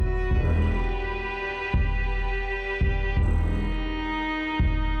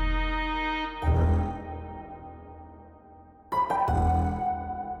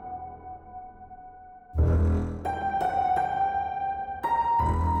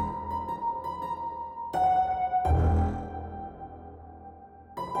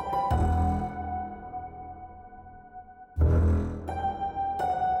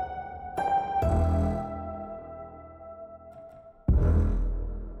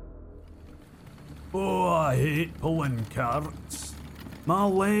I hate pulling carts. My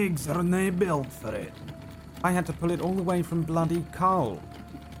legs are nae built for it. I had to pull it all the way from bloody Cull.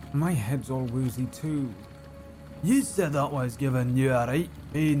 My head's all woozy too. You said that was giving you a right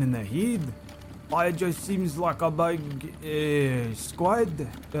pain in the head. Why, it just seems like a big, squid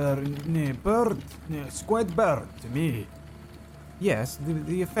bird to me. Yes,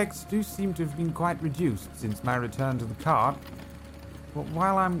 the effects do seem to have been quite reduced since my return to the cart. But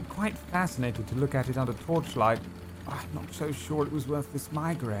while I'm quite fascinated to look at it under torchlight, I'm not so sure it was worth this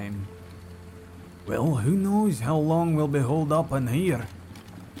migraine. Well, who knows how long we'll be holed up in here.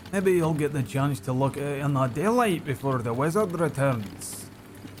 Maybe you'll get the chance to look at it in the daylight before the wizard returns.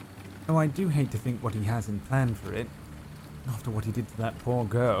 Oh, I do hate to think what he has in plan for it. After what he did to that poor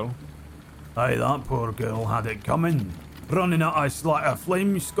girl. Aye, that poor girl had it coming. Running at us like a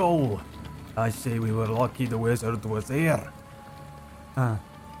flame skull. I say we were lucky the wizard was there. Ah,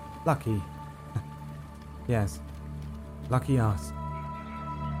 lucky. Yes, lucky us.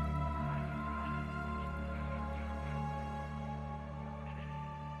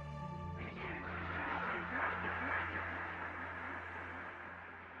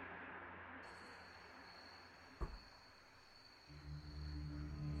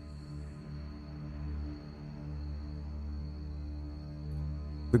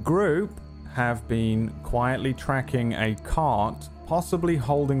 The group have been quietly tracking a cart, possibly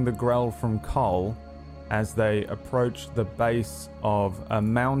holding the Grell from Cull. As they approach the base of a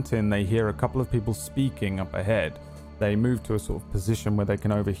mountain, they hear a couple of people speaking up ahead. They move to a sort of position where they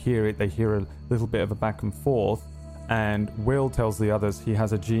can overhear it. They hear a little bit of a back and forth, and Will tells the others he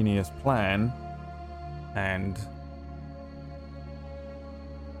has a genius plan. And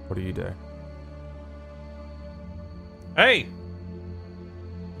what do you do? Hey!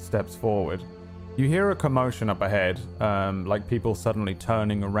 Steps forward. You hear a commotion up ahead, like people suddenly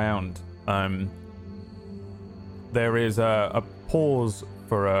turning around. There is a pause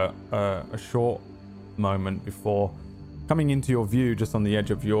for a short moment before coming into your view, just on the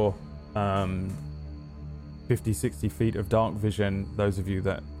edge of your 50-60 feet of dark vision. Those of you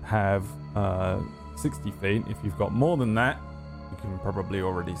that have 60 feet, if you've got more than that, you can probably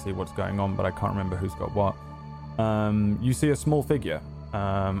already see what's going on, but I can't remember who's got what. You see a small figure.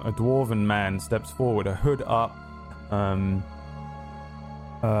 A dwarven man steps forward, a hood up,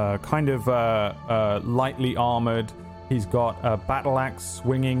 lightly armored. He's got a battle axe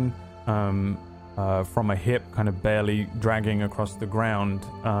swinging from a hip, kind of barely dragging across the ground,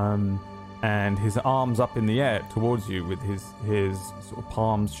 and his arms up in the air towards you with his sort of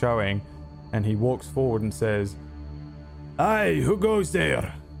palms showing, and he walks forward and says, "Aye, who goes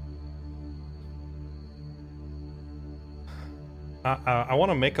there?" I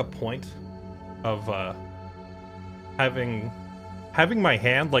want to make a point of having my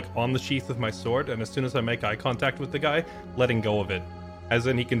hand like on the sheath of my sword, and as soon as I make eye contact with the guy, letting go of it, as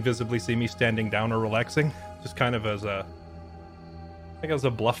in he can visibly see me standing down or relaxing, just kind of as a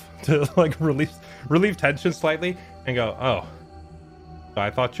bluff to like relieve tension slightly, and go, "Oh,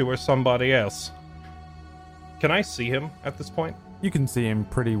 I thought you were somebody else." Can I see him at this point? You can see him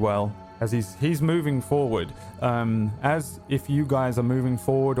pretty well. As he's moving forward, as if you guys are moving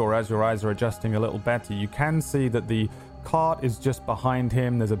forward or as your eyes are adjusting a little better, you can see that the cart is just behind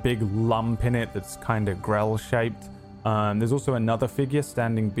him. There's a big lump in it that's kind of Grell shaped. There's also another figure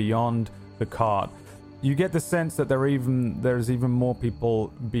standing beyond the cart. You get the sense that there's even more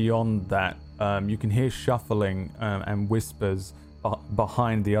people beyond that. You can hear shuffling and whispers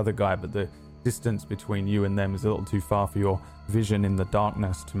behind the other guy, but the distance between you and them is a little too far for your vision in the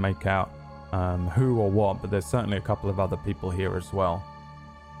darkness to make out who or what, but there's certainly a couple of other people here as well.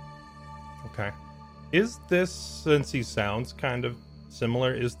 Okay. Is this, since he sounds kind of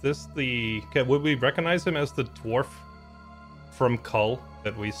similar, is this would we recognize him as the dwarf from Cull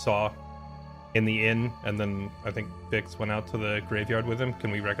that we saw in the inn, and then I think Bix went out to the graveyard with him? Can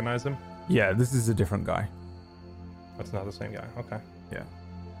we recognize him? Yeah, this is a different guy. That's not the same guy. Okay. Yeah.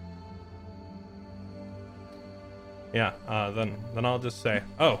 Yeah, then I'll just say,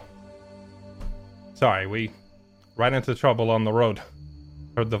 "Oh, sorry, we ran into trouble on the road.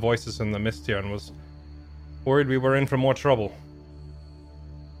 Heard the voices in the mist here and was worried we were in for more trouble."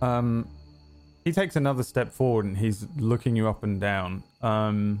 He takes another step forward and he's looking you up and down.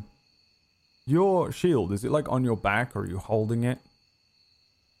 Your shield, is it like on your back, or are you holding it?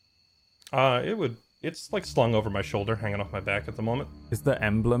 It's like slung over my shoulder, hanging off my back at the moment. Is the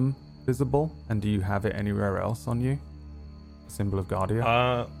emblem visible, and do you have it anywhere else on you? Symbol of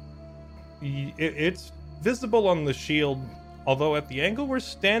Guardia? It's visible on the shield, although at the angle we're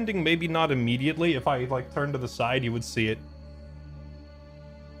standing, maybe not immediately. If I like turn to the side, you would see it.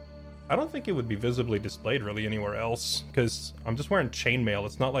 I don't think it would be visibly displayed really anywhere else, because I'm just wearing chainmail.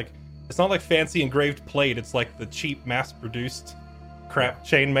 It's not like fancy engraved plate. It's like the cheap mass-produced crap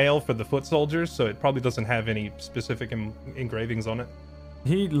chainmail for the foot soldiers, so it probably doesn't have any specific engravings on it.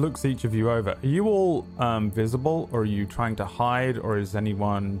 He looks each of you over. Are you all visible, or are you trying to hide, or is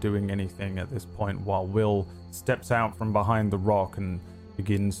anyone doing anything at this point while Will steps out from behind the rock and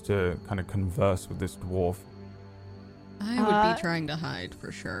begins to kind of converse with this dwarf? I would be trying to hide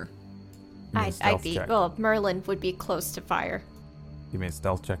for sure. Give me a I'd stealth be, check. well, Merlin would be close to fire. Give me a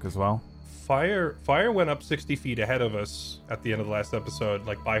stealth check as well. Fire went up 60 feet ahead of us at the end of the last episode,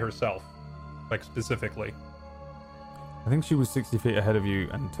 like by herself, like specifically. I think she was 60 feet ahead of you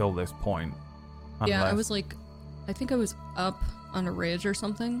until this point. Yeah, I unless- was like, I think I was up on a ridge or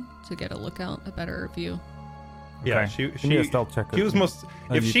something to get a lookout, a better view. Yeah, Okay. she Give me a stealth check. She was most.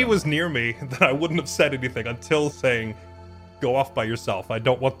 Oh, If you she go. was near me, then I wouldn't have said anything until saying, "Go off by yourself." I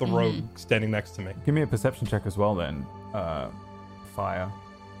don't want the rogue standing next to me. Give me a perception check as well then. Fire.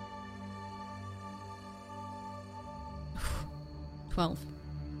 12.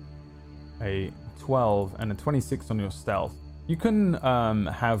 A 12 and a 26 on your stealth. You can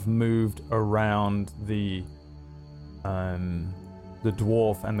have moved around the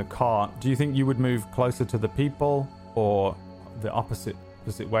dwarf and the cart. Do you think you would move closer to the people or the opposite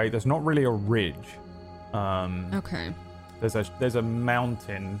way? There's not really a ridge. Okay. There's a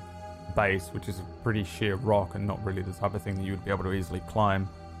mountain base which is a pretty sheer rock and not really the type of thing that you would be able to easily climb.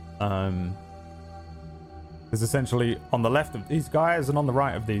 There's essentially on the left of these guys and on the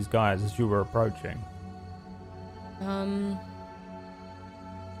right of these guys as you were approaching.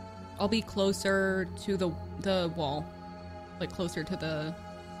 I'll be closer to the wall, like closer to the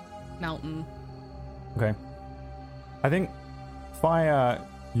mountain. Okay. I think Fire,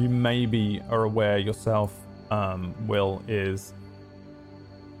 you maybe are aware yourself, Will, is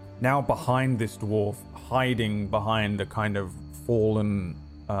now behind this dwarf, hiding behind a kind of fallen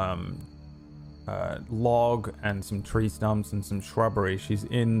log and some tree stumps and some shrubbery. She's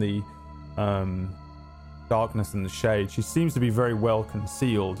in the darkness and the shade. She seems to be very well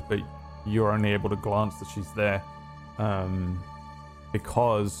concealed, but you're only able to glance that she's there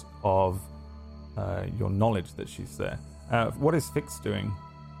because of your knowledge that she's there. What is Fix doing?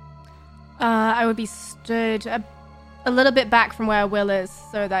 I would be stood a little bit back from where Will is,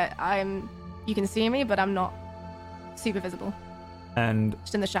 so that you can see me, but I'm not super visible. And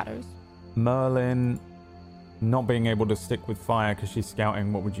Just in the shadows. Merlin, not being able to stick with Fire because she's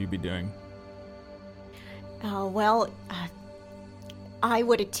scouting, what would you be doing? I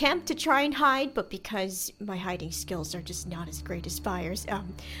would attempt to try and hide, but because my hiding skills are just not as great as Fire's,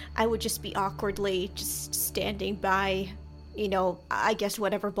 I would just be awkwardly just standing by, I guess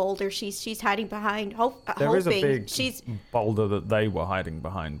whatever boulder she's hiding behind. There is a hoping big she's. boulder that they were hiding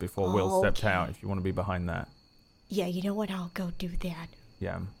behind before Will stepped Okay. out, if you want to be behind that. Yeah, you know what? I'll go do that.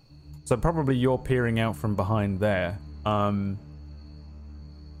 Yeah. So probably you're peering out from behind there.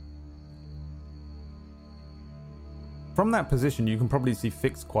 From that position, you can probably see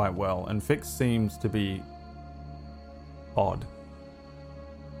Fix quite well, and Fix seems to be odd.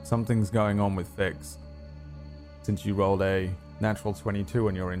 Something's going on with Fix. Since you rolled a natural 22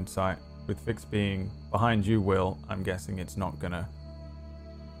 on your insight, with Fix being behind you, Will, I'm guessing it's not gonna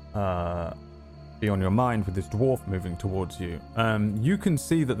be on your mind with this dwarf moving towards you. You can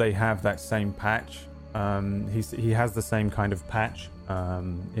see that they have that same patch. He has the same kind of patch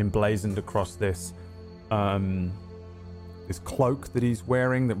emblazoned across this this cloak that he's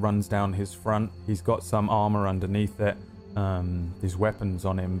wearing that runs down his front. He's got some armor underneath it, his weapons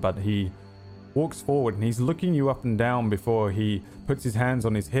on him, but he walks forward and he's looking you up and down before he puts his hands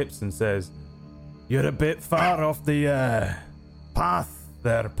on his hips and says, "You're a bit far off the path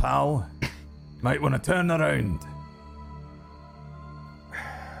there, pal. Might want to turn around."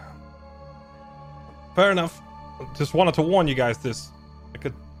 Fair enough. Just wanted to warn you guys, there's like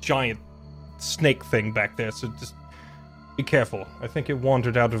a giant snake thing back there, so just be careful. I think it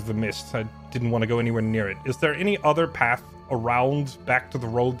wandered out of the mist. I didn't want to go anywhere near it. Is there any other path around back to the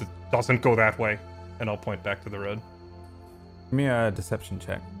road that doesn't go that way? And I'll point back to the road. Give me a deception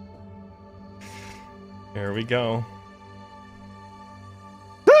check. Here we go.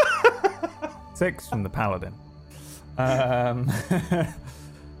 6 from the paladin.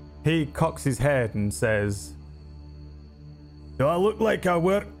 He cocks his head and says, "Do I look like I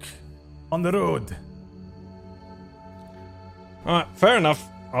work on the road?" Alright, fair enough.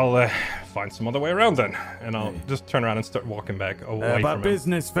 I'll find some other way around then. And I'll just turn around and start walking back away About from him.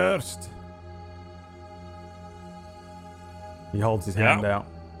 business first. He holds his hand out.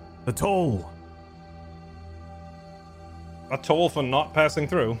 The toll. A toll for not passing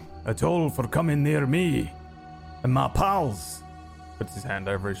through. A toll for coming near me and my pals. Puts his hand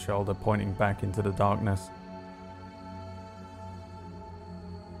over his shoulder, pointing back into the darkness.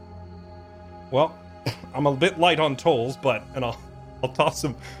 Well, I'm a bit light on tolls, but I'll toss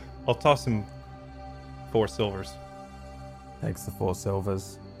him 4 silvers. Takes the 4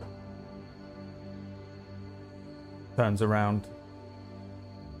 silvers. Turns around.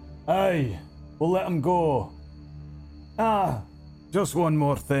 Aye, we'll let him go. Ah, just one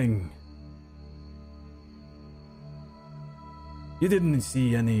more thing. You didn't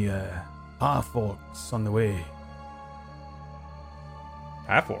see any half-orcs on the way?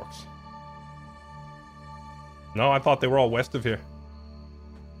 Half-orcs? No, I thought they were all west of here.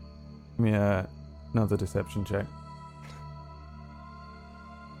 Give me another deception check.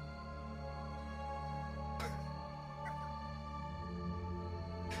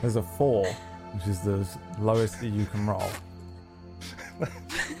 There's a 4, which is the lowest that you can roll.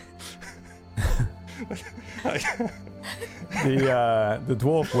 The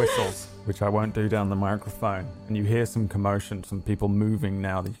dwarf whistles, which I won't do down the microphone, and you hear some commotion, some people moving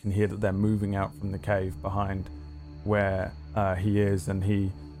now. That you can hear that they're moving out from the cave behind where he is, and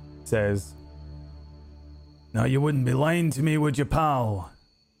he says, "Now you wouldn't be lying to me, would you, pal?"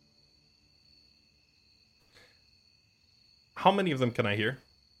 How many of them can I hear?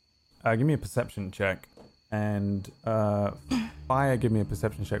 Give me a perception check, and Fire, give me a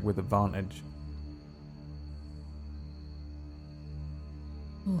perception check with advantage.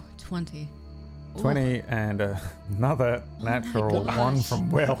 Ooh, 20. 20 and another natural gosh. 1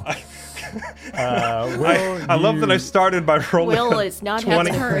 from Will. I love that I started by rolling. Will is not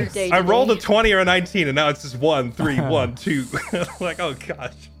 20. having a great day I rolled a today. 20 or a 19, and now it's just 1, 3, 1, 2. Like, oh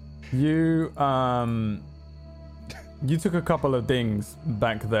gosh. You took a couple of dings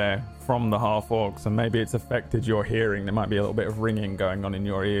back there from the half-orcs, and maybe it's affected your hearing. There might be a little bit of ringing going on in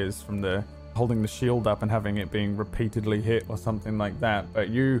your ears from the holding the shield up and having it being repeatedly hit or something like that. But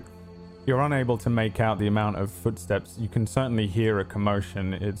you're unable to make out the amount of footsteps. You can certainly hear a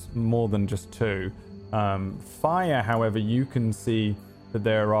commotion. It's more than just 2. Fire, however, you can see that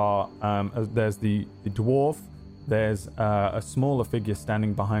there are there's the dwarf. There's a smaller figure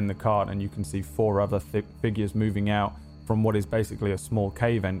standing behind the cart, and you can see 4 other figures moving out from what is basically a small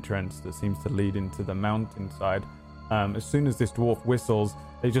cave entrance that seems to lead into the mountainside. As soon as this dwarf whistles,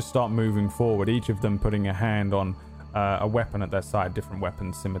 they just start moving forward, each of them putting a hand on a weapon at their side, different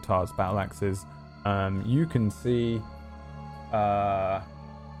weapons, scimitars, battle axes. You can see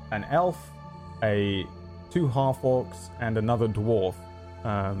an elf, 2 half-orcs, and another dwarf.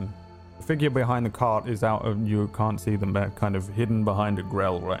 The figure behind the cart is out of, you can't see them, they're kind of hidden behind a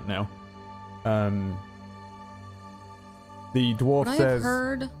grell right now. The dwarf Would I says... have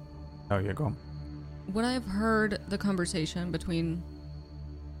heard... Oh, yeah, go on. Would I have heard the conversation between...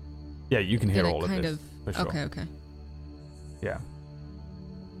 Yeah, you can hear Did it all of kind this, for sure. Okay. Yeah.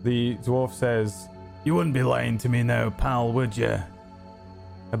 The dwarf says, "You wouldn't be lying to me now, pal, would you?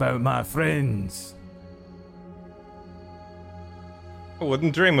 About my friends." I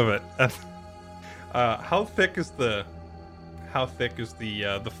wouldn't dream of it. How thick is the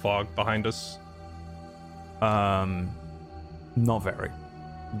fog behind us? not very.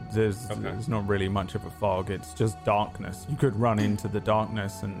 There's not really much of a fog. It's just darkness. You could run into the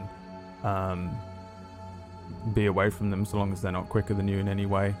darkness and be away from them so long as they're not quicker than you in any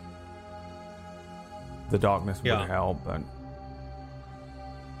way. The darkness would help, but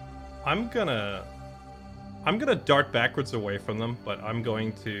I'm gonna dart backwards away from them, but I'm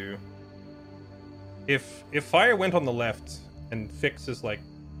going to, if fire went on the left and Fix is like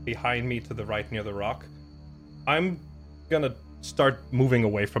behind me to the right near the rock, I'm gonna start moving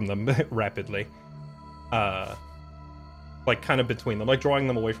away from them rapidly, like kind of between them, like drawing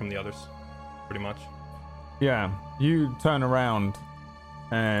them away from the others, pretty much. Yeah, you turn around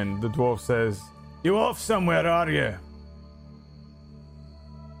and the dwarf says, "You off somewhere, are you?"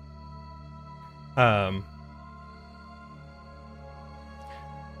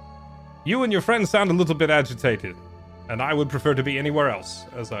 You and your friends sound a little bit agitated, and I would prefer to be anywhere else,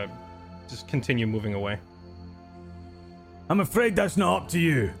 as I just continue moving away. I'm afraid that's not up to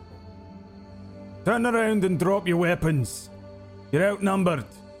you. Turn around and drop your weapons. You're outnumbered.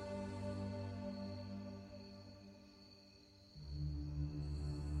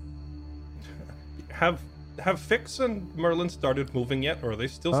 Have Fix and Merlin started moving yet, or are they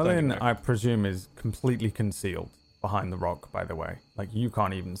still standing Merlin, there? I presume, is completely concealed behind the rock, by the way. Like, you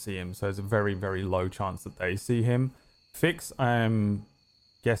can't even see him, so there's a very, very low chance that they see him. Fix, I'm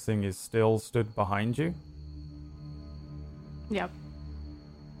guessing, is still stood behind you. Yep.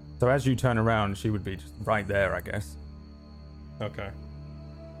 So as you turn around, she would be just right there, I guess. Okay.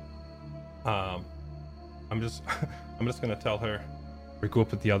 I'm just gonna tell her,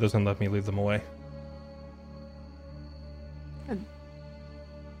 regroup with the others and let me lead them away.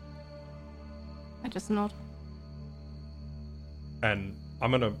 I just nod. And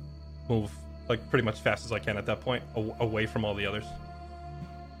I'm gonna move like pretty much fast as I can at that point, away from all the others.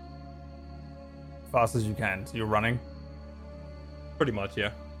 Fast as you can. So you're running. Pretty much,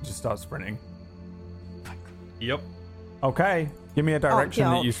 yeah. Just start sprinting. Yep. Okay. Give me a direction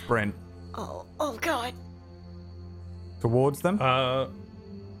no. that you sprint. Oh God. Towards them?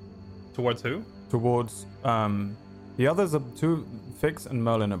 Towards who? Towards, the others are Fix and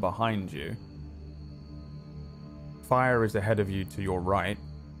Merlin are behind you. Fire is ahead of you to your right.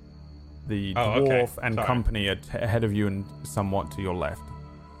 The dwarf and company are ahead of you and somewhat to your left.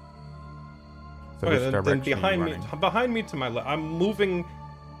 So Okay, which then direction are you running? behind me to my left. I'm moving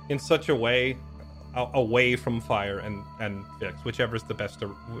in such a way away from Fire and Fix, whichever is the best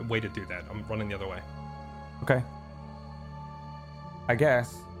way to do that. I'm running the other way. Okay. I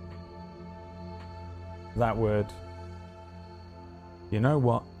guess that would. You know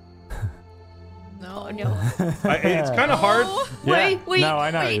what? No. Oh no. It's kind of hard. Yeah. Wait, no, I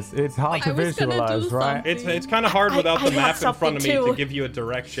know it's hard to I was gonna do visualize, right? something. It's kind of hard without I the got map in front of me something to too. give you a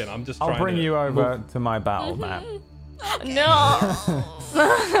direction. I'm just I'll trying bring to you over to my battle map. No.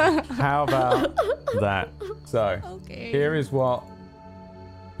 How about that? So, Okay. here is what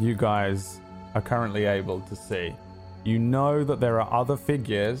you guys are currently able to see. You know that there are other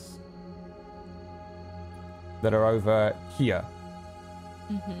figures that are over here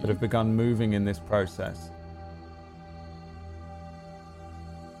that have begun moving in this process.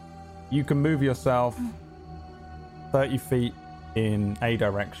 You can move yourself 30 feet in a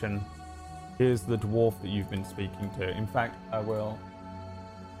direction. Here's the dwarf that you've been speaking to. In fact, I will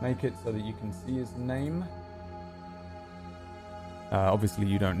make it so that you can see his name. Obviously,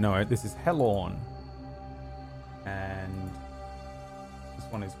 you don't know it. This is Helorn. And this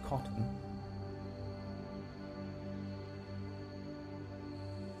one is Cotton.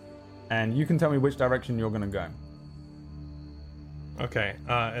 And you can tell me which direction you're going to go. Okay,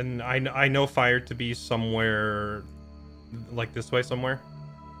 and I know Fire to be somewhere like this way somewhere.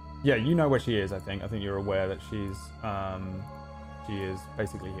 Yeah, you know where she is, I think. I think you're aware that she is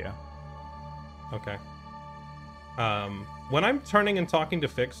basically here. Okay. When I'm turning and talking to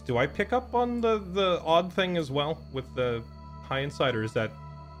Fix, do I pick up on the odd thing as well with the high inside, or is that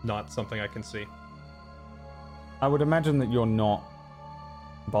not something I can see? I would imagine that you're not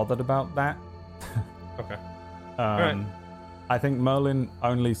bothered about that. Okay. Right. I think Merlin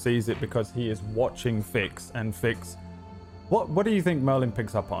only sees it because he is watching Fix, and Fix... What do you think Merlin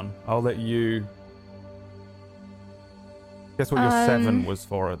picks up on? I'll let you... Guess what your 7 was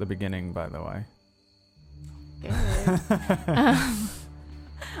for at the beginning, by the way.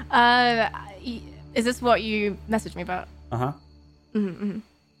 Is this what you messaged me about? Uh-huh.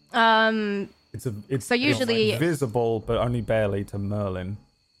 It's So usually- it's visible, but only barely to Merlin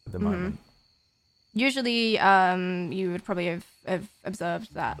at the moment. Usually, you would probably have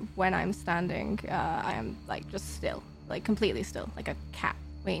observed that when I'm standing, I am like just still, like completely still, like a cat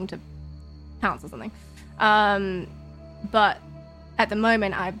waiting to pounce or something. But at the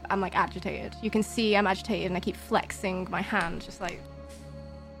moment, I'm like agitated. You can see I'm agitated, and I keep flexing my hand, just like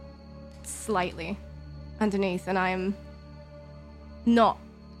slightly underneath, and I'm not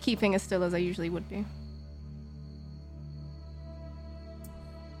keeping as still as I usually would be.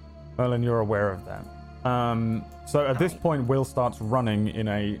 Merlin, you're aware of that. So at this point, Will starts running in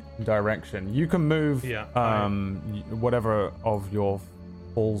a direction. You can move whatever of your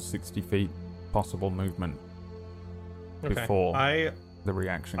full 60 feet possible movement before the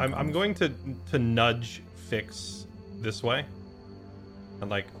reaction comes. I'm going to nudge Fix this way,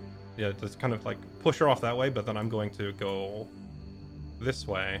 and just kind of like push her off that way. But then I'm going to go this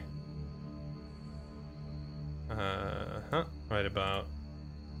way. Right about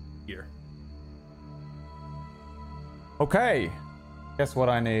here. Okay. Guess what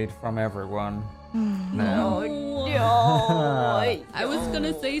I need from everyone now? No. I was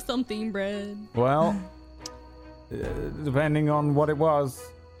gonna say something, Brad. Well, depending on what it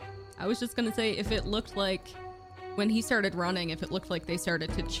was. I was just gonna say if it looked like when he started running, if it looked like they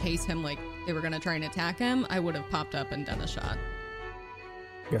started to chase him, like they were gonna try and attack him, I would have popped up and done a shot.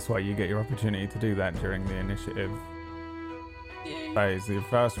 Guess what? You get your opportunity to do that during the initiative phase, the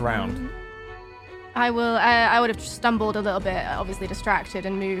first round. I would have stumbled a little bit, obviously distracted,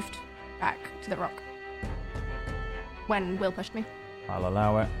 and moved back to the rock when Will pushed me. I'll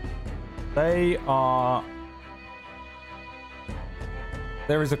allow it.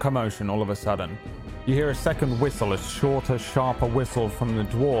 There is a commotion all of a sudden. You hear a second whistle, a shorter, sharper whistle from the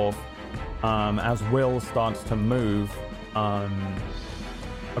dwarf, as Will starts to move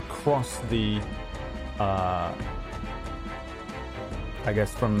across the, I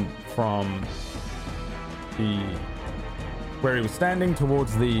guess from the where he was standing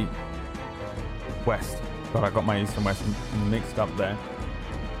towards the west. God, I got my east and west mixed up there.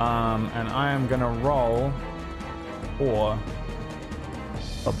 And I am gonna roll for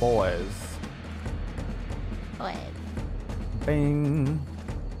the boys. Boys. Bing.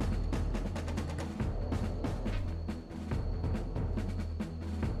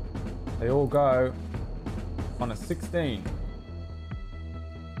 They all go on a 16.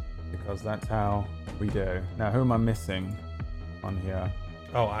 Because that's how we do. Now, who am I missing on here?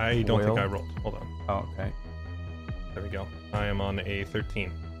 Oh, I don't think Will? I rolled. Hold on. Oh, okay. There we go. I am on a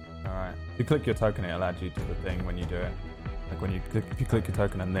 13. Alright. If you click your token, it adds you to the thing when you do it. Like when you click, if you click your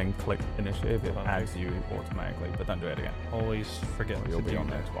token and then click initiative, it adds you automatically. But don't do it again. Always forget Or to you'll be do on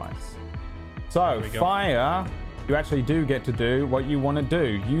that. there twice. So, we go. fire, you actually do get to do what you want to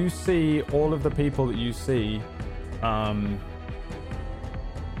do. You see all of the people that you see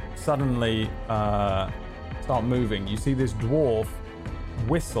suddenly start moving. You see this dwarf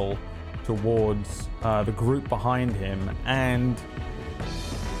whistle towards the group behind him, and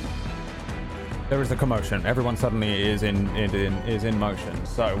there is a commotion. Everyone suddenly is in motion.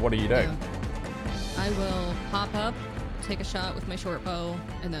 So, what do you do? Yeah. I will pop up, take a shot with my short bow,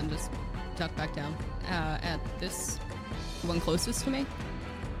 and then just duck back down at this one closest to me.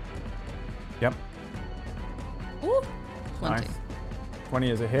 Yep. Ooh, 20. Nice. 20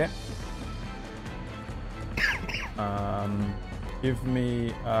 is a hit. Give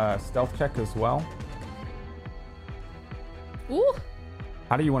me a stealth check as well. Ooh.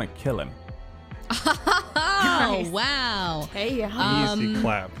 How do you want to kill him? Oh, wow. Hey, Easy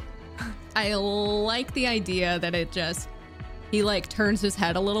clap. I like the idea that he like turns his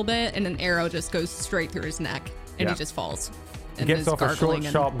head a little bit and an arrow just goes straight through his neck and Yeah. he just falls. He and gets is off a short, gargling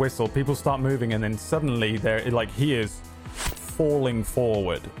and- sharp whistle. People start moving, and then suddenly he is falling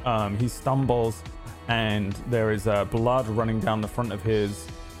forward. He stumbles, and there is blood running down the front of his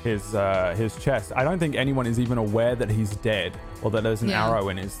chest. I don't think anyone is even aware that he's dead or that there's an Yeah. arrow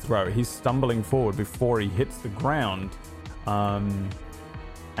in his throat. He's stumbling forward before he hits the ground, and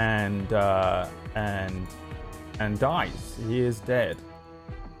dies. He is dead.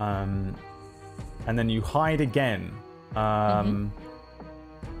 And then you hide again.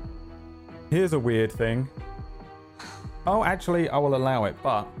 Here's a weird thing. Oh, actually, I will allow it,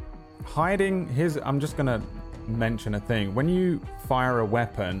 but hiding, I'm just gonna mention a thing. When you fire a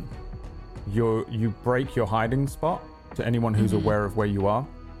weapon, you break your hiding spot to anyone who's aware of where you are.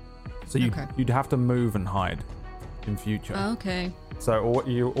 So you'd have to move and hide in future. Okay. So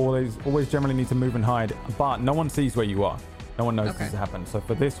you always generally need to move and hide, but no one sees where you are. No one knows Okay. this has happened. So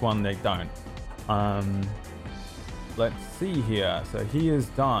for this one, they don't. Let's see here. So he is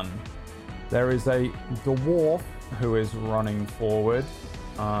done. There is a dwarf who is running forward.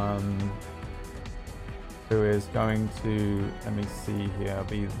 Who is going to, let me see here,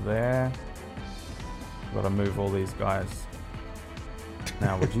 be there. Got to move all these guys.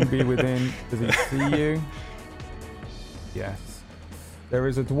 Now, would you be within? Does he see you? Yes. There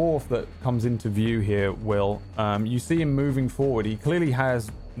is a dwarf that comes into view here, Will. You see him moving forward. He clearly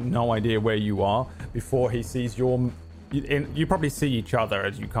has no idea where you are before he sees you probably see each other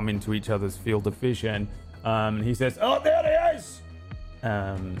as you come into each other's field of vision. He says, "Oh, there he is!"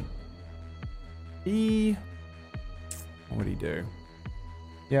 What would he do?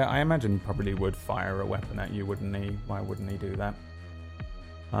 Yeah, I imagine he probably would fire a weapon at you, wouldn't he? Why wouldn't he do that?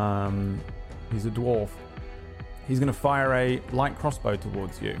 He's a dwarf. He's going to fire a light crossbow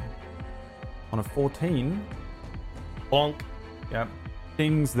towards you. On a 14. Bonk. Yep.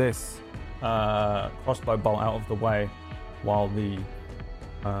 Dings this crossbow bolt out of the way while the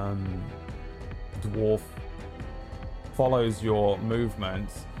dwarf follows your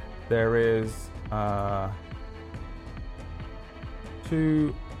movements. There is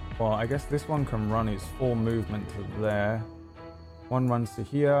two. Well, I guess this one can run his full movement to there. One runs to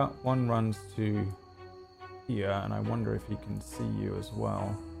here, one runs to here, and I wonder if he can see you as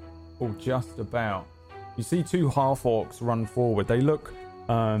well. Oh, just about. You see two half-orcs run forward. They look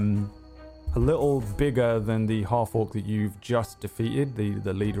a little bigger than the half-orc that you've just defeated,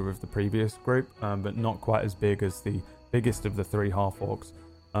 the leader of the previous group, but not quite as big as the biggest of the three half-orcs.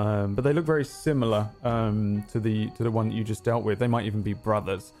 But they look very similar to the one that you just dealt with. They might even be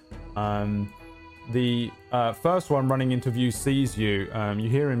brothers. The first one running into view sees you. You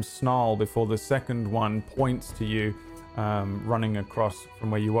hear him snarl before the second one points to you running across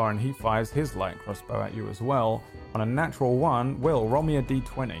from where you are, and he fires his light crossbow at you as well. On a natural 1, Will, roll me a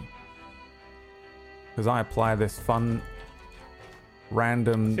d20. Because I apply this fun,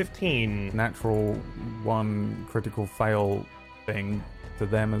 random 15. natural 1 critical fail thing to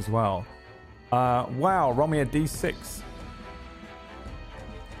them as well. Wow, roll me a d6.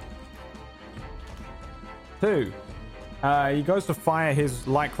 2. He goes to fire his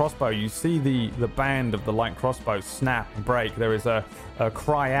light crossbow. You see the band of the light crossbow snap and break. There is a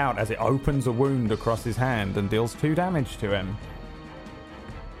cry out as it opens a wound across his hand and deals 2 damage to him.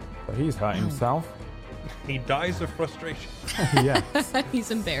 So he's hurt himself. He dies of frustration. Yeah.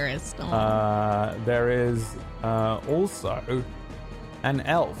 He's embarrassed. Aw. There is also an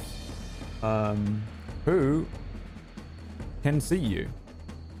elf who can see you.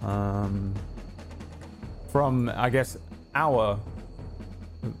 From, I guess, our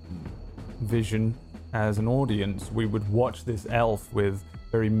vision as an audience, we would watch this elf with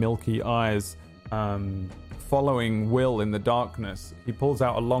very milky eyes following Will in the darkness. He pulls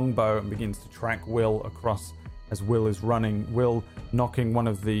out a longbow and begins to track Will across as Will is running. Will knocking one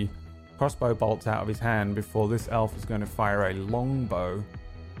of the crossbow bolts out of his hand before this elf is going to fire a longbow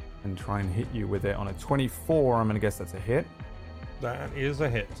and try and hit you with it. On a 24, I'm going to guess that's a hit. That is a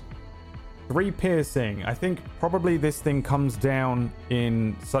hit. 3 piercing. I think probably this thing comes down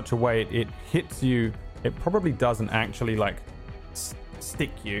in such a way it hits you. It probably doesn't actually like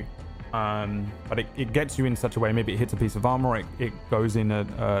stick you, but it gets you in such a way. Maybe it hits a piece of armor. It goes in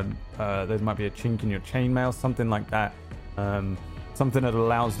there might be a chink in your chainmail, something like that. Something that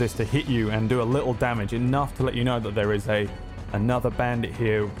allows this to hit you and do a little damage, enough to let you know that there is another bandit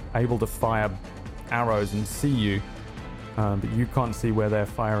here able to fire arrows and see you, but you can't see where they're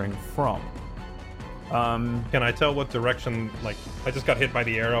firing from. Can I tell what direction? Like, I just got hit by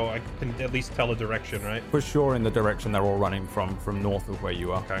the arrow. I can at least tell a direction, right? For sure, in the direction they're all running from north of where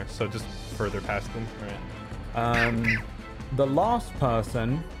you are. Okay, so just further past them, right? The last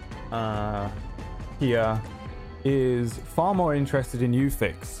person here is far more interested in you,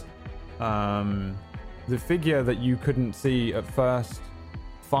 Fix. The figure that you couldn't see at first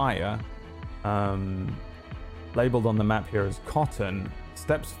fire, labeled on the map here as Cotton,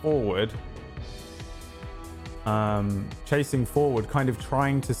 steps forward, chasing forward, kind of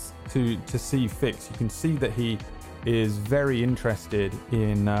trying to see Fix. You can see that he is very interested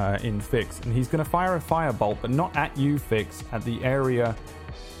in Fix, and he's going to fire a firebolt, but not at you, Fix, at the area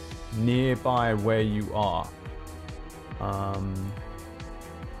nearby where you are.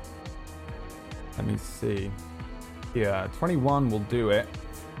 Let me see. Yeah, 21 will do it.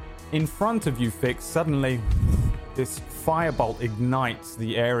 In front of you, Fix, suddenly this firebolt ignites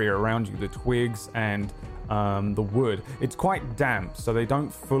the area around you, the twigs and the wood. It's quite damp, so they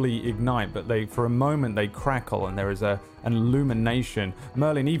don't fully ignite, but for a moment they crackle, and there is an illumination.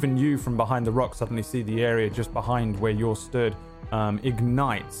 Merlin, even you from behind the rock suddenly see the area just behind where you're stood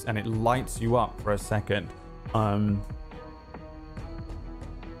ignites, and it lights you up for a second.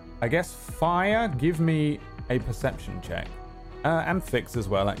 I guess Fire, give me a perception check. And Fix as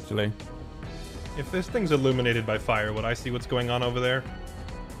well, actually. If this thing's illuminated by fire, would I see what's going on over there?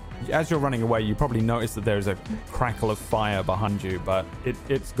 As you're running away, you probably notice that there's a crackle of fire behind you, but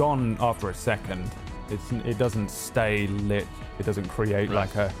it's gone after a second. It doesn't stay lit. It doesn't create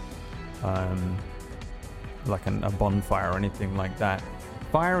like a bonfire or anything like that.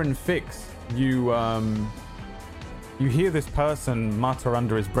 Fire and Fix, you hear this person mutter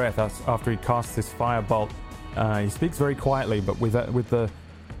under his breath after he casts this firebolt. He speaks very quietly, but with the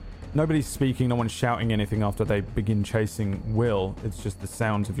nobody's speaking, no one's shouting anything after they begin chasing Will. It's just the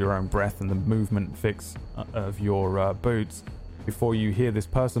sounds of your own breath and the movement, Fix, of your boots, before you hear this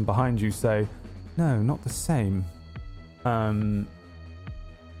person behind you say, "No, not the same."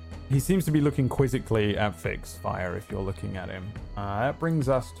 He seems to be looking quizzically at Fix, Fire, if you're looking at him. That brings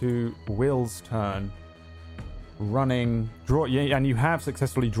us to Will's turn. And you have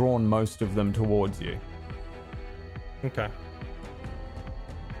successfully drawn most of them towards you. Okay.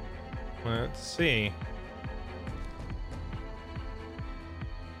 Let's see.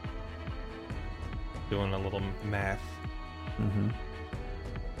 Doing a little math. Mm-hmm.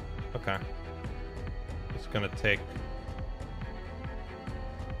 Okay. It's gonna take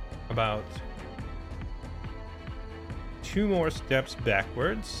about 2 more steps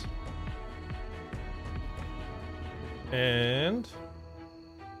backwards. And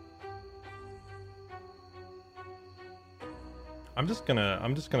I'm just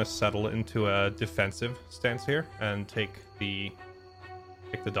gonna settle into a defensive stance here and take the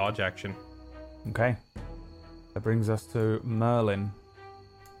dodge action. Okay. That brings us to Merlin.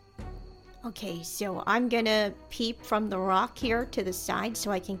 Okay, so I'm gonna peep from the rock here to the side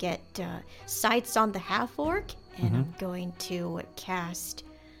so I can get sights on the half-orc, and I'm going to cast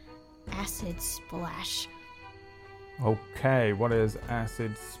Acid Splash. Okay, what is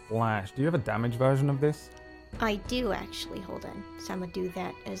Acid Splash? Do you have a damage version of this? I do actually, hold on. So I'm gonna do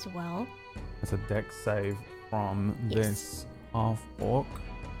that as well. It's a dex save from Yes. this half-orc.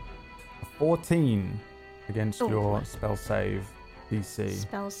 14 against your spell save DC.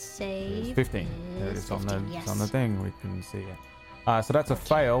 Spell save. It's 15. is It's on 15, it's on the yes. thing. We can see it. So that's a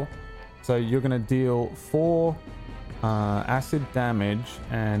fail. So you're going to deal 4 acid damage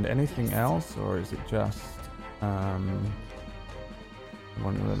and anything Yes. else, or is it just?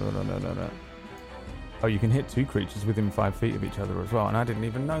 Oh, you can hit 2 creatures within 5 feet of each other as well, and I didn't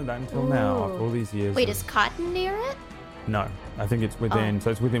even know that until now. After all these years. Wait, of- is Cotton near it? No, I think it's within.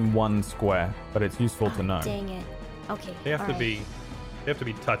 So it's within 1 square, but it's useful to know. Dang it. Okay. They have to alright. be. They have to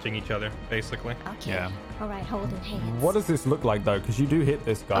be touching each other, basically. Okay. Yeah. All right, holding hands. What does this look like though? Because you do hit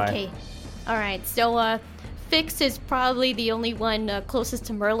this guy. Okay. All right. So, Fix is probably the only one closest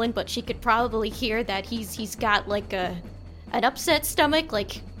to Merlin, but she could probably hear that he's got like an upset stomach,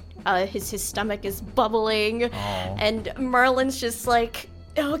 like his stomach is bubbling, and Merlin's just like,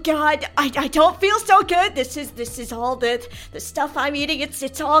 oh God, I don't feel so good. This is all the stuff I'm eating.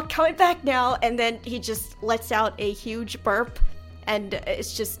 It's all coming back now. And then he just lets out a huge burp, and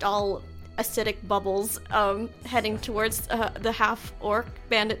it's just all acidic bubbles heading towards the half-orc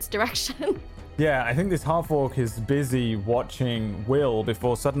bandit's direction. Yeah, I think this half-orc is busy watching Will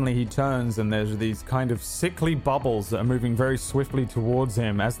before suddenly he turns and there's these kind of sickly bubbles that are moving very swiftly towards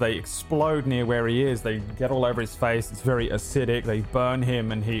him. As they explode near where he is, they get all over his face. It's very acidic. They burn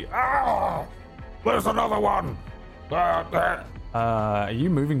him and he... Ah! There's another one! Are you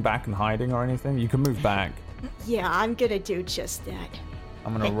moving back and hiding or anything? You can move back. Yeah, I'm gonna do just that.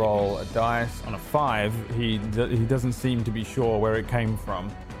 I'm going to roll a dice. On a 5, he doesn't seem to be sure where it came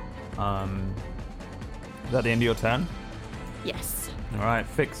from. Is that the end of your turn? Yes. All right,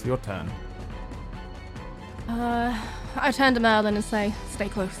 Fix, your turn. I turn to Merlin and say, "Stay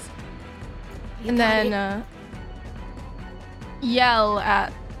close," and then yell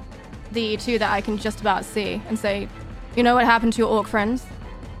at the 2 that I can just about see and say, "You know what happened to your orc friends?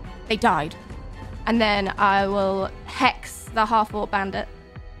 They died." And then I will hex the half-orc bandit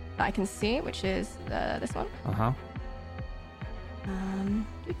that I can see, which is this one. Uh-huh.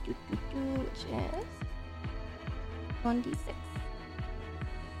 Which is 1d6.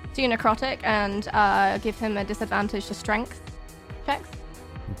 2 necrotic, and give him a disadvantage to strength checks.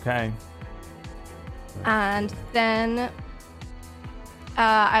 Okay. And then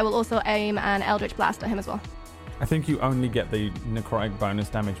I will also aim an Eldritch Blast at him as well. I think you only get the necrotic bonus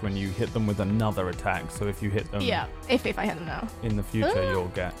damage when you hit them with another attack. So if you hit them Yeah, if I hit him now. in the future, you'll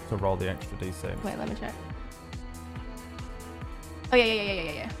get to roll the extra d6. Wait, let me check. Oh,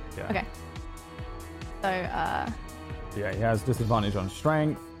 yeah. Yeah. Okay. So, Yeah, he has disadvantage on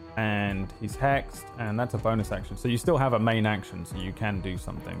strength, and he's hexed, and that's a bonus action. So you still have a main action, so you can do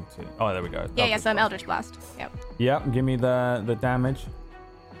something to... Oh, there we go. yeah, so I'm Eldritch Blast. Yep. Yep, give me the damage.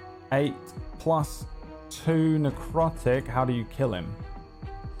 8 plus 2 necrotic. How do you kill him?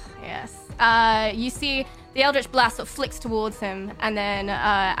 Yes. You see the Eldritch Blast sort of flicks towards him, and then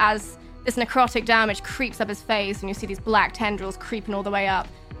as this necrotic damage creeps up his face, and you see these black tendrils creeping all the way up,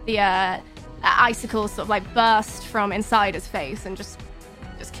 the icicles sort of like burst from inside his face and just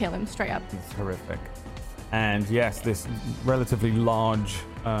kill him straight up. It's horrific. And yes, this relatively large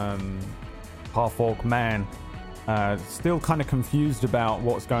half-orc man, still kind of confused about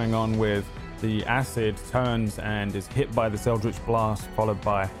what's going on with the acid, turns and is hit by this Eldritch Blast, followed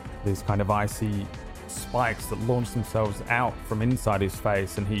by these kind of icy spikes that launch themselves out from inside his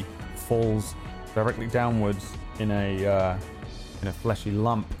face, and he falls directly downwards in a fleshy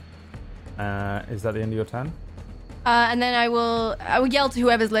lump. Is that the end of your turn? And then I will yell to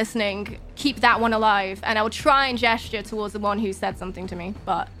whoever's listening, keep that one alive, and I will try and gesture towards the one who said something to me,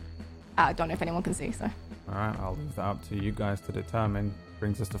 but I don't know if anyone can see, so. All right, I'll leave that up to you guys to determine.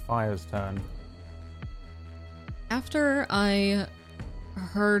 Brings us to Fire's turn. After I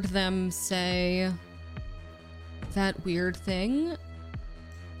heard them say that weird thing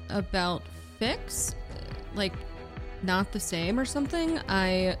about Fix, like not the same or something,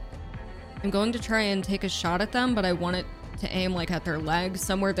 I'm going to try and take a shot at them, but I want it to aim like at their legs,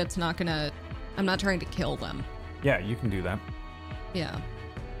 somewhere that's not gonna... I'm not trying to kill them. Yeah, you can do that. Yeah.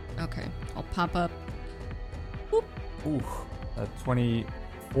 Okay. I'll pop up. Ooh,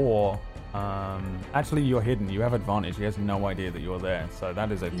 24. Actually, you're hidden. You have advantage. He has no idea that you're there, so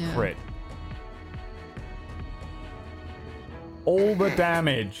that is a Yeah. crit. all the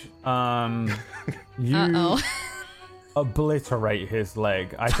damage. You Uh-oh. obliterate his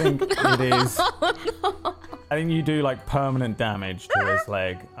leg. I think it is. I think you do like permanent damage to his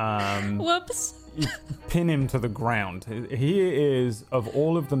leg. Whoops. You pin him to the ground. He is, of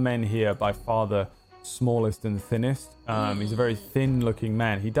all of the men here, by far the smallest and thinnest. He's a very thin-looking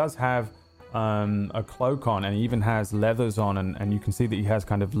man. He does have a cloak on, and he even has leathers on, and you can see that he has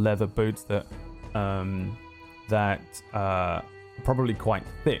kind of leather boots that are probably quite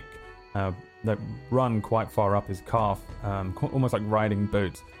thick, that run quite far up his calf, almost like riding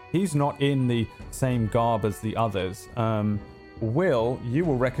boots. He's not in the same garb as the others. Will, you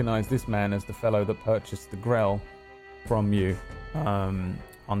will recognize this man as the fellow that purchased the Grell from you on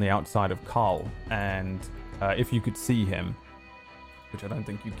the outside of Carl. And if you could see him, which I don't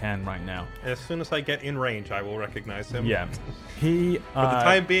think you can right now. As soon as I get in range, I will recognize him. Yeah. He... For the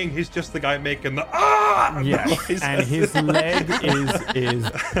time being, he's just the guy making the yes, noise. and his leg is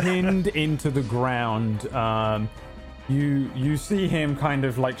pinned into the ground. You see him kind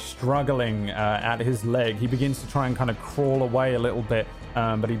of like struggling at his leg. He begins to try and kind of crawl away a little bit,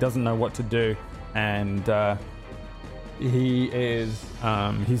 but he doesn't know what to do. And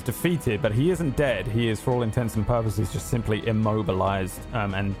he's defeated, but he isn't dead. He is, for all intents and purposes, just simply immobilized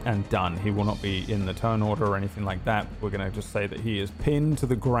and done. He will not be in the turn order or anything like that. We're going to just say that he is pinned to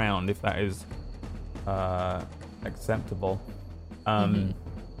the ground, if that is acceptable. And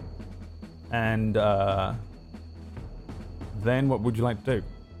then what would you like to do?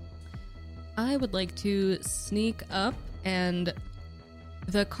 I would like to sneak up, and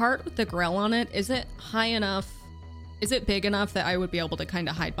the cart with the Grell on it, is it high enough? Is it big enough that I would be able to kind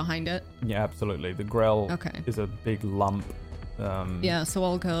of hide behind it? Yeah, absolutely. The Grell Okay. is a big lump. Yeah, so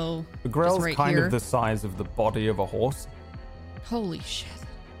I'll go The Grell's right kind here. of the size of the body of a horse. Holy shit.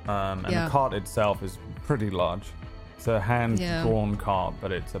 And Yeah. the cart itself is pretty large. It's a hand-drawn cart,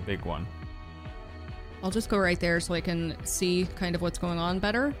 but it's a big one. I'll just go right there so I can see kind of what's going on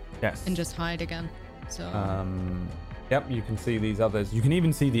better Yes. and just hide again. So Yep, you can see these others. You can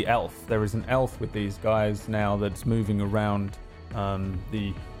even see the elf. There is an elf with these guys now that's moving around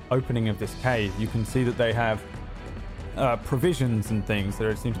the opening of this cave. You can see that they have provisions and things.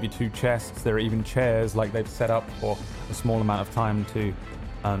 There seem to be 2 chests. There are even chairs like they've set up for a small amount of time to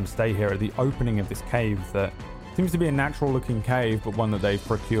stay here at the opening of this cave that seems to be a natural looking cave, but one that they've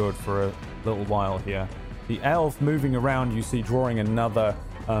procured for a little while here. The elf moving around, you see drawing another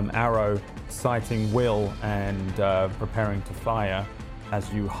arrow, sighting Will and preparing to fire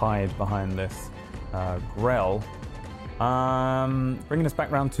as you hide behind this Grell. Bringing us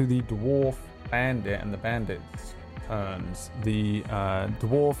back round to the dwarf bandit and the bandit's turns. The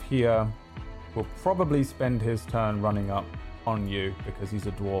dwarf here will probably spend his turn running up on you because he's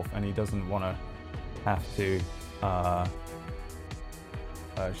a dwarf and he doesn't want to have to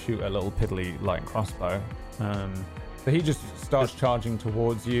shoot a little piddly light crossbow. So he just starts charging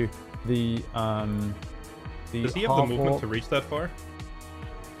towards you. Does he have the movement to reach that far?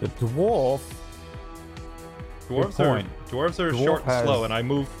 The dwarf. Dwarves are Dwarf short and has- slow, and I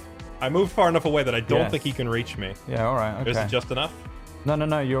move far enough away that I don't Yes. think he can reach me. Yeah, all right, Is okay. it just enough?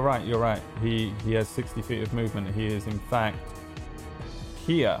 No, you're right. He has 60 feet of movement. He is, in fact,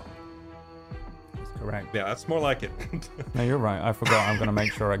 here. That's correct. Yeah, that's more like it. No, you're right. I forgot. I'm going to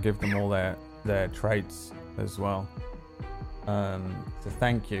make sure I give them all their traits as well. So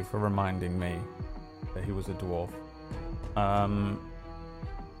thank you for reminding me that he was a dwarf.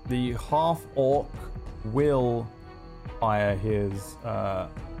 The half-orc will fire his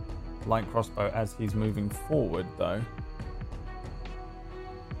light crossbow as he's moving forward, though.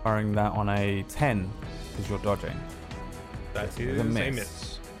 Firing that on a 10 because you're dodging. That It's is a a miss.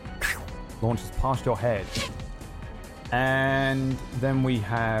 miss. Launches past your head. And then we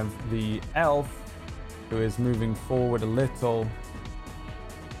have the elf who is moving forward a little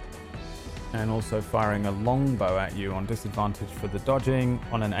and also firing a longbow at you on disadvantage for the dodging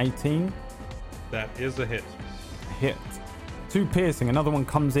on an 18. That is a hit. Hit. 2 piercing. Another one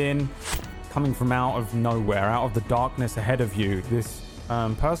comes in, coming from out of nowhere, out of the darkness ahead of you. This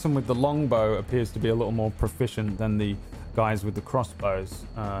person with the longbow appears to be a little more proficient than the guys with the crossbows.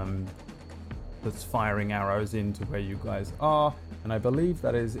 That's firing arrows into where you guys are. And I believe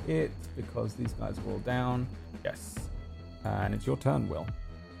that is it because these guys are all down. Yes. And it's your turn, Will.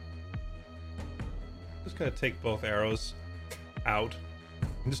 Just gonna take both arrows out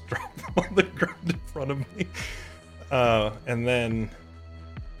and just drop them on the ground in front of me. And then...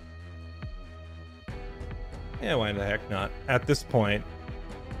 Yeah, why the heck not? At this point...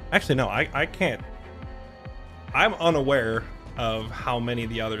 Actually, no, I can't. I'm unaware of how many of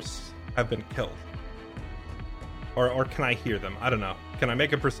the others have been killed. Or can I hear them? I don't know. Can I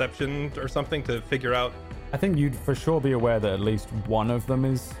make a perception or something to figure out? I think you'd for sure be aware that at least one of them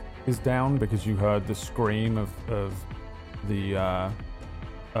is down because you heard the scream of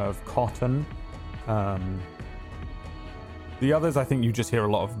Cotton. The others, I think you just hear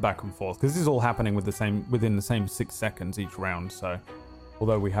a lot of back and forth because this is all happening within the same 6 seconds each round. So,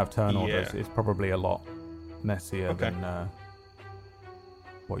 although we have turn orders, it's probably a lot messier than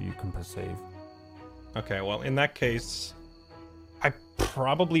what you can perceive. Okay, well, in that case, I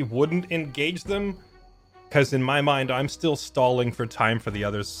probably wouldn't engage them because in my mind, I'm still stalling for time for the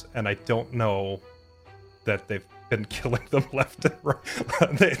others, and I don't know that they've been killing them left and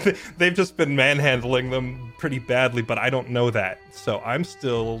right. They've just been manhandling them pretty badly, but I don't know that. So I'm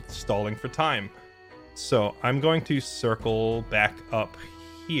still stalling for time. So I'm going to circle back up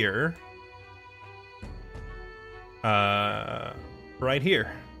here. Right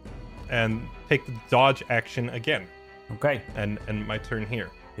here. And take the dodge action again. Okay. And my turn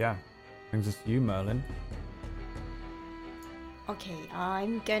here. Yeah. Brings us to you, Merlin. Okay,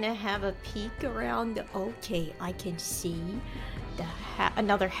 I'm gonna have a peek around. Okay, I can see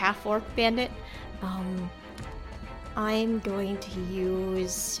another half-orc bandit. I'm going to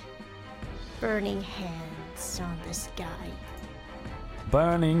use Burning Hands on this guy.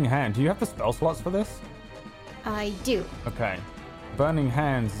 Burning Hand. Do you have the spell slots for this? I do. Okay. Burning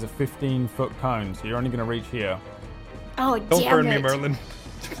Hands is a 15-foot cone, so you're only going to reach here. Oh, don't damn burn it. me, Merlin.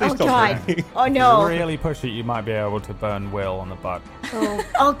 Please Oh, don't God. burn me. Oh, no. If you really push it, you might be able to burn Will on the butt.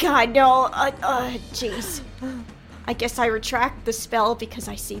 Oh, God, no. Jeez. I guess I retract the spell because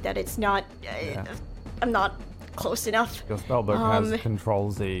I see that it's not... I'm not close enough. Your spellbook has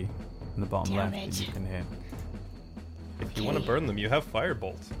Control Z in the bottom Damn left it. that you can hit. If you want to burn them, you have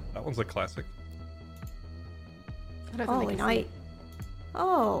Firebolt. That one's a classic. I don't Oh, think and I can see.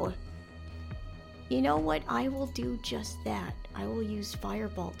 Oh. You know what? I will do just that. I will use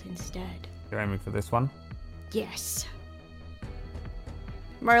Firebolt instead. You're aiming for this one? Yes.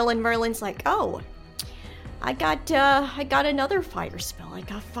 Merlin's like, oh, I got another fire spell. I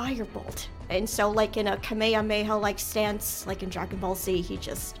got Firebolt. And so, like in a Kamehameha-like stance, like in Dragon Ball Z, he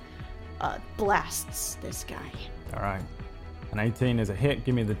just blasts this guy. All right. An 18 is a hit.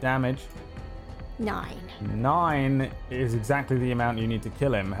 Give me the damage. 9. 9 is exactly the amount you need to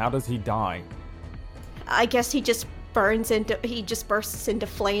kill him. How does he die? I guess he just bursts into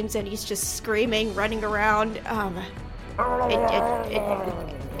flames, and he's just screaming, running around.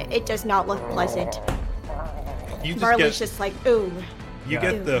 It does not look pleasant. You just Marley's just like, ooh. You Yeah.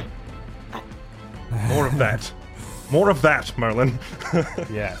 get the... More of that. More of that, Merlin.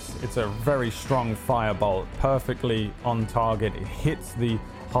 Yes, it's a very strong firebolt, perfectly on target. It hits the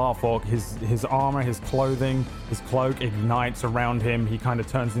half-orc. His armor, his clothing, his cloak ignites around him. He kind of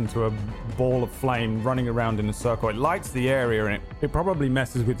turns into a ball of flame running around in a circle. It lights the area, and it probably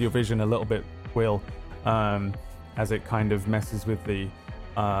messes with your vision a little bit, Will, as it kind of messes with the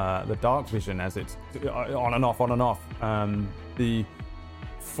dark vision as it's on and off. The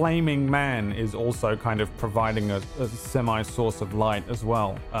flaming man is also kind of providing a semi-source of light as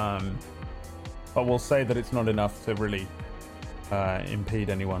well. But we'll say that it's not enough to really impede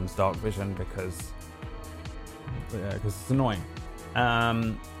anyone's dark vision because it's annoying.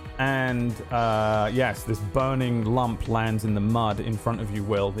 Yes, this burning lump lands in the mud in front of you,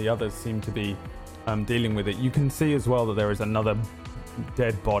 Will. The others seem to be dealing with it. You can see as well that there is another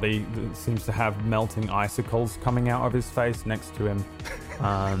dead body that seems to have melting icicles coming out of his face next to him.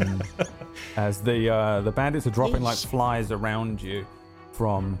 As the bandits are dropping like flies around you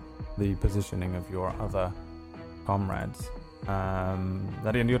from the positioning of your other comrades.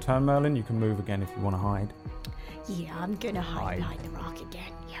 That end of your turn, Merlin. You can move again if you want to hide. Yeah, I'm gonna hide behind the rock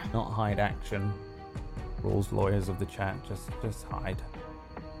again. Yeah. Not hide action. Rules lawyers of the chat, just hide.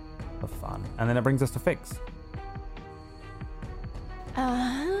 For fun. And then it brings us to Fix.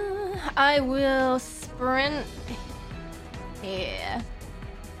 I will sprint here.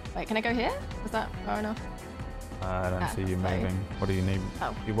 Wait, can I go here? Was that far enough? I don't see you sorry. moving. What do you need?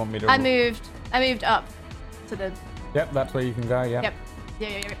 Oh. You want me to? I moved up to the. Yep, that's where you can go. Yeah. Yep.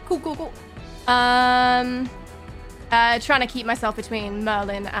 Yeah. Cool. Trying to keep myself between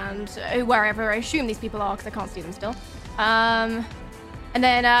Merlin and wherever I assume these people are, because I can't see them still. And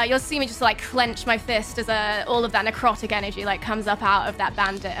then you'll see me just like clench my fist as all of that necrotic energy like comes up out of that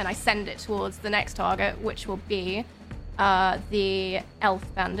bandit, and I send it towards the next target, which will be the elf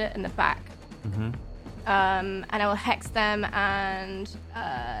bandit in the back. Mm-hmm. And I will hex them and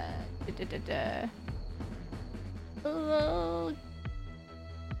I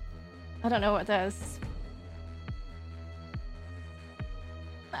don't know what does.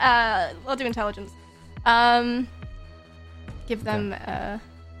 I'll do intelligence. give them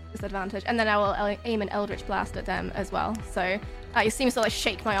disadvantage, and then I will aim an Eldritch Blast at them as well. So you see me sort of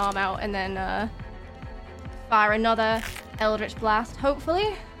shake my arm out and then fire another Eldritch Blast,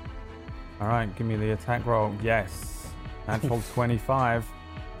 hopefully. All right, give me the attack roll. Yes, natural 25.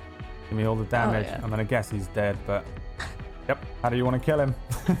 Give me all the damage. yeah. I'm gonna guess he's dead, but yep. How do you want to kill him?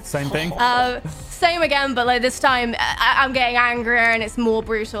 Same thing. Same again, but like this time I'm getting angrier and it's more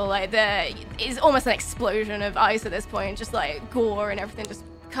brutal. Like it's almost an explosion of ice at this point, just like gore and everything just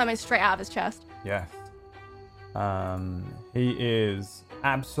coming straight out of his chest. Yes. He is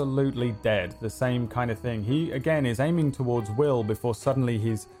absolutely dead. The same kind of thing. He again is aiming towards Will before suddenly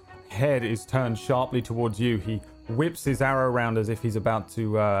his head is turned sharply towards you. He whips his arrow around as if he's about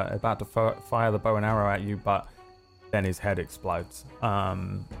to fire the bow and arrow at you, but then his head explodes,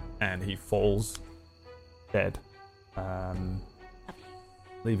 and he falls dead,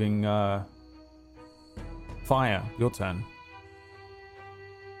 leaving Fire. Your turn.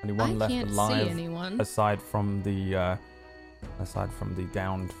 Anyone left can't alive see anyone. aside from the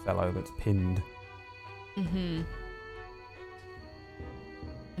downed fellow that's pinned. Mm-hmm.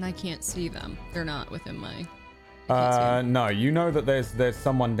 And I can't see them. They're not within my... I can't see them. No, you know that there's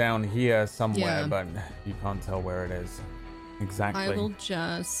someone down here somewhere, Yeah. but you can't tell where it is exactly. I will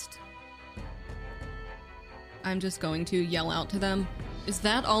just... I'm just going to yell out to them. Is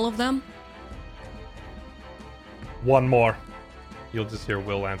that all of them? One more. You'll just hear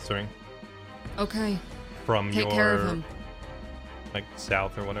Will answering Okay. from Take your care of him. like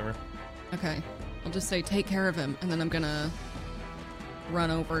south or whatever. Okay. I'll just say take care of him, and then I'm gonna run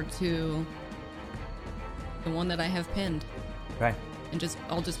over to the one that I have pinned. Okay. And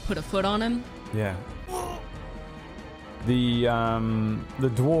I'll just put a foot on him. Yeah. The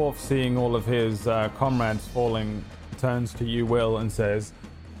dwarf, seeing all of his comrades falling, turns to you, Will, and says,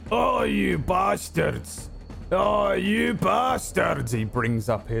 "Oh, you bastards! Oh, you bastards!" He brings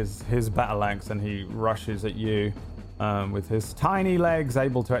up his battle axe and he rushes at you with his tiny legs,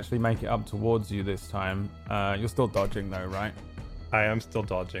 able to actually make it up towards you this time. You're still dodging though, right? I am still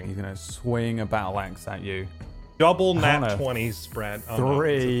dodging. He's gonna swing a battle axe at you. Double nat Hannah, 20 spread. Oh, no.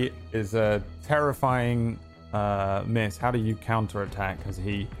 3 is a terrifying miss. How do you counterattack as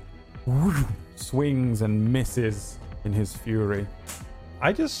he swings and misses in his fury?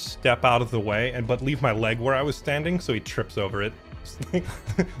 I just step out of the way but leave my leg where I was standing so he trips over it.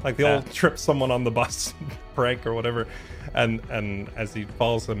 Like the old trip someone on the bus prank or whatever. And as he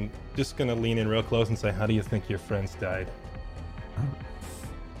falls, I'm just gonna lean in real close and say, "How do you think your friends died?"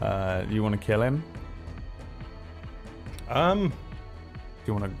 You want to kill him? Do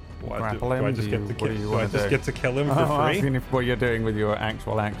you want to grapple him? Do I just get to kill him for I'm free? asking if what you're doing with your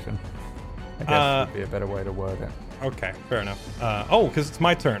actual action. I guess would be a better way to word it. Okay, fair enough. Because it's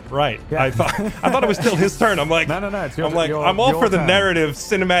my turn, right? Yeah. I thought it was still his turn. I'm like, No, it's your, I'm like, your, I'm all your for the turn. narrative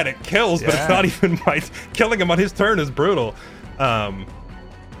cinematic kills, but Yeah. it's not even my killing him on his turn is brutal. Yeah,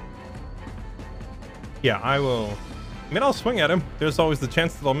 I will. I mean, I'll swing at him. There's always the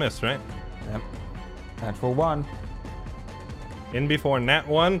chance that I'll miss, right? Yep. Natural 1. In before nat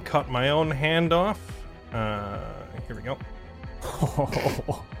 1, cut my own hand off. Here we go.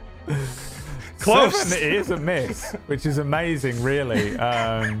 Close. 7 is a miss, which is amazing, really.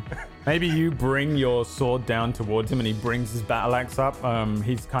 Maybe you bring your sword down towards him and he brings his battle axe up.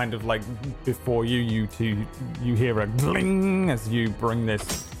 He's kind of like before you. You hear a gling as you bring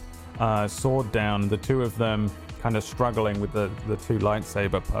this sword down. The two of them kind of struggling with the two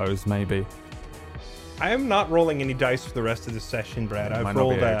lightsaber pose, maybe. I am not rolling any dice for the rest of the session, Brad. I've Might not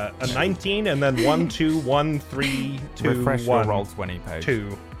rolled be a 19 and then 1, 2, 1, 3, 2, Refresh 1, your roll 20 page.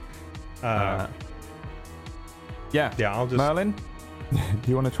 2. Yeah. Yeah, I'll just... Merlin, do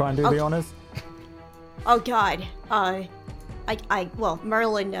you want to try and do the honors? Oh God.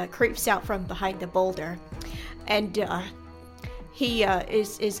 Merlin creeps out from behind the boulder, and he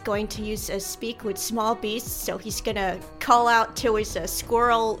is going to use speak with small beasts. So he's gonna call out to his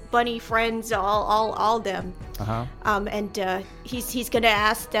squirrel bunny friends, all them. And he's gonna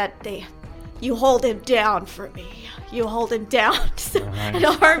ask that you hold him down for me. You hold him down. So an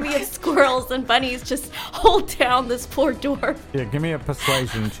army of squirrels and bunnies just hold down this poor dwarf. Yeah, give me a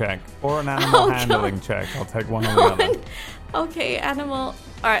persuasion check or an animal handling check. I'll take one or the other. Okay, animal.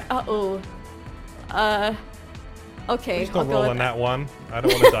 All right. Okay. Just I'll don't go roll with on that. that one. I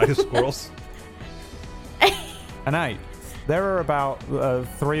don't want to die to squirrels. An 8. There are about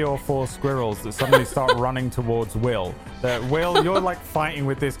 3 or 4 squirrels that suddenly start running towards Will. Will, you're like fighting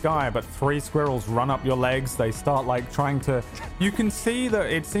with this guy, but 3 squirrels run up your legs. They start like trying to... You can see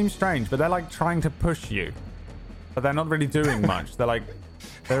that it seems strange, but they're like trying to push you. But they're not really doing much. They're like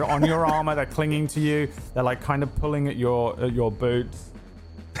They're on your armor. They're clinging to you. They're like kind of pulling at your boots.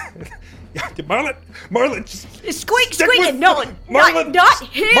 Marlin, just Squeak! Marlin, Not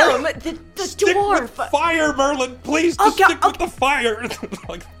him! Marlin, the stick dwarf! with fire, Merlin, please, Oh, just God, stick with the fire.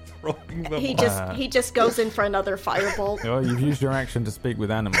 Like throwing them. He just goes in for another firebolt. Well, you've used your action to speak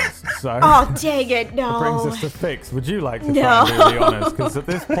with animals, so Oh, dang it, no. that brings us to Fix. Would you like to No. try and do the honors? Because at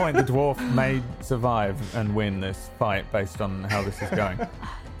this point, the dwarf may survive and win this fight based on how this is going.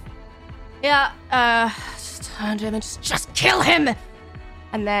 Yeah, just turn to him and just kill him!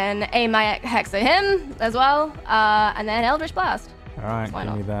 And then aim my hex at him as well, and then Eldritch Blast. All right, Why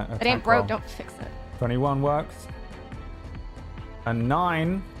give me not? that. If it attack ain't broke, roll. don't fix it. 21 works. A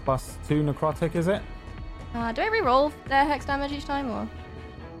 9 plus 2 necrotic, is it? Do I re-roll their hex damage each time, or?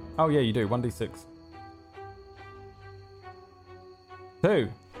 Oh yeah, you do. 1d6. 2.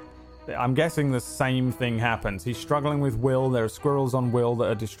 I'm guessing the same thing happens. He's struggling with Will. There are squirrels on Will that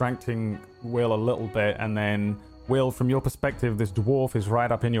are distracting Will a little bit, and then Will, from your perspective, this dwarf is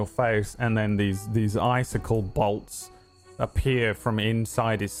right up in your face, and then these icicle bolts appear from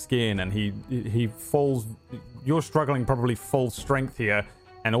inside his skin, and he falls. You're struggling probably full strength here,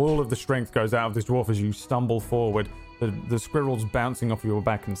 and all of the strength goes out of this dwarf as you stumble forward. The squirrels bouncing off your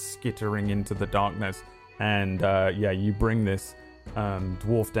back and skittering into the darkness, and you bring this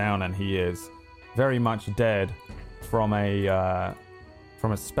dwarf down, and he is very much dead from a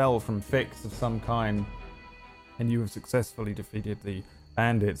spell from Fix of some kind. And you have successfully defeated the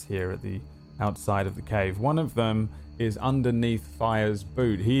bandits here at the outside of the cave. One of them is underneath Fire's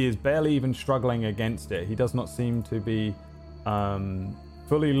boot. He is barely even struggling against it. He does not seem to be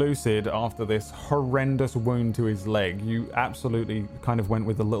fully lucid after this horrendous wound to his leg. You absolutely kind of went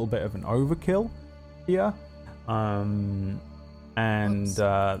with a little bit of an overkill here.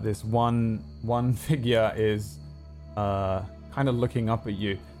 This one figure is kind of looking up at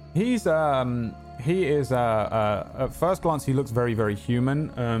you. He is at first glance he looks very, very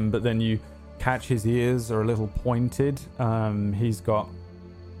human, but then you catch his ears are a little pointed. He's got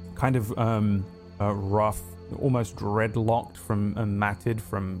kind of rough, almost dreadlocked from matted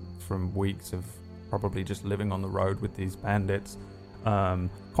from weeks of probably just living on the road with these bandits.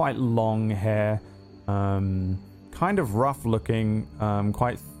 Quite long hair, kind of rough looking,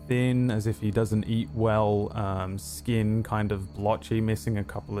 quite thin, as if he doesn't eat well. Skin kind of blotchy, missing a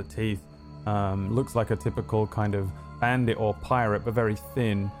couple of teeth. Looks like a typical kind of bandit or pirate, but very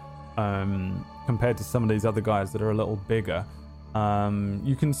thin compared to some of these other guys that are a little bigger.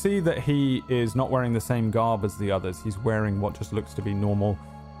 You can see that he is not wearing the same garb as the others. He's wearing what just looks to be normal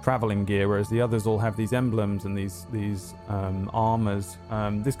traveling gear, whereas the others all have these emblems and these armors.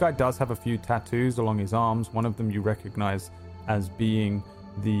 This guy does have a few tattoos along his arms. One of them you recognize as being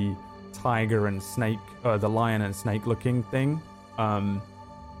the tiger and snake, the lion and snake looking thing.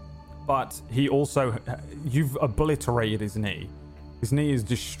 But he also, you've obliterated his knee. His knee is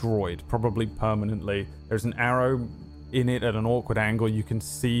destroyed, probably permanently. There's an arrow in it at an awkward angle. You can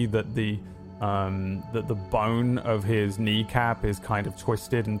see that the bone of his kneecap is kind of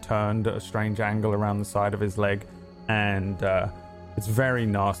twisted and turned at a strange angle around the side of his leg, and it's very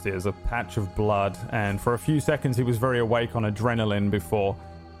nasty. There's a patch of blood, and for a few seconds he was very awake on adrenaline before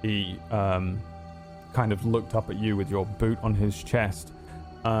he kind of looked up at you with your boot on his chest.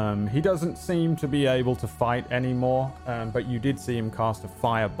 He doesn't seem to be able to fight anymore, but you did see him cast a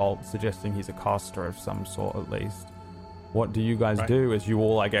firebolt, suggesting he's a caster of some sort at least. What do you guys do as you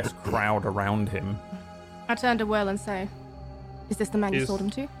all, I guess, crowd around him? I turn to Will and say, "Is this the man you sold him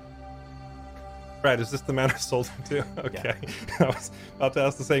to?" Right, is this the man I sold him to? Okay. Yeah. I was about to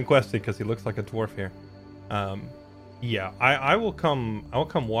ask the same question because he looks like a dwarf here. I will come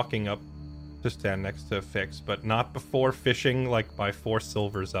walking up to stand next to Fix, but not before fishing like by 4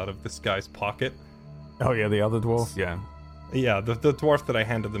 silvers out of this guy's pocket. Oh yeah, the other dwarf? Yeah. Yeah, the dwarf that I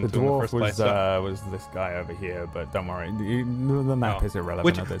handed them to in the first place. Was this guy over here, but don't worry, the map is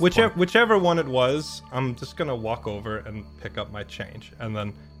irrelevant at this point. Whichever one it was, I'm just gonna walk over and pick up my change, and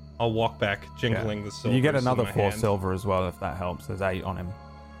then I'll walk back jingling the silver. You get another 4 silver as well if that helps. There's 8 on him.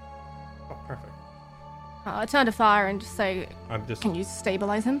 Oh, perfect. I turn to Fire and just say, "Can you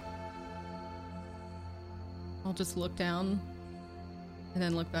stabilize him?" I'll just look down and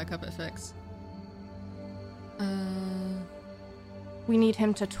then look back up at Fix. We need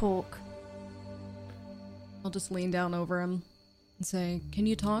him to talk. I'll just lean down over him and say, "Can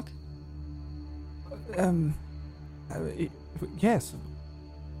you talk?" Yes,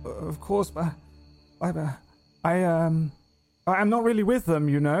 of course, but I'm not really with them,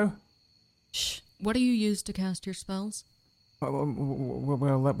 you know. Shh. What do you use to cast your spells? Well,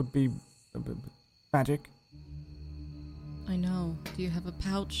 that would be magic. I know. Do you have a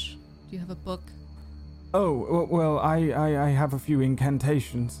pouch? Do you have a book? Oh, well, I have a few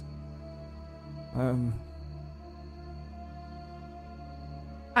incantations.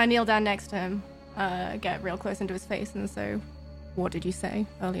 I kneel down next to him, get real close into his face, and so, what did you say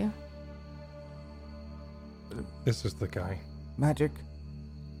earlier? This is the guy. Magic.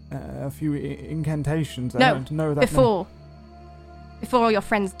 A few incantations. I No, don't know that before all your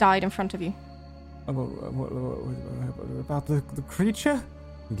friends died in front of you. About the creature?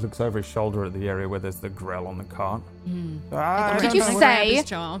 He looks over his shoulder at the area where there's the grell on the cart. Did you say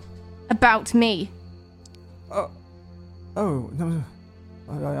about me? Oh, no,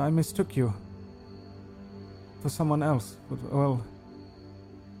 I mistook you for someone else. Well,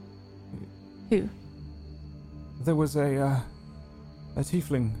 Who? there was a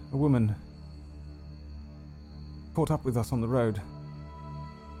tiefling, a woman, caught up with us on the road.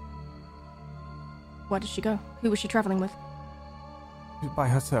 Where did she go? Who was she traveling with? By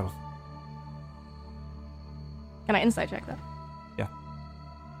herself. Can I insight check that? Yeah.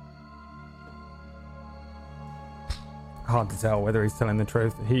 Hard to tell whether he's telling the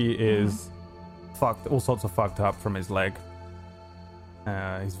truth. He is fucked, all sorts of fucked up from his leg.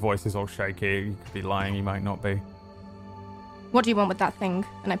 His voice is all shaky. He could be lying, he might not be. What do you want with that thing?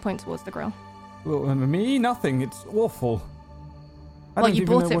 And I point towards the grill. Well, me? Nothing. It's awful. I Well, don't you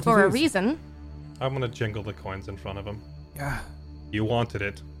even know bought it what for a is. reason. I'm gonna jingle the coins in front of him. Yeah. You wanted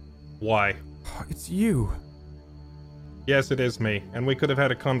it. Why? It's you. Yes, it is me, and we could have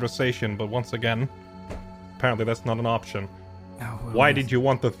had a conversation, but once again, apparently that's not an option. Oh, well, Why did you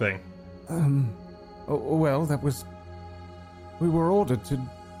want the thing? Well, that was... We were ordered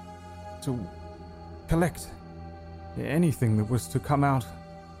to collect anything that was to come out.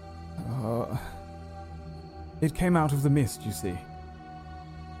 It came out of the mist, you see.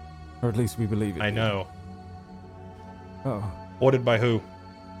 Or at least we believe it. I know. Oh. Ordered by who?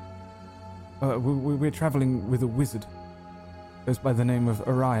 We're traveling with a wizard. Goes by the name of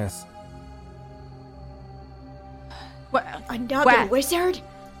Arias. Another Where? wizard?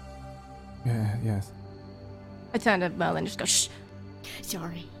 Yeah, yes. I turn to Merlin and just go, shh.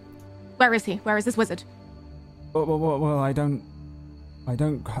 Sorry. Where is he? Where is this wizard? Well, I don't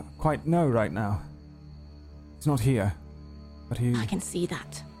quite know right now. He's not here, but he... I can see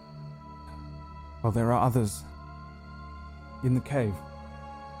that. Well, there are others in the cave.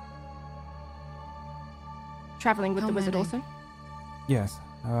 Traveling with How the wizard many? also? Yes.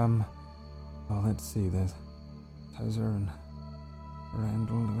 Well, let's see. There's Tozer and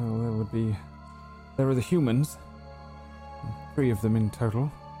Randall. Well, there are the humans. 3 of them in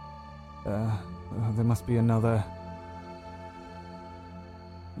total. There must be another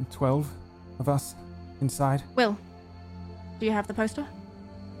 12 of us inside. Will, do you have the poster?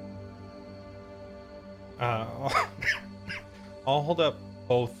 I'll hold up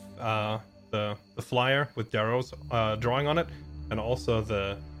both the flyer with Darrow's drawing on it, and also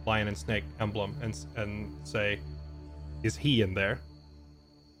the lion and snake emblem, and say, "Is he in there?"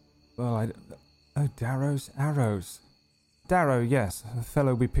 Well, Darrow's arrows. Darrow, yes, a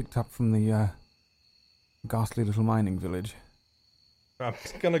fellow we picked up from the ghastly little mining village. I'm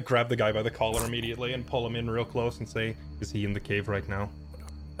gonna grab the guy by the collar immediately and pull him in real close and say, "Is he in the cave right now?"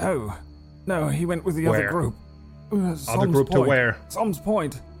 Oh, no, he went with the Where? other group. Other Som's group to Point. where? Som's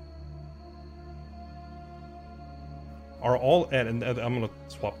Point. Are all and I'm gonna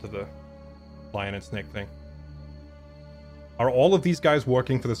swap to the lion and snake thing. Are all of these guys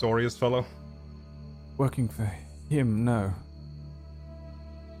working for this Aureus fellow? Working for him, no.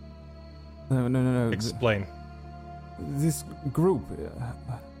 No. Explain. This group,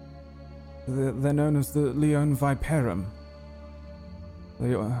 they're known as the Leon Viperum.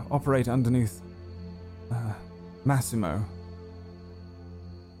 They operate underneath Massimo.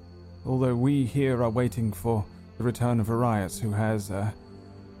 Although we here are waiting for the return of Arias, who has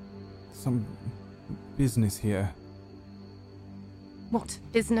some business here. What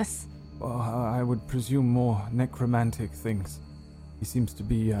business? Well, I would presume more necromantic things. He seems to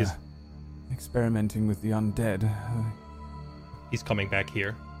be experimenting with the undead. He's coming back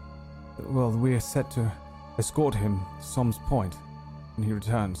here. Well, we are set to escort him to Som's Point when he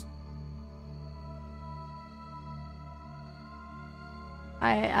returns.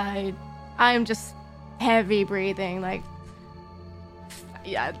 I'm just heavy breathing, like,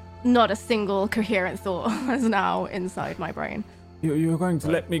 yeah, not a single coherent thought is now inside my brain. You're going to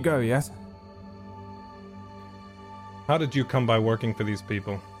let me go, yes? How did you come by working for these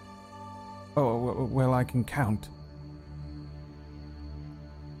people? Oh, well, I can count.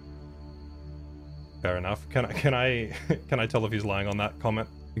 Fair enough. Can I can I tell if he's lying on that comment?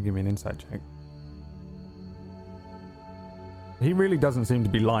 You give me an insight check. He really doesn't seem to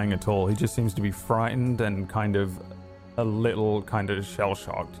be lying at all. He just seems to be frightened and kind of a little kind of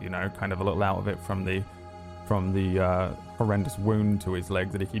shell-shocked, kind of a little out of it from the horrendous wound to his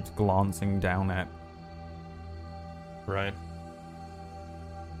leg that he keeps glancing down at. Right.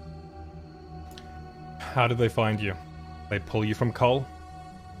 How did they find you? They pull you from Cole?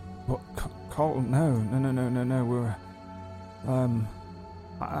 What? Cole? No. We're...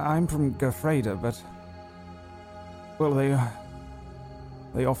 I'm from Gafreda, but... Well,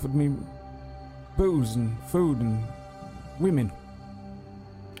 they offered me booze and food and women.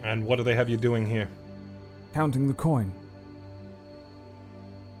 And what do they have you doing here? Counting the coin.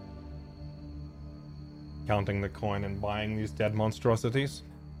 Counting the coin and buying these dead monstrosities?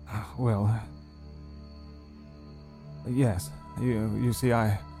 Well... Yes. You see,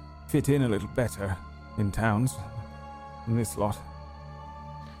 I fit in a little better in towns than this lot.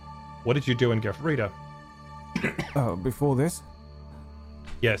 What did you do in Gafrida? Before this?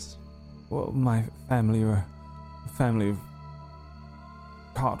 Yes. Well, my family were a family of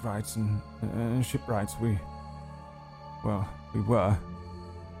cartwrights and shipwrights. We were.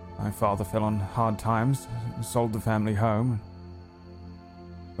 My father fell on hard times, sold the family home.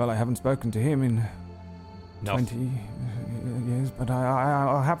 Well, I haven't spoken to him in 20 years, but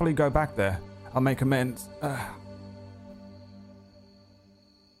I'll happily go back there. I'll make amends.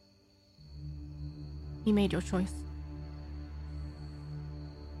 You made your choice.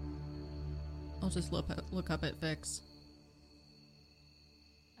 I'll just look up at Vix.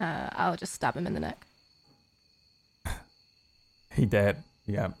 I'll just stab him in the neck. He dead.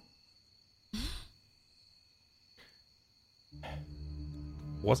 Yeah.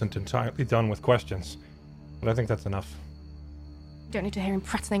 Wasn't entirely done with questions, but I think that's enough. You don't need to hear him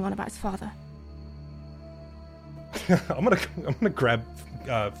prattling on about his father. I'm gonna grab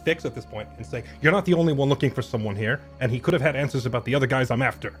Fix at this point and say, you're not the only one looking for someone here, and he could have had answers about the other guys I'm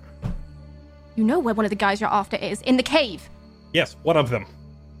after. You know where one of the guys you're after is, in the cave. Yes, one of them.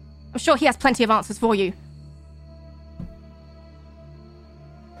 I'm sure he has plenty of answers for you.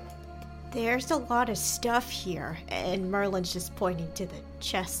 There's a lot of stuff here, and Merlin's just pointing to the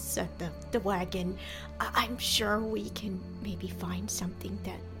chests at the wagon. I'm sure we can maybe find something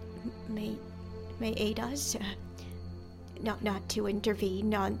that may aid us. Not to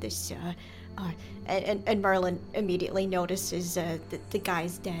intervene on this. And Merlin immediately notices the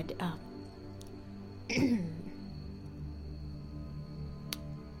guy's dead.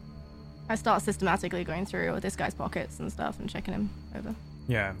 I start systematically going through this guy's pockets and stuff and checking him over.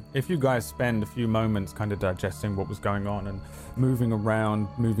 Yeah, if you guys spend a few moments kind of digesting what was going on and moving around,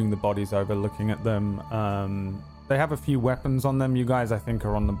 moving the bodies over, looking at them, they have a few weapons on them. You guys, I think,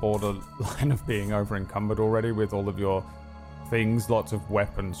 are on the borderline of being over encumbered already with all of your things. Lots of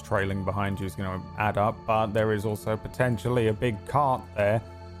weapons trailing behind you is going to add up, but there is also potentially a big cart there.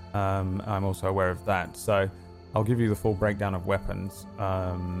 I'm also aware of that, so I'll give you the full breakdown of weapons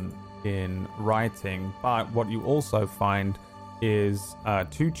in writing. But what you also find is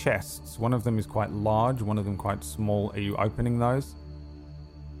two chests. One of them is quite large, one of them quite small. Are you opening those?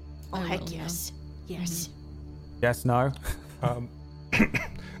 Oh, heck yes. Yes. Yes, no?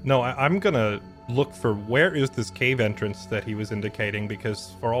 No, I'm gonna look for where is this cave entrance that he was indicating,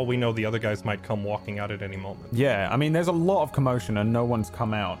 because for all we know, the other guys might come walking out at any moment. Yeah, I mean, there's a lot of commotion and no one's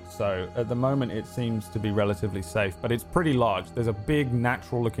come out, so at the moment it seems to be relatively safe, but it's pretty large. There's a big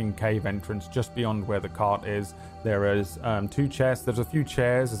natural-looking cave entrance just beyond where the cart is. There is two chests. There's a few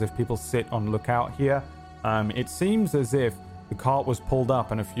chairs as if people sit on lookout here. It seems as if the cart was pulled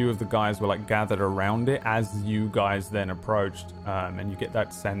up and a few of the guys were like gathered around it as you guys then approached, and you get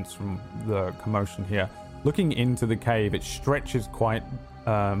that sense from the commotion here. Looking into the cave, it stretches quite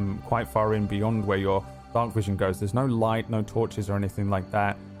far in beyond where your dark vision goes. There's no light, no torches or anything like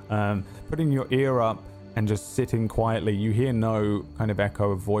that. Putting your ear up and just sitting quietly, you hear no kind of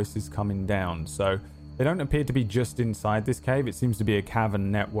echo of voices coming down. So they don't appear to be just inside this cave. It seems to be a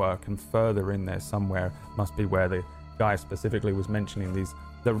cavern network, and further in there somewhere must be where the guy specifically was mentioning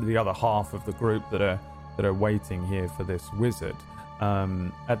the other half of the group that are waiting here for this wizard.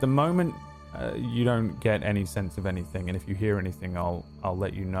 At the moment, you don't get any sense of anything, and if you hear anything, I'll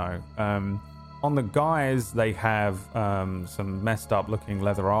let you know. On the guys, they have some messed up looking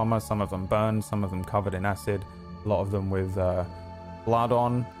leather armor, some of them burned, some of them covered in acid, a lot of them with blood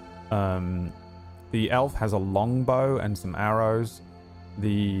on. The elf has a longbow and some arrows.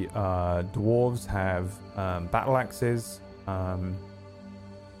 The dwarves have battle axes.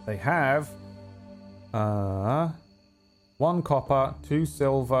 They have 1 copper, 2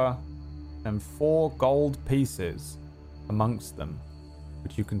 silver, and 4 gold pieces amongst them,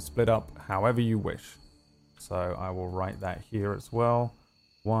 which you can split up however you wish. So I will write that here as well.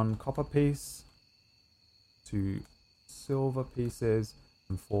 1 copper piece, 2 silver pieces,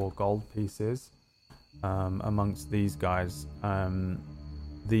 and 4 gold pieces amongst these guys.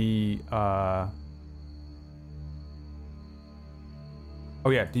 Oh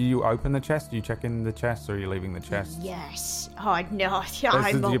yeah, do you open the chest? Do you check in the chest, or are you leaving the chest? Yes. Oh no,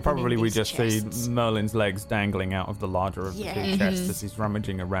 I'm we opening just chests. see Merlin's legs dangling out of the larger of the two chests as he's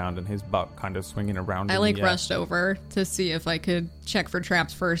rummaging around, and his butt kind of swinging around. I rushed over to see if I could check for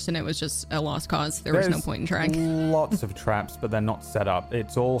traps first, and it was just a lost cause. There's no point in trying. Lots of traps, but they're not set up.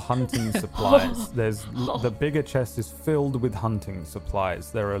 It's all hunting supplies. The bigger chest is filled with hunting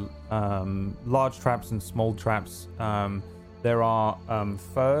supplies. There are large traps and small traps. There are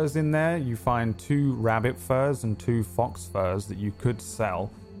furs in there. You find 2 rabbit furs and 2 fox furs that you could sell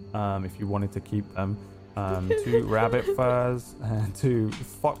if you wanted to keep them. 2 rabbit furs and 2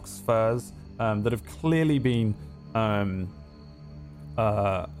 fox furs that have clearly been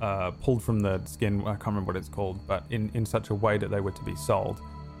pulled from the skin. I can't remember what it's called, but in such a way that they were to be sold.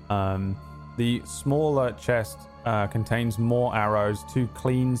 The smaller chest contains more arrows, 2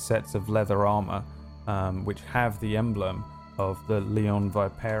 clean sets of leather armor, which have the emblem of the Leon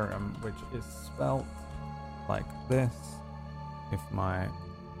Viperium, which is spelt like this. Let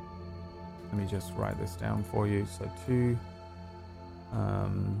me just write this down for you. So 2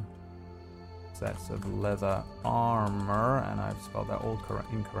 sets of leather armor, and I've spelled that all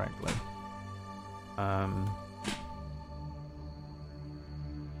incorrectly.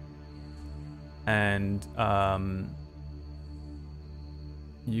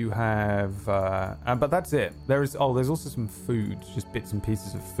 You have, but that's it. There's also some food, just bits and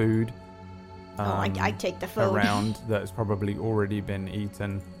pieces of food. I take the food around that has probably already been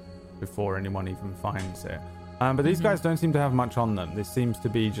eaten before anyone even finds it. But these guys don't seem to have much on them. This seems to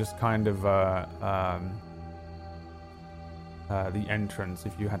be just kind of the entrance.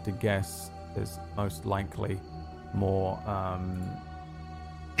 If you had to guess, there's most likely more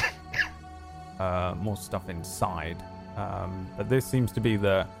more stuff inside. But this seems to be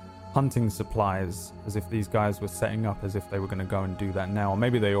the hunting supplies, as if these guys were setting up as if they were going to go and do that now. Or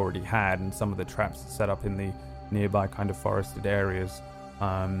maybe they already had, and some of the traps are set up in the nearby kind of forested areas.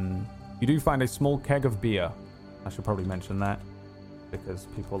 You do find a small keg of beer. I should probably mention that, because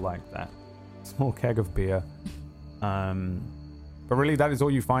people like that. Small keg of beer. But really, that is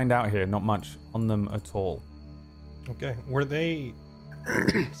all you find out here. Not much on them at all. Okay. Were they...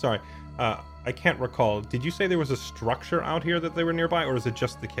 Sorry. I can't recall. Did you say there was a structure out here that they were nearby, or is it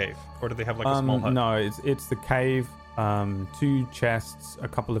just the cave? Or do they have like a small hut? No, it's the cave. 2 chests, a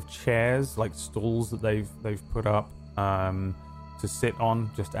couple of chairs, like stools that they've put up to sit on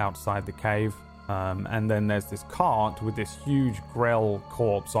just outside the cave. And then there's this cart with this huge Grell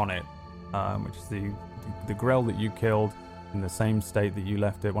corpse on it, which is the Grell that you killed in the same state that you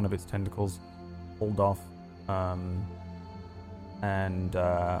left it. One of its tentacles pulled off. And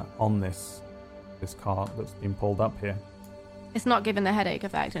on this cart that's been pulled up here. It's not giving the headache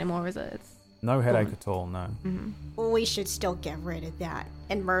effect anymore, is it? No headache at all, no. Mm-hmm. We should still get rid of that.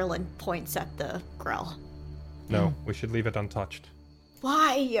 And Merlin points at the Grell. No, we should leave it untouched.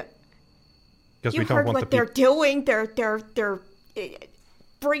 Why? Because You we don't heard want what they're doing. They're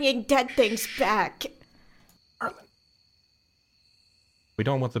bringing dead things back. We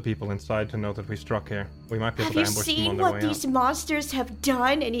don't want the people inside to know that we struck here. We might be able Have to you ambush them seen on their what way these out. monsters have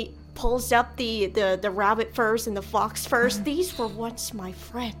done? And he pulls up the rabbit furs and the fox furs. These were once my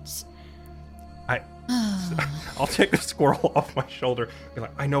friends. I'll take the squirrel off my shoulder. Be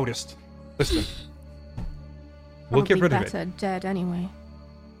like, I noticed. Listen, we'll get rid of it. Better dead anyway.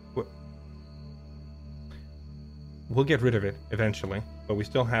 We'll get rid of it eventually, but we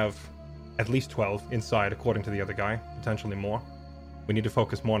still have at least 12 inside, according to the other guy, potentially more. We need to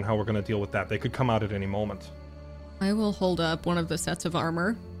focus more on how we're going to deal with that. They could come out at any moment. I will hold up one of the sets of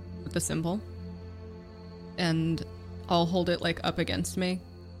armor with the symbol, and I'll hold it like up against me,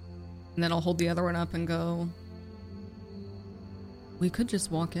 and then I'll hold the other one up and go, we could just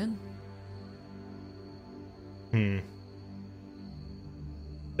walk in.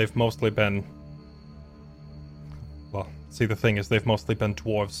 They've mostly been... Well, see, the thing is, they've mostly been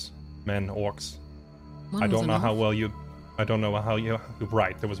dwarves, men, orcs. One I was don't an know elf. how well you... I don't know how you... You're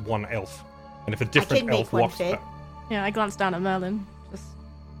right, there was one elf. And if a different make elf one walks... fit. Yeah, I glanced down at Merlin. Just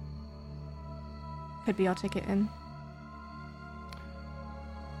could be our ticket in.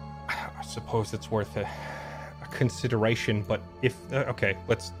 I suppose it's worth a consideration, but if... okay,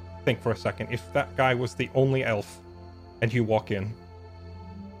 let's think for a second. If that guy was the only elf, and you walk in,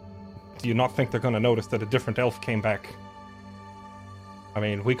 do you not think they're going to notice that a different elf came back? I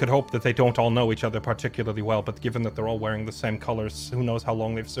mean, we could hope that they don't all know each other particularly well, but given that they're all wearing the same colors, who knows how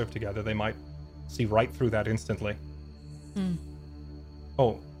long they've served together, they might see right through that instantly.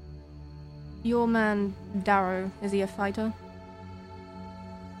 Oh. Your man, Darrow, is he a fighter?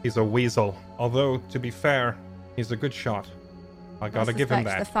 He's a weasel. Although, to be fair, he's a good shot. I gotta give him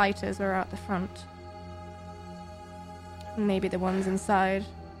that. The fighters are out the front. Maybe the ones inside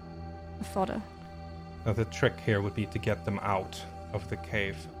the fodder. Now, the trick here would be to get them out of the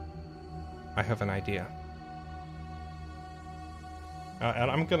cave. I have an idea.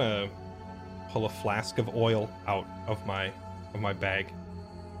 And I'm gonna pull a flask of oil out of my bag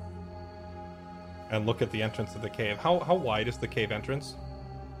and look at the entrance of the cave. How wide is the cave entrance?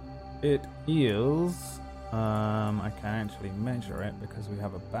 It is. I can actually measure it because we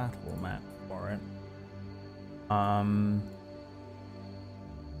have a battle map for it.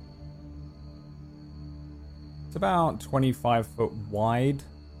 It's about 25 foot wide.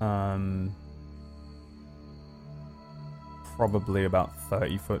 Probably about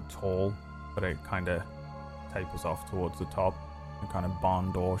 30 foot tall, but it kind of tapers off towards the top. A kind of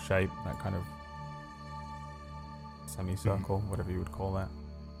barn door shape, that kind of semicircle, whatever you would call that.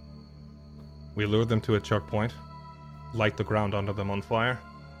 We lure them to a choke point, light the ground under them on fire,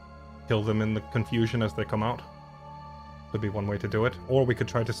 kill them in the confusion as they come out. Could be one way to do it. Or we could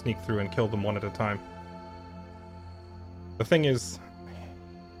try to sneak through and kill them one at a time. The thing is,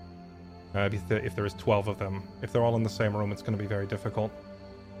 if there is 12 of them, if they're all in the same room, it's going to be very difficult.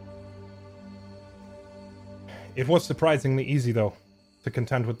 It was surprisingly easy, though, to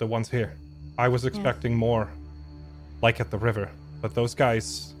contend with the ones here. I was expecting more, like at the river, but those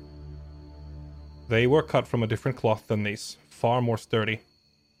guys, they were cut from a different cloth than these. Far more sturdy.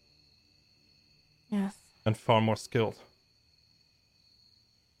 Yes. And far more skilled.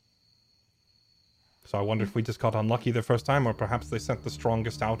 So I wonder if we just got unlucky the first time, or perhaps they sent the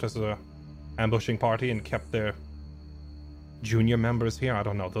strongest out as a ambushing party and kept their junior members here. I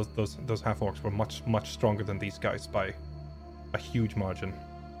don't know. Those half-orcs were much stronger than these guys by a huge margin.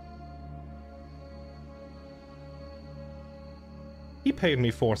 He paid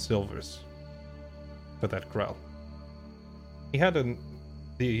me 4 silvers for that grell. He had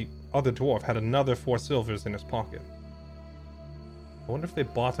the other dwarf had another 4 silvers in his pocket. I wonder if they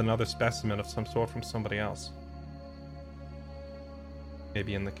bought another specimen of some sort from somebody else.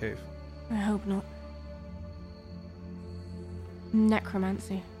 Maybe in the cave. I hope not.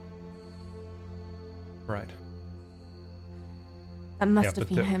 Necromancy. Right. That must have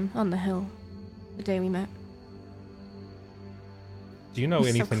been him on the hill the day we met. Do you know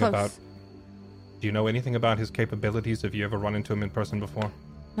He's anything so about... close. Do you know anything about his capabilities? Have you ever run into him in person before?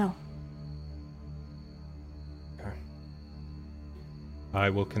 No. Okay. I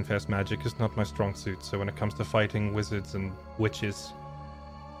will confess magic is not my strong suit, so when it comes to fighting wizards and witches,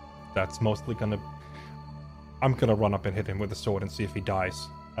 that's mostly gonna... I'm gonna run up and hit him with a sword and see if he dies.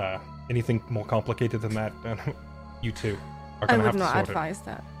 Anything more complicated than that, you two are I gonna have would to not sort advise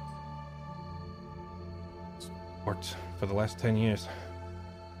that. it. Worked for the last 10 years.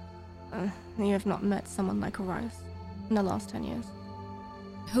 You have not met someone like Orius in the last 10 years.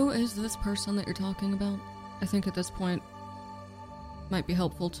 Who is this person that you're talking about? I think at this point might be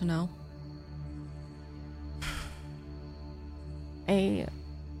helpful to know. A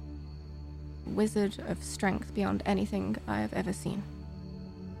wizard of strength beyond anything I have ever seen.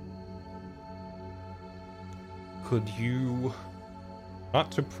 Could you,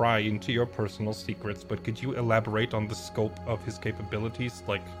 not to pry into your personal secrets, but could you elaborate on the scope of his capabilities?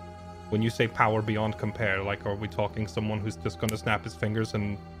 Like, when you say power beyond compare, like, are we talking someone who's just gonna snap his fingers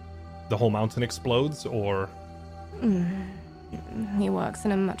and the whole mountain explodes, or? He works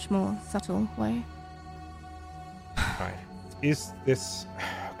in a much more subtle way. Right. Is this...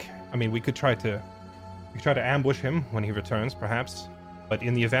 Okay. I mean, we could try to ambush him when he returns, perhaps. But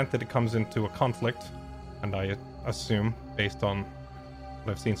in the event that it comes into a conflict, and I assume, based on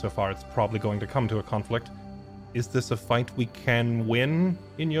what I've seen so far, it's probably going to come to a conflict. Is this a fight we can win,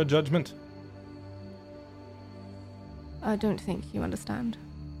 in your judgment? I don't think you understand.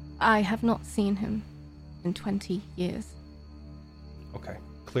 I have not seen him in 20 years. Okay.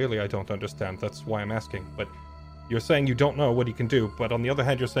 Clearly I don't understand. That's why I'm asking. But you're saying you don't know what he can do, but on the other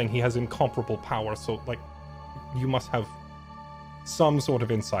hand, you're saying he has incomparable power, so, like, you must have some sort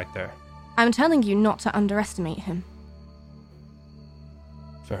of insight there. I'm telling you not to underestimate him.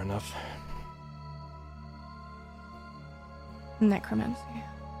 Fair enough. Necromancy.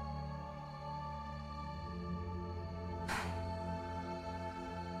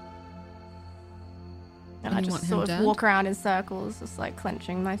 And I you just want him sort of dead? walk around in circles, just like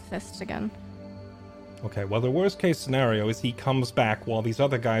clenching my fist again. Okay, well, the worst case scenario is he comes back while these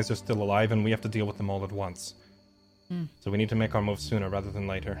other guys are still alive and we have to deal with them all at once. So we need to make our move sooner rather than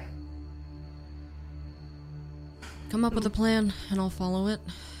later. Come up with a plan, and I'll follow it.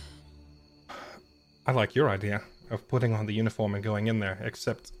 I like your idea of putting on the uniform and going in there,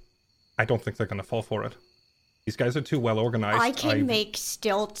 except I don't think they're going to fall for it. These guys are too well organized. I can make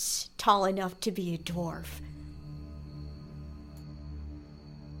stilts tall enough to be a dwarf.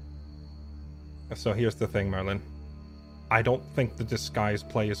 So here's the thing, Merlin. I don't think the disguise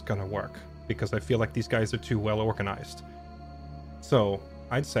play is going to work, because I feel like these guys are too well organized. So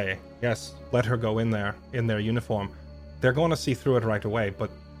I'd say, yes, let her go in there, in their uniform. They're going to see through it right away,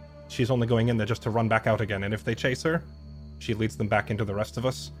 but she's only going in there just to run back out again, and if they chase her, she leads them back into the rest of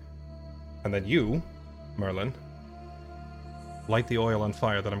us. And then you, Merlin, light the oil on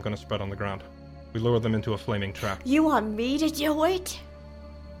fire that I'm going to spread on the ground. We lure them into a flaming trap. You want me to do it?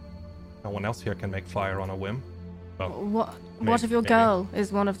 No one else here can make fire on a whim. Well, What if your girl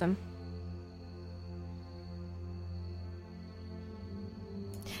is one of them?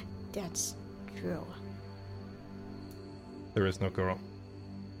 That's true. There is no girl.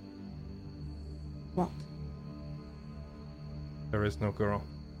 What? There is no girl.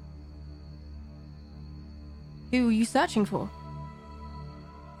 Who are you searching for?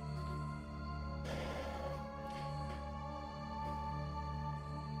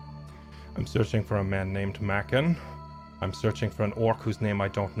 I'm searching for a man named Macken. I'm searching for an orc whose name I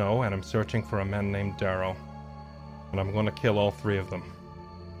don't know, and I'm searching for a man named Darrow. And I'm going to kill all three of them.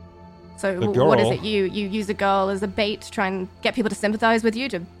 So The what is girl- it? You use a girl as a bait to try and get people to sympathize with you,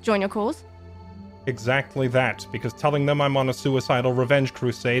 to join your cause? Exactly that, because telling them I'm on a suicidal revenge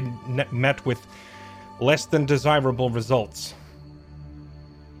crusade met with less than desirable results.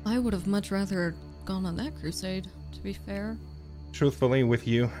 I would have much rather gone on that crusade, to be fair. Truthfully, with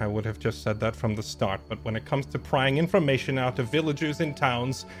you, I would have just said that from the start, but when it comes to prying information out of villagers and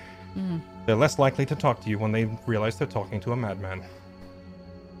towns, they're less likely to talk to you when they realize they're talking to a madman.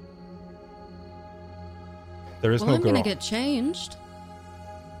 There is Well, no I'm girl. gonna get changed.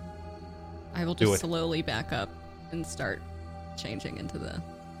 I will Do just it. slowly back up and start changing into the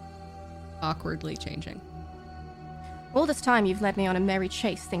awkwardly changing. All this time you've led me on a merry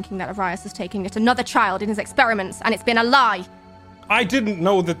chase thinking that Arias is taking yet another child in his experiments, and it's been a lie! I didn't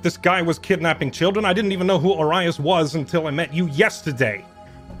know that this guy was kidnapping children. I didn't even know who Arias was until I met you yesterday.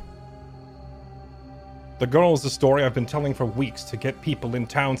 The girl is a story I've been telling for weeks to get people in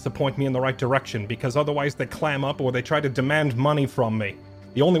towns to point me in the right direction, because otherwise they clam up or they try to demand money from me.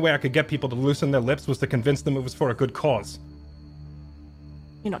 The only way I could get people to loosen their lips was to convince them it was for a good cause.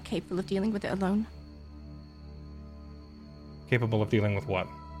 You're not capable of dealing with it alone. Capable of dealing with what?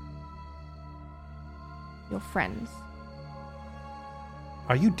 Your friends.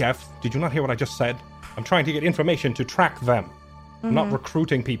 Are you deaf? Did you not hear what I just said? I'm trying to get information to track them. I'm not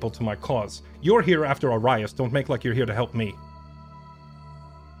recruiting people to my cause. You're here after Arias. Don't make like you're here to help me.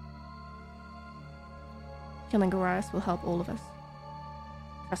 Killing Arias will help all of us.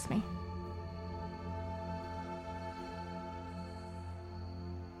 Trust me.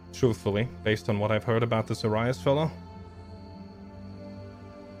 Truthfully, based on what I've heard about this Arias fellow,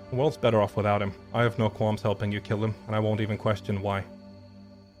 the world's better off without him. I have no qualms helping you kill him, and I won't even question why.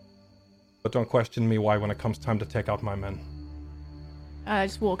 But don't question me why when it comes time to take out my men. I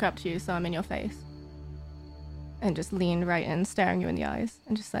just walk up to you so I'm in your face. And just lean right in, staring you in the eyes,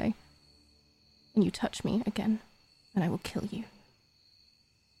 and just say, and you touch me again, and I will kill you.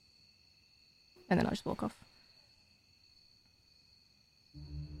 And then I'll just walk off.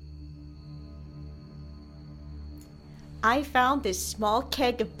 I found this small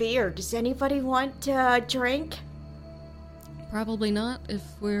keg of beer. Does anybody want a drink? Probably not if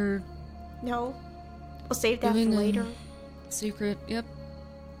we're No? We'll save that for doing later. a secret. Yep.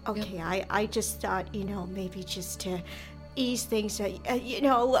 Okay, I just thought, maybe just to ease things,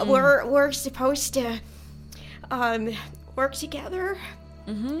 we're supposed to, work together.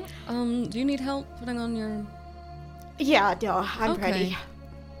 Mm-hmm. Do you need help putting on your... Yeah, no, I'm Okay. ready.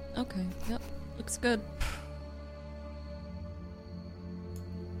 Okay, yep. Looks good.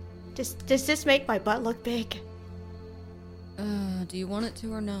 Does this make my butt look big? Do you want it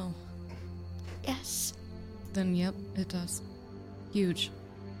to or no? Yes. Then yep, it does. Huge.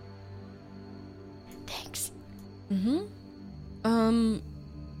 Thanks. Mm-hmm.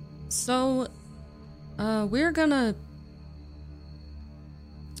 So, we're gonna...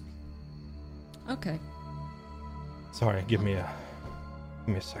 Okay. Sorry, give me a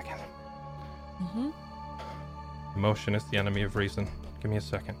second. Mm-hmm. Emotion is the enemy of reason. Give me a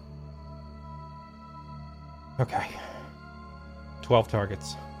second. Okay. 12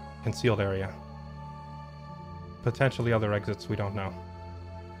 targets. Concealed area. potentially other exits we don't know.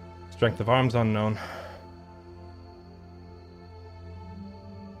 Strength of arms unknown.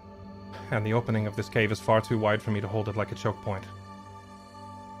 And the opening of this cave is far too wide for me to hold it like a choke point.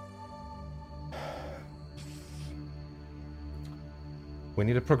 We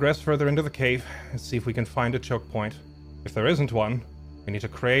need to progress further into the cave and see if we can find a choke point. If there isn't one, we need to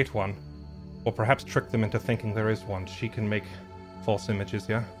create one. Or perhaps trick them into thinking there is one. She can make false images,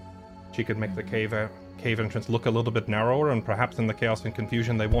 yeah? She could make the cave entrance look a little bit narrower, and perhaps in the chaos and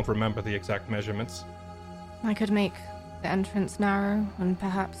confusion they won't remember the exact measurements. I could make the entrance narrow and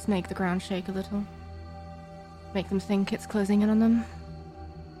perhaps make the ground shake a little. Make them think it's closing in on them.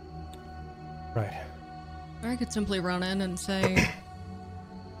 Right. Or I could simply run in and say,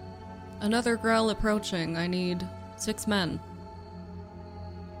 another Grell approaching. I need 6 men.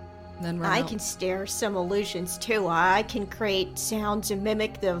 And then run I out. can stare some illusions too. I can create sounds and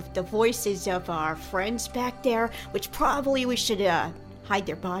mimic the voices of our friends back there, which probably we should hide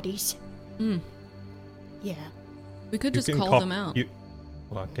their bodies. Yeah. We could just can call them out.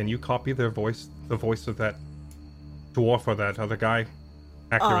 Hold on. Can you copy their voice, the voice of that dwarf or that other guy,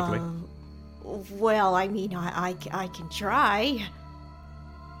 accurately? Well, I mean, I can try.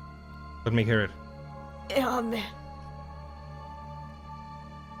 Let me hear it.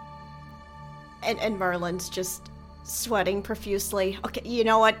 And Merlin's just sweating profusely. Okay, you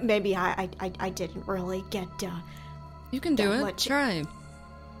know what? Maybe I didn't really get You can do that it. much. Try.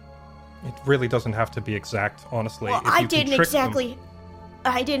 It really doesn't have to be exact, honestly. Well, If you I can didn't trick exactly.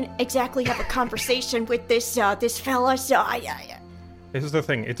 I didn't exactly have a conversation with this fella, so I This is the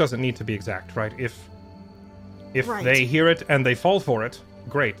thing. It doesn't need to be exact, right? If Right. they hear it and they fall for it,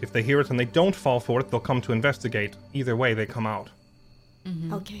 great. If they hear it and they don't fall for it, they'll come to investigate. Either way, they come out.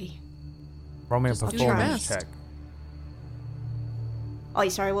 Okay. Roll me a Just do your performance best. check. Oh,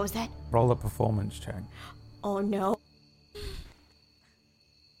 sorry. What was that? Roll a performance check. Oh no.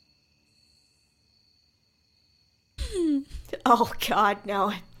 Oh God,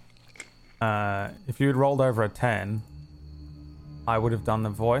 no. If you had rolled over a 10, I would have done the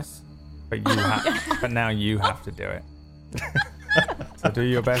voice, but but now you have to do it. So do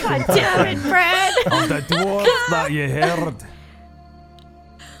your best God damn it, Brad! of the dwarf that you heard.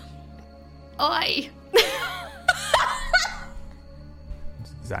 Oi!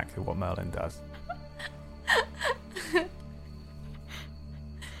 That's exactly what Merlin does.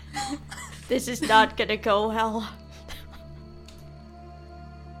 This is not gonna go well.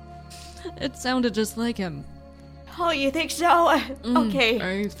 It sounded just like him. Oh, you think so?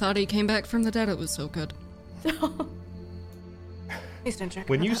 Okay. I thought he came back from the dead. It was so good. Please don't check.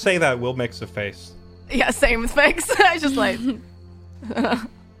 When you say that, Will makes a face. Yeah, same with Fix. I just like.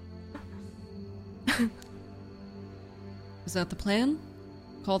 Is that the plan?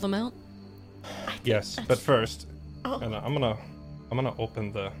 Call them out? Yes, but first, and I'm gonna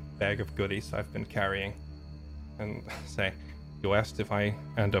open the bag of goodies I've been carrying, and say, "You asked if I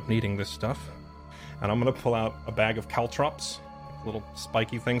end up needing this stuff," and I'm gonna pull out a bag of caltrops, little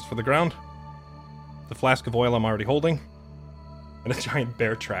spiky things for the ground, the flask of oil I'm already holding, and a giant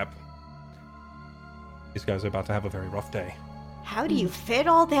bear trap. These guys are about to have a very rough day. How do you fit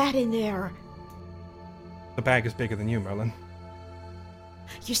all that in there? The bag is bigger than you, Merlin.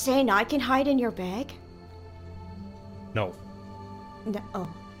 You saying I can hide in your bag? No. No.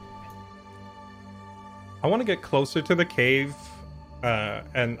 Oh. I want to get closer to the cave,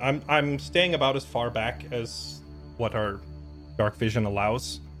 and I'm staying about as far back as what our dark vision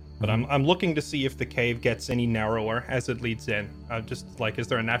allows. But I'm looking to see if the cave gets any narrower as it leads in. Just like, is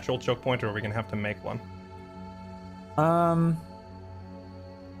there a natural choke point, or are we gonna have to make one?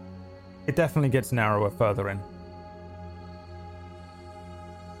 It definitely gets narrower further in.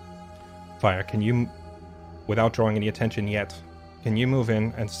 Fire, can you, without drawing any attention yet, can you move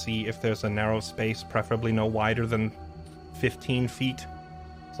in and see if there's a narrow space, preferably no wider than 15 feet?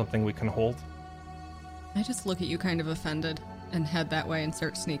 Something we can hold? I just look at you kind of offended and head that way and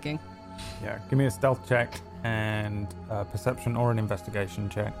start sneaking. Yeah, give me a stealth check and a perception or an investigation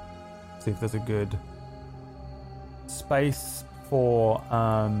check. See if there's a good space for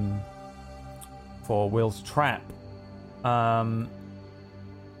Will's trap.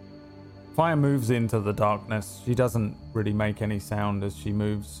 Fire moves into the darkness. She doesn't really make any sound as she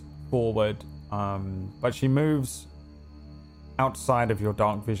moves forward, but she moves outside of your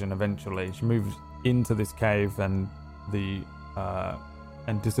dark vision eventually. She moves into this cave and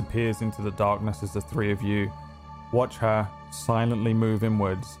disappears into the darkness as the three of you watch her silently move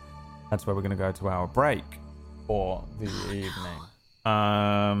inwards. That's where we're going to go to our break for the evening.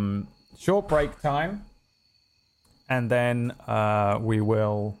 Short break time, and then we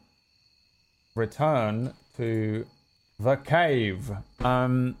will return to the cave.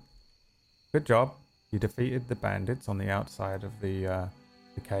 Good job. You defeated the bandits on the outside of the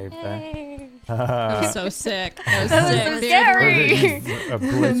cave there. That was so sick. That was so sick. scary.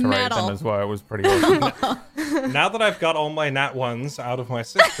 Obliterate Metal. them as well. It was pretty awesome. Now that I've got all my nat ones out of my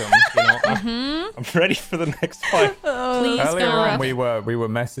system, I'm ready for the next fight. Please Earlier go. on, we were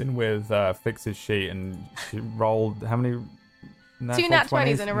messing with Fix's sheet, and she rolled how many? Two nat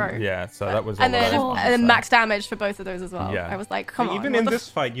 20s in a row. Yeah, so that was. And all then, those ones, and then so. max damage for both of those as well. Yeah. I was like, come on. Even what in the this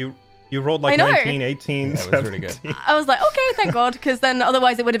fight, you rolled like I know. 19, 18, Yeah, it was really good. 17. I was like, okay, thank God, because then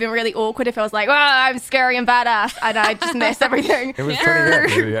otherwise it would have been really awkward if I was like, well, I'm scary and badass, and I just missed everything. It was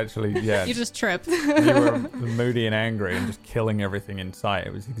pretty good. You actually, yeah. You just tripped. You were moody and angry and just killing everything in sight.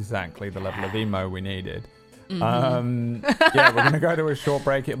 It was exactly the level of emo we needed. Yeah, we're going to go to a short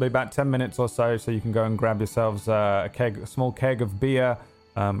break. It'll be about 10 minutes or so you can go and grab yourselves a small keg of beer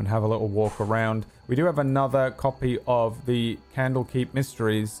and have a little walk around. We do have another copy of the Candlekeep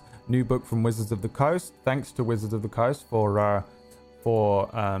Mysteries, new book from Wizards of the Coast. Thanks to Wizards of the Coast for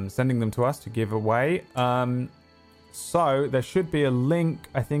sending them to us to give away. So there should be a link,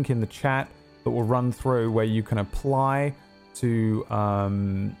 I think, in the chat that will run through where you can apply to...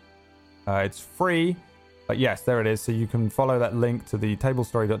 it's free. But yes, there it is. So you can follow that link to the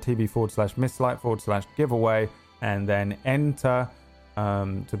tablestory.tv/mistlight/giveaway and then enter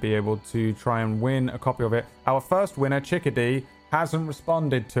to be able to try and win a copy of it. Our first winner, Chickadee, hasn't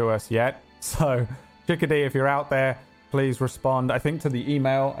responded to us yet. So Chickadee, if you're out there, please respond. I think to the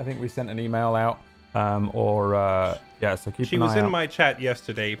email. I think we sent an email out. So keep She an was eye in out. my chat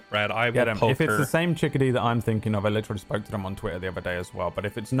yesterday, Brad. I Get will 'em. poke If it's her. the same Chickadee that I'm thinking of, I literally spoke to them on Twitter the other day as well. But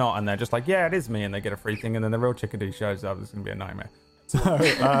if it's not, and they're just like, yeah, it is me, and they get a free thing, and then the real Chickadee shows up, it's going to be a nightmare. So,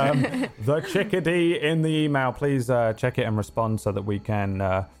 the Chickadee in the email, please check it and respond so that we can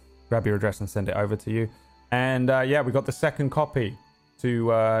grab your address and send it over to you. And we got the second copy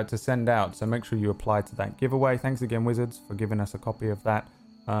to send out, so make sure you apply to that giveaway. Thanks again, Wizards, for giving us a copy of that.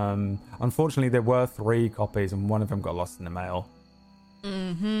 Unfortunately, there were 3 copies, and one of them got lost in the mail.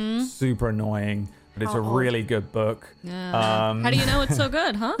 Super annoying, but it's a really good book. How do you know it's so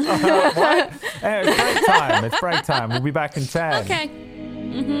good, huh? What? It's break time. It's break time. We'll be back in 10. Okay.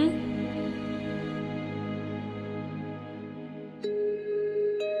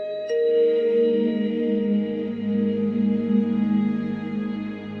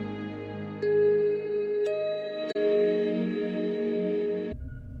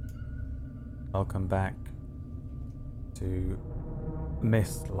 Welcome back to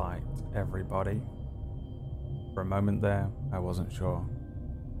Mistlight, everybody. For a moment there, I wasn't sure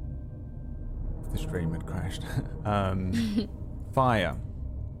if the stream had crashed. Fire.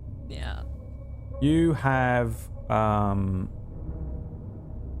 Yeah. You have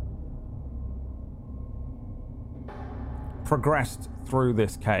progressed through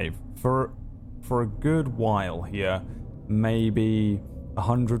this cave for a good while here, maybe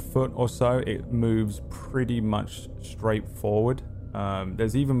 100 foot or so. It moves pretty much straight forward.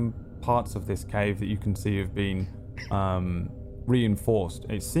 There's even parts of this cave that you can see have been reinforced.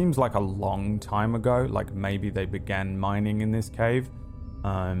 It seems like a long time ago, like maybe they began mining in this cave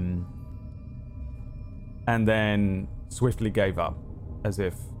and then swiftly gave up, as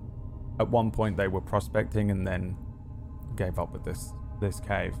if at one point they were prospecting and then gave up with this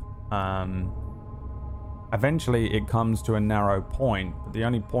cave. Eventually it comes to a narrow point, but the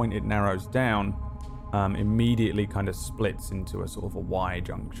only point it narrows down immediately kind of splits into a sort of a Y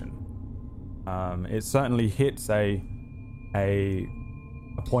junction. It certainly hits a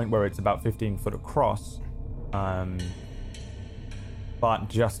point where it's about 15 foot across, but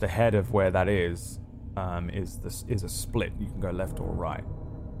just ahead of where that is a split. You can go left or right.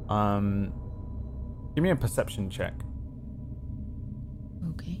 Give me a perception check.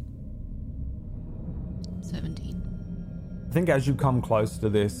 Okay. 17. I think as you come close to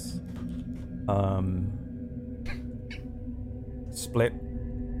this split,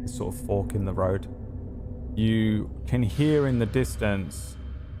 this sort of fork in the road, you can hear in the distance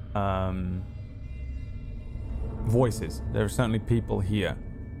voices. There are certainly people here.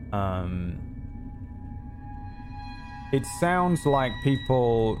 It sounds like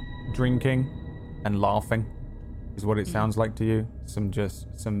people drinking and laughing is what it sounds like to you.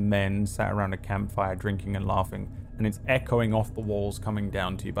 Some men sat around a campfire drinking and laughing, and it's echoing off the walls coming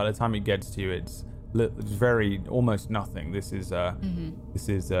down to you. By the time it gets to you, it's very almost nothing. This is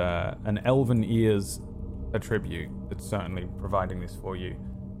an elven ears attribute that's certainly providing this for you.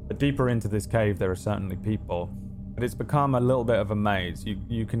 But deeper into this cave, there are certainly people, but it's become a little bit of a maze.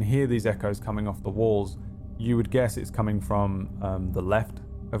 You can hear these echoes coming off the walls. You would guess it's coming from the left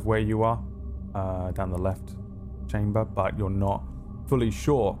of where you are. down the left chamber, but you're not fully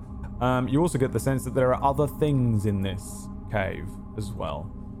sure. You also get the sense that there are other things in this cave as well.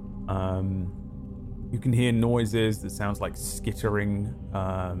 You can hear noises that sounds like skittering.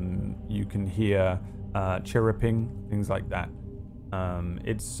 You can hear chirruping, things like that.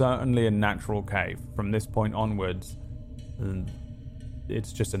 It's certainly a natural cave. From this point onwards,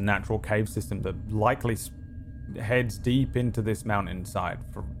 it's just a natural cave system that likely heads deep into this mountainside.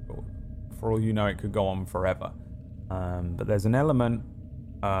 For all you know, it could go on forever. But there's an element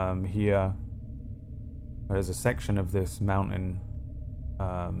here. There's a section of this mountain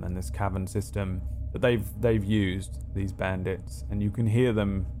and this cavern system that they've used, these bandits, and you can hear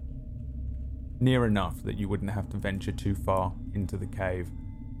them near enough that you wouldn't have to venture too far into the cave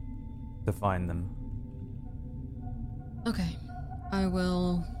to find them. Okay, I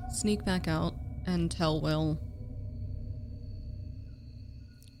will sneak back out and tell Will.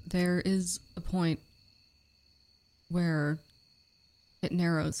 There is a point where it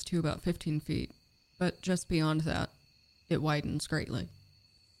narrows to about 15 feet, but just beyond that, it widens greatly.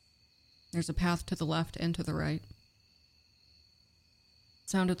 There's a path to the left and to the right.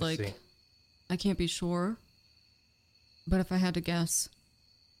 Sounded like, I can't be sure, but if I had to guess,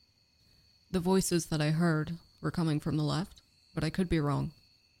 the voices that I heard were coming from the left, but I could be wrong.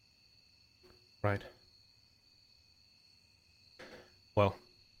 Right. Well,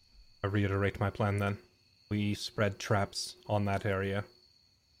 I reiterate my plan then. We spread traps on that area,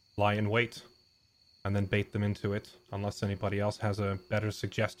 lie in wait, and then bait them into it. Unless anybody else has a better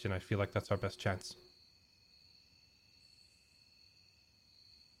suggestion, I feel like that's our best chance.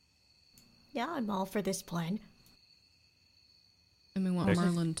 Yeah, I'm all for this plan. And we want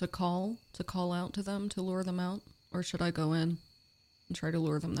Marlon to call out to them, to lure them out? Or should I go in and try to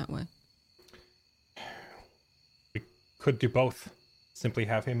lure them that way? We could do both. Simply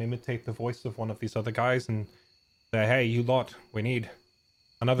have him imitate the voice of one of these other guys and say, hey, you lot, we need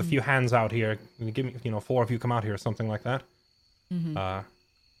another few hands out here. Give me, 4 of you come out here, or something like that. Mm-hmm.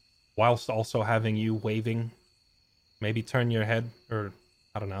 Whilst also having you waving, maybe turn your head, or,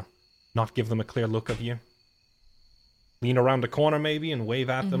 I don't know, not give them a clear look of you. Lean around the corner maybe and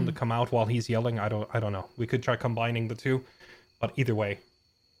wave at them to come out while he's yelling. I don't know. We could try combining the two, but either way,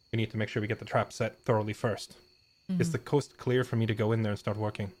 we need to make sure we get the trap set thoroughly first. Mm-hmm. Is the coast clear for me to go in there and start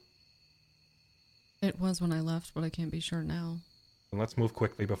working? It was when I left, but I can't be sure now. And let's move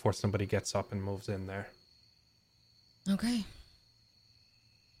quickly before somebody gets up and moves in there. Okay.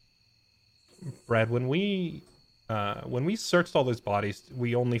 Brad, when we searched all those bodies,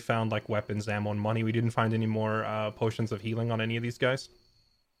 we only found like weapons, ammo, and money. We didn't find any more potions of healing on any of these guys.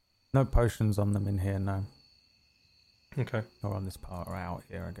 No potions on them in here, no. Okay. Or on this part, or out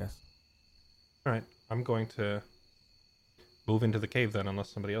here, I guess. All right. I'm going to move into the cave then, unless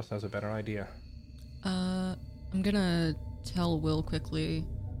somebody else has a better idea. I'm gonna tell Will quickly.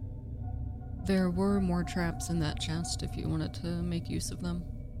 There were more traps in that chest if you wanted to make use of them.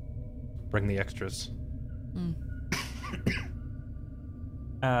 Bring the extras.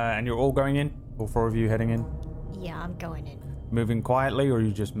 And you're all going in? All 4 of you heading in? Yeah, I'm going in. Moving quietly, or are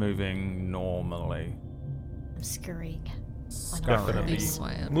you just moving normally? I'm scurrying. Definitely.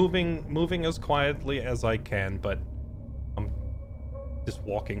 Quiet. Moving as quietly as I can, but I'm just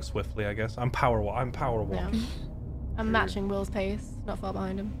walking swiftly, I guess. I'm power walking. Yeah. I'm matching Will's pace, not far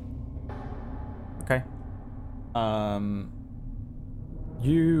behind him. Okay.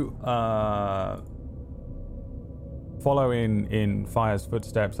 You follow in Fire's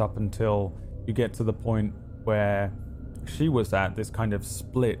footsteps up until you get to the point where she was at, this kind of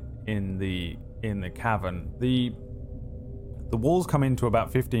split in the cavern. The walls come into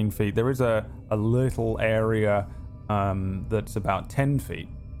about 15 feet. There is a little area that's about 10 feet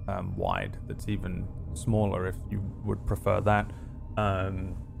wide, that's even smaller if you would prefer that.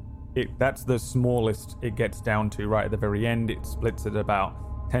 That's the smallest it gets down to right at the very end. It splits at about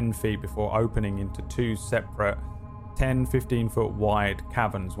 10 feet before opening into 2 separate 10-15 foot wide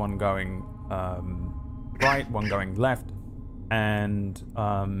caverns, one going right, one going left, and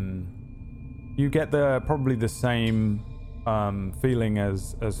you get probably the same feeling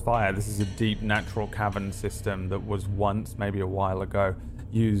as Fire. This is a deep natural cavern system that was once, maybe a while ago,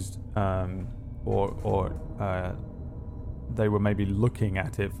 used or they were maybe looking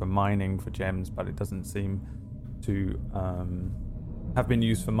at it for mining for gems, but it doesn't seem to have been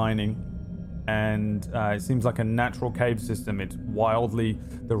used for mining. And it seems like a natural cave system. It's wildly,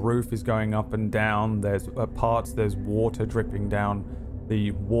 the roof is going up and down. There's there's water dripping down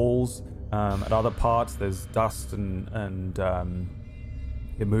the walls. At other parts, there's dust and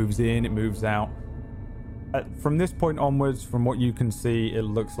it moves in, it moves out. From this point onwards, from what you can see, it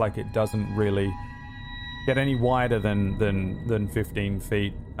looks like it doesn't really get any wider than 15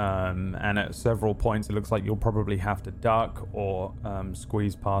 feet. And at several points, it looks like you'll probably have to duck or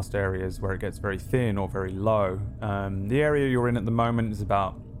squeeze past areas where it gets very thin or very low. The area you're in at the moment is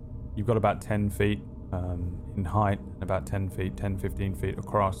you've got about 10 feet in height, about 10 feet, 15 feet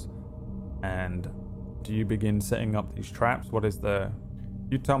across. And do you begin setting up these traps?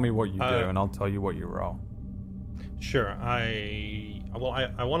 You tell me what you do, and I'll tell you what you roll. Sure. I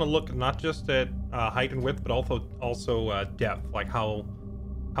want to look not just at height and width, but also depth. Like how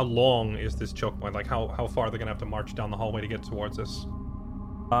long is this choke point? Like how far they're gonna have to march down the hallway to get towards us?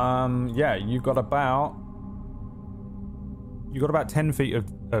 Yeah, you got about 10 feet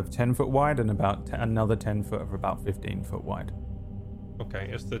of 10 foot wide, and about another 10 foot of about 15 foot wide. Okay,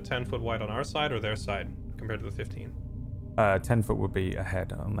 is the 10 foot wide on our side or their side compared to the 15? 10 foot would be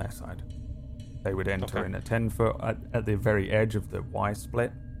ahead on their side. They would enter in a 10 foot at the very edge of the Y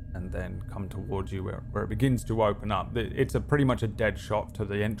split, and then come towards you where it begins to open up. It's pretty much a dead shot to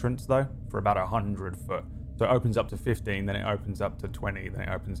the entrance, though, for about 100 foot. So it opens up to 15, then it opens up to 20, then it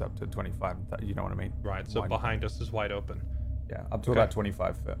opens up to 25. You know what I mean? Right, so behind us is wide open. Yeah, up to about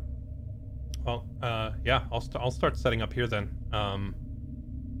 25 foot. Well, yeah, I'll start setting up here then.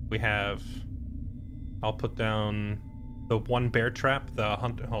 I'll put down the one bear trap, the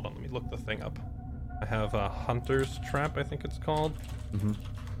hunter. Hold on, let me look the thing up. I have a hunter's trap, I think it's called. Mm-hmm.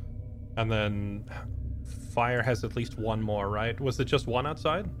 And then fire has at least one more, right? Was it just one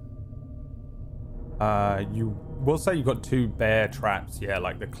outside? We'll say you've got 2 bear traps, yeah,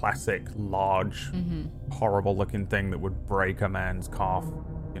 like the classic large, horrible looking thing that would break a man's calf,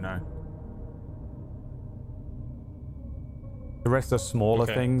 you know. The rest are smaller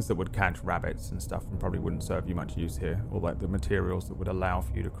things that would catch rabbits and stuff and probably wouldn't serve you much use here, or like the materials that would allow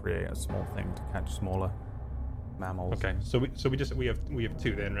for you to create a small thing to catch smaller mammals. Okay, so we have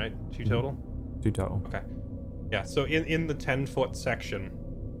 2 then, right? 2 total? 2 total. Okay. Yeah, so in the 10-foot section,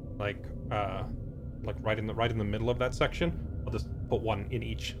 like right in the middle of that section, I'll just put one in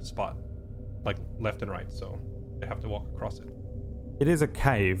each spot, like left and right, so they have to walk across it. It is a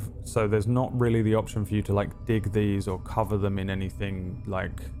cave, so there's not really the option for you to like dig these or cover them in anything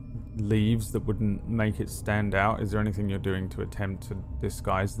like leaves that wouldn't make it stand out. Is there anything you're doing to attempt to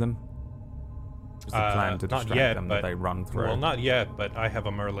disguise them? Is the plan to distract them that they run through? Well, not yet, but I have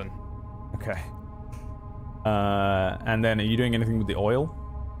a Merlin. Okay. And then are you doing anything with the oil?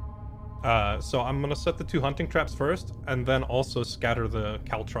 So I'm gonna set the 2 hunting traps first, and then also scatter the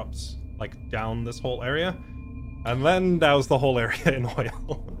caltrops like down this whole area, and then douse the whole area in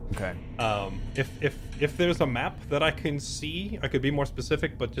oil. Okay. If there's a map that I can see, I could be more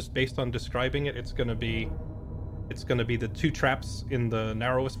specific, but just based on describing it, it's gonna be the 2 traps in the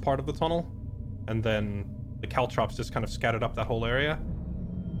narrowest part of the tunnel, and then the caltrops just kind of scattered up that whole area.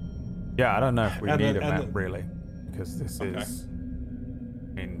 Yeah, I don't know if we need a map really, because this is.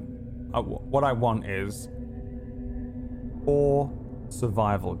 I mean, what I want is 4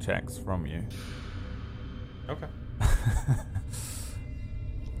 survival checks from you. Okay.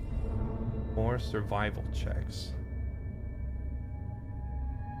 4 survival checks.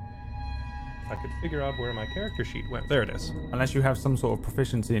 If I could figure out where my character sheet went. There it is. Unless you have some sort of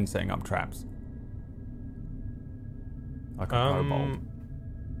proficiency in setting up traps. Like a kobold.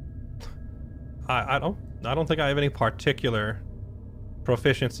 I don't think I have any particular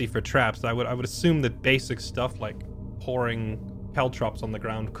proficiency for traps. I would assume that basic stuff like pouring caltrops on the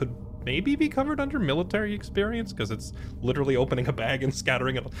ground could maybe be covered under military experience, because it's literally opening a bag and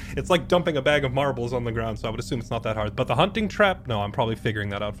scattering it. It's like dumping a bag of marbles on the ground, so I would assume it's not that hard. But the hunting trap, no, I'm probably figuring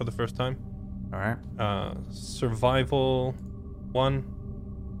that out for the first time. All right. Survival 1,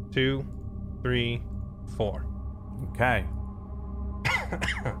 2, 3, 4. Okay.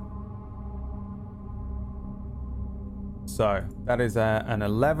 So that is an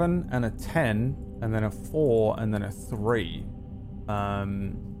 11 and a 10, and then a 4, and then a 3.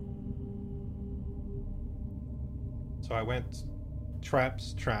 So I went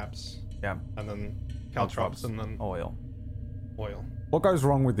traps, yeah, and then caltrops, and then oil. What goes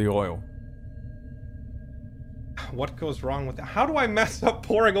wrong with the oil? What goes wrong with that? How do I mess up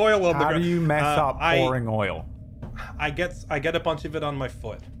pouring oil on the ground? How do you mess up pouring oil? I get a bunch of it on my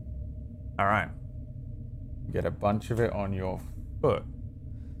foot. All right. Get a bunch of it on your foot.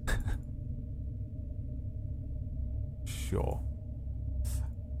 Sure.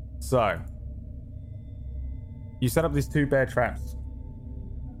 So, you set up these 2 bear traps.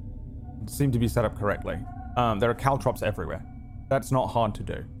 Seem to be set up correctly. There are caltrops everywhere. That's not hard to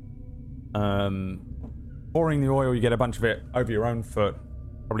do. Pouring the oil, you get a bunch of it over your own foot.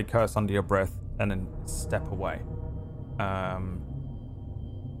 Probably curse under your breath. and then step away.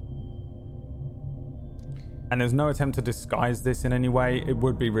 And there's no attempt to disguise this in any way. It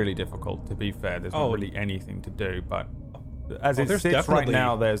would be really difficult, to be fair. There's not really anything to do, but as it sits right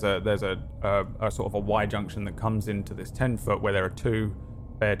now, there's a sort of a Y junction that comes into this 10-foot where there are 2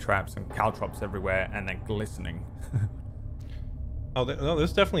 bear traps and caltrops everywhere, and they're glistening.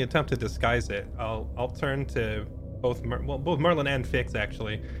 There's definitely an attempt to disguise it. I'll turn to both Merlin and Fix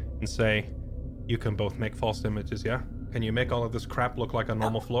actually, and say, you can both make false images, yeah? Can you make all of this crap look like a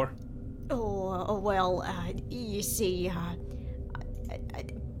normal floor? Well, you see,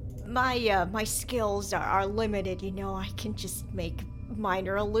 my skills are limited, you know. I can just make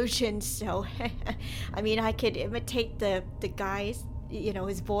minor illusions, so I mean, I could imitate the guy's, you know,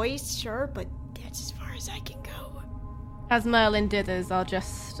 his voice, sure, but that's as far as I can go. As Merlin dithers, I'll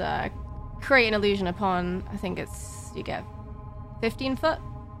just create an illusion upon, I think you get 15-foot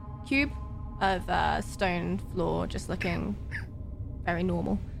cube of stone floor, just looking very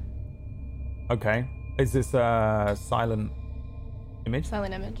normal. Okay. Is this a silent image?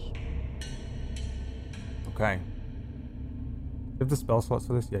 Silent image. Okay. Do you have the spell slots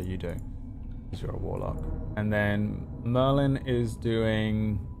for this? Yeah, you do. Because you're a warlock. And then Merlin is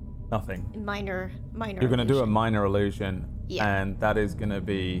doing nothing. Minor You're going to do a minor illusion. Yeah. And that is going to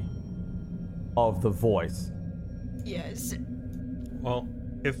be of the voice. Yes. Well,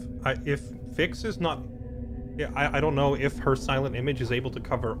 if Fix is not... Yeah, I don't know if her silent image is able to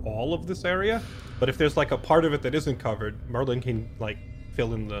cover all of this area, but if there's like a part of it that isn't covered, Merlin can like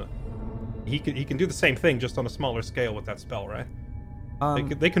fill in the... He can do the same thing, just on a smaller scale with that spell, right?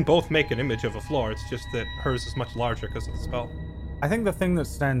 They can both make an image of a floor. It's just that hers is much larger because of the spell. I think the thing that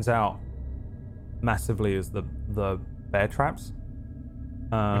stands out massively is the bear traps.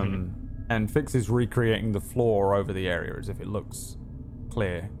 And Fix is recreating the floor over the area as if it looks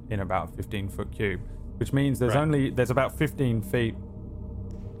clear in about 15-foot cube, which means there's about 15 feet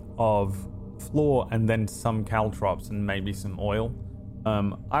of floor and then some caltrops and maybe some oil.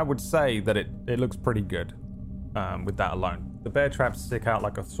 I would say that it looks pretty good with that alone. The bear traps stick out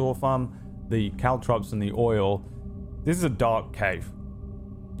like a sore thumb. The caltrops and the oil. This is a dark cave.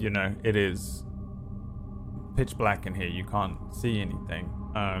 You know, it is pitch black in here. You can't see anything.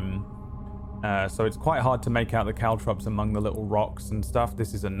 So it's quite hard to make out the caltrops among the little rocks and stuff.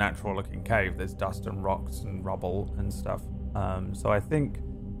 This is a natural looking cave. There's dust and rocks and rubble and stuff. So I think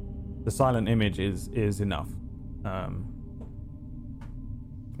the silent image is enough.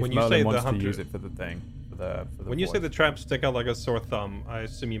 When you Merlin say wants the hunter, to use it for the thing, for the when you say the traps stick out like a sore thumb, I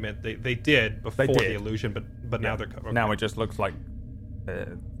assume you meant they did before the illusion, but now they're covered. Okay. Now it just looks like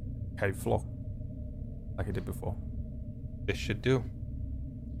a cave floor, like it did before. This should do.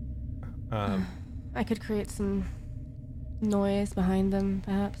 I could create some noise behind them,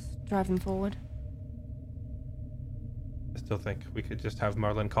 perhaps drive them forward. I still think we could just have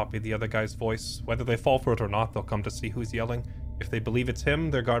Merlin copy the other guy's voice. Whether they fall for it or not, they'll come to see who's yelling. If they believe it's him,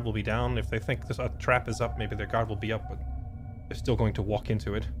 their guard will be down. If they think a trap is up, maybe their guard will be up, but they're still going to walk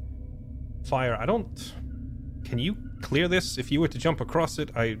into it. Fire, can you clear this? If you were to jump across it,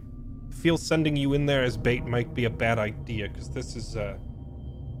 I feel sending you in there as bait might be a bad idea, because this is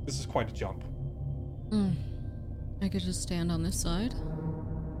quite a jump. I could just stand on this side.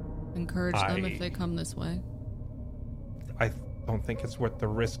 Encourage them if they come this way. I don't think it's worth the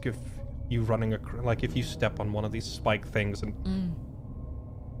risk of you running if you step on one of these spike things and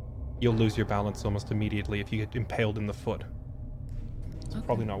you'll lose your balance almost immediately if you get impaled in the foot. It's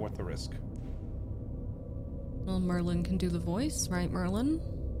probably not worth the risk. Well, Merlin can do the voice, right, Merlin?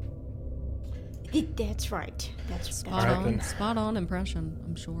 That's right. That's spot on impression,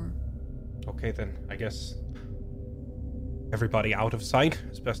 I'm sure. Okay, then I guess everybody out of sight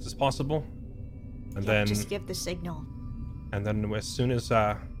as best as possible, and then just give the signal. And then as soon as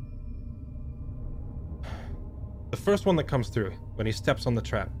the first one that comes through, when he steps on the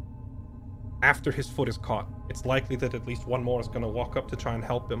trap, after his foot is caught, it's likely that at least one more is going to walk up to try and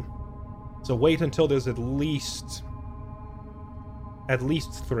help him. So wait until there's at least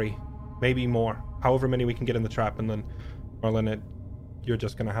 3, maybe more, however many we can get in the trap, and then Merlin, you're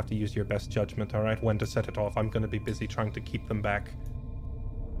just going to have to use your best judgment, all right, when to set it off. I'm going to be busy trying to keep them back,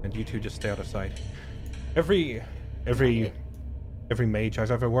 and you two just stay out of sight. Every mage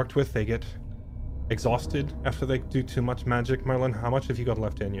I've ever worked with, they get exhausted after they do too much magic. Merlin, how much have you got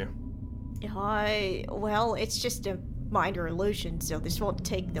left in you? Well, it's just a minor illusion, so this won't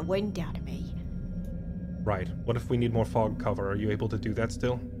take the wind out of me. Right. What if we need more fog cover? Are you able to do that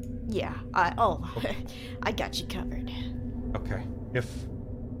still? Yeah. I got you covered. Okay.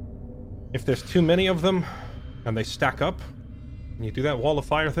 If there's too many of them, and they stack up, can you do that wall of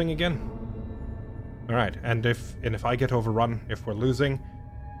fire thing again? All right, and if I get overrun, if we're losing,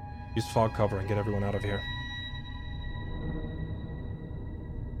 use fog cover and get everyone out of here.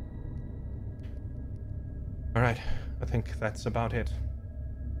 All right, I think that's about it.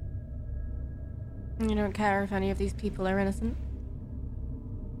 You don't care if any of these people are innocent?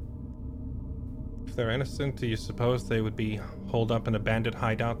 If they're innocent, do you suppose they would be holed up in a bandit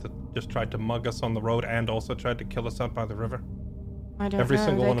hideout that just tried to mug us on the road and also tried to kill us out by the river? I don't Every know.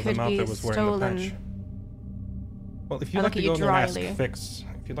 single They one of them could out be there was wearing a patch. stolen. Well, if you'd I like look to at go you in there and ask, dryly. Fix.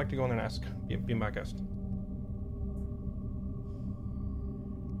 If you'd like to go in there and ask, be my guest.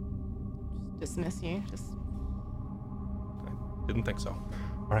 Just dismiss you. Just I didn't think so.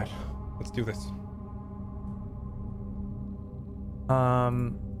 All right, let's do this.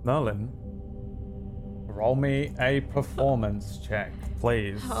 Merlin, roll me a performance check,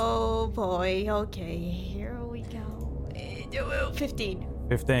 please. Oh boy, okay, here we go. 15.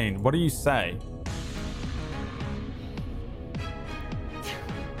 15. What do you say?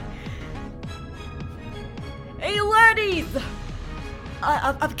 Hey ladies!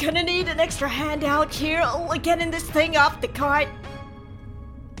 I'm gonna need an extra hand out here, getting this thing off the cart.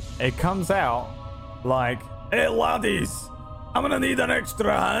 It comes out like, hey laddies, I'm gonna need an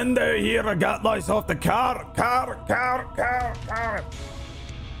extra hand out here to get this off the car.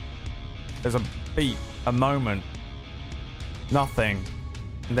 There's a beat, a moment, nothing.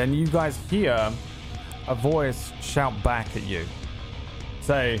 And then you guys hear a voice shout back at you.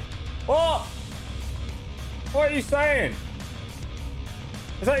 Say, what? What are you saying?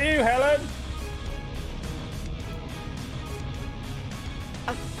 Is that you, Helen?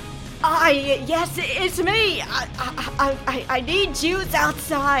 Yes, it's me. I need Jews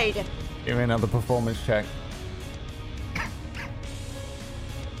outside. Give me another performance check.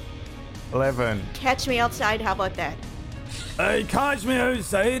 11. Catch me outside, how about that? Hey, catch me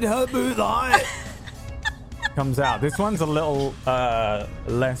outside, how about that? Comes out. This one's a little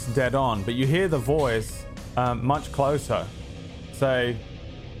less dead on, but you hear the voice much closer. Say,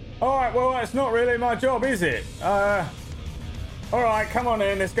 alright, well, it's not really my job, is it? Alright, come on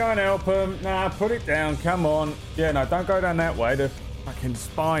in, let's go and help him. Nah, put it down, come on. Yeah, no, don't go down that way. The fucking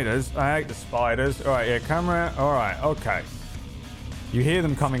spiders. I hate the spiders. Alright, yeah, come around. Alright, okay. You hear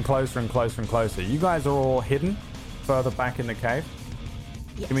them coming closer and closer and closer. You guys are all hidden further back in the cave.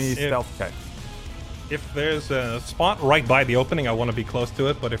 Yes. Give me a stealth check. If there's a spot right by the opening, I want to be close to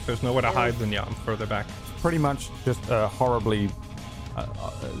it. But if there's nowhere to hide, then yeah, I'm further back. Pretty much just a horribly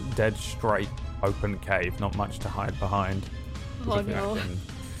dead straight open cave. Not much to hide behind. Oh no.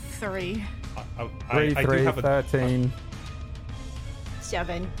 3. I do 3, have a 13.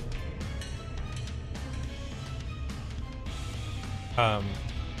 7. I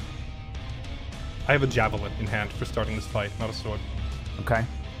have a javelin in hand for starting this fight, not a sword. Okay.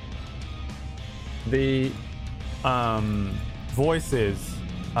 The voices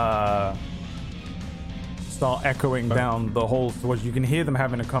start echoing down the halls towards you. You can hear them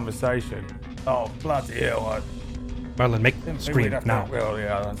having a conversation. Oh, bloody hell. Merlin, make him scream now. Well,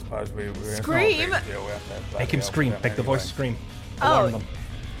 yeah, I suppose we Scream? Make him scream. Make the voice scream. Oh. Alarm them.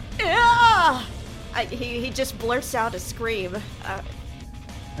 Yeah! He just blurts out a scream.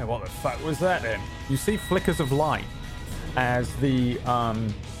 Hey, what the fuck was that then? You see flickers of light as the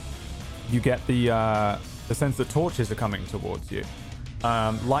you get the sense that torches are coming towards you,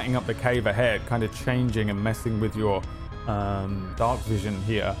 lighting up the cave ahead, kind of changing and messing with your dark vision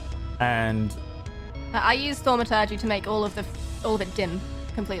here. And I use thaumaturgy to make all of it dim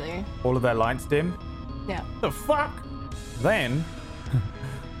completely. all of their lights dim. Yeah. The fuck? Then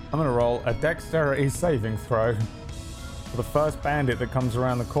I'm gonna roll a dexterity saving throw for the first bandit that comes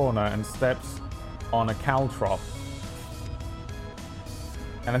around the corner and steps on a caltrop.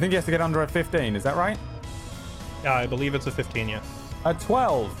 And I think he has to get under a 15, is that right? Yeah, I believe it's a 15, yeah. A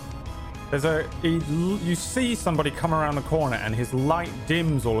 12. You see somebody come around the corner and his light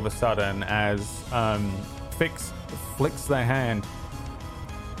dims all of a sudden as Fix flicks their hand.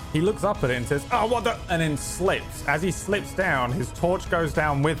 He looks up at it and says, oh, what the... And then slips. As he slips down, his torch goes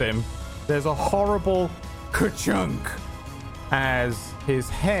down with him. There's a horrible ka-chunk as his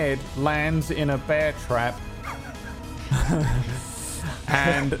head lands in a bear trap.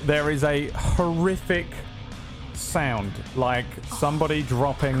 And there is a horrific sound, like somebody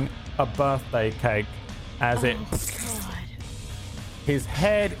dropping a birthday cake as it... God. His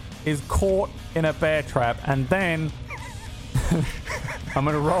head is caught in a bear trap, and then I'm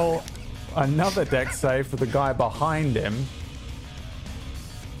going to roll another dex save for the guy behind him.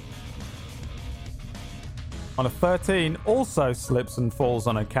 On a 13, also slips and falls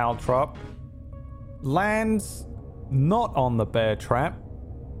on a caltrop. Lands not on the bear trap,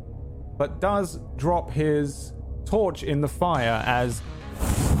 but does drop his torch in the fire as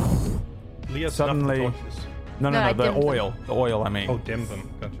Leah suddenly... snuffed the torches. No, the dimmed oil. them. The oil, I mean. Oh, dim them.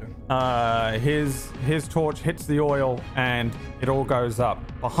 Gotcha. His torch hits the oil and it all goes up.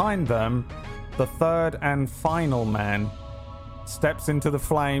 Behind them, the third and final man steps into the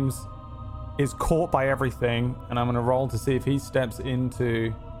flames, is caught by everything, and I'm going to roll to see if he steps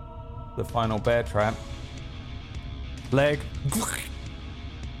into the final bear trap. Leg,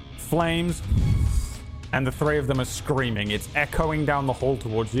 flames, and the three of them are screaming. It's echoing down the hall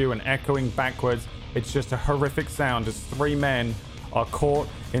towards you and echoing backwards. It's just a horrific sound as three men are caught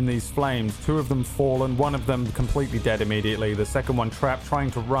in these flames. Two of them fallen, one of them completely dead immediately. The second one trapped,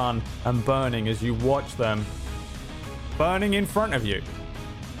 trying to run and burning as you watch them burning in front of you.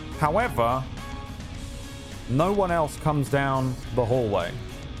 However, no one else comes down the hallway.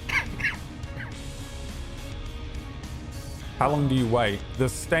 How long do you wait? The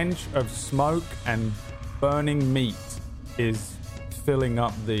stench of smoke and burning meat is filling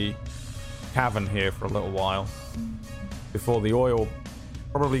up the cavern here for a little while before the oil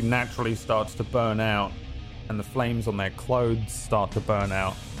probably naturally starts to burn out and the flames on their clothes start to burn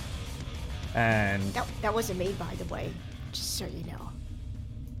out. And That wasn't me, by the way, just so you know.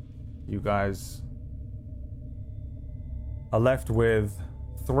 you guys are left with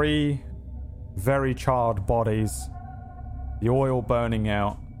three very charred bodies, the oil burning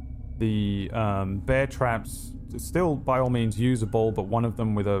out, the bear traps still by all means usable, but one of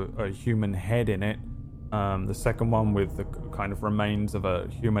them with a human head in it, the second one with the kind of remains of a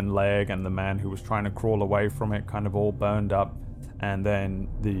human leg, and the man who was trying to crawl away from it kind of all burned up, and then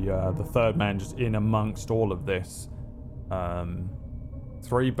the third man just in amongst all of this.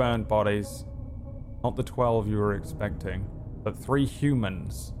 Three burnt bodies, not the 12 you were expecting, but three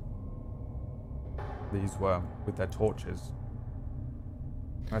humans. These were with their torches.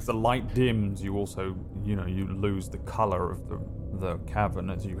 As the light dims, you also, you lose the color of the cavern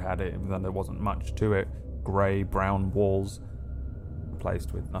as you had it, even though there wasn't much to it. Grey, brown walls,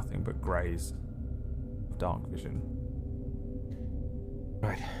 replaced with nothing but greys of dark vision.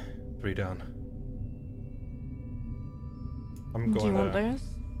 Right, 3 down. I'm Do you going want to... those?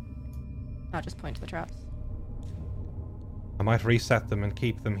 I'll just point to the traps. I might reset them and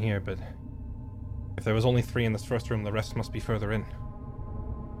keep them here, but if there was only 3 in this first room, the rest must be further in.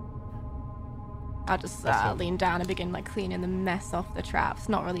 I'll just Also- lean down and begin cleaning the mess off the traps.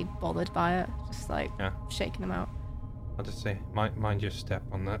 Not really bothered by it, just shaking them out. I'll just say, mind your step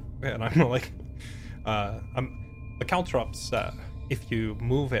on that. And I'm the caltrops, if you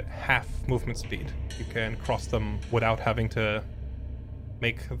move at half movement speed, you can cross them without having to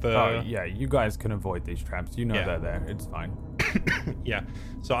make the... Oh, yeah, you guys can avoid these traps. You know Yeah. they're there. It's fine. Yeah,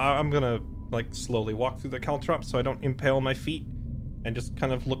 so I'm gonna slowly walk through the caltrops so I don't impale my feet, and just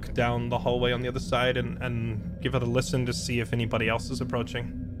kind of look down the hallway on the other side and give it a listen to see if anybody else is approaching.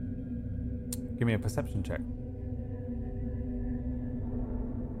 Give me a perception check.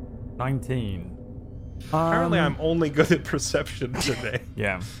 19. Apparently I'm only good at perception today.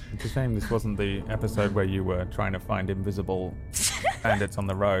 Yeah, it's a shame this wasn't the episode where you were trying to find invisible bandits on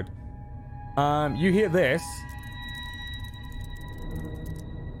the road. You hear this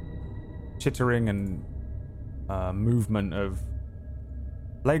chittering and movement of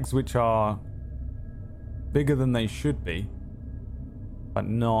legs which are bigger than they should be, but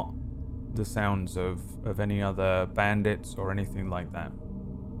not the sounds of any other bandits or anything like that.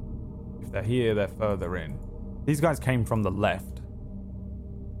 If they're here, they're further in. These guys came from the left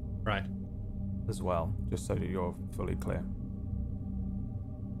Right. as well, just so that you're fully clear.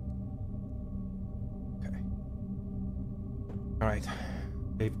 Okay. Alright.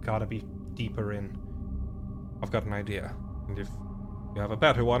 They've gotta be deeper in. I've got an idea. And if you have a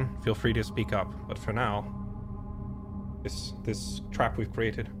better one, feel free to speak up. But for now, this trap we've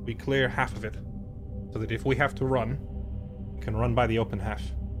created, we clear half of it. So that if we have to run, we can run by the open half.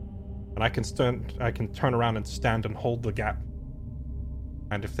 And I can turn around and stand and hold the gap.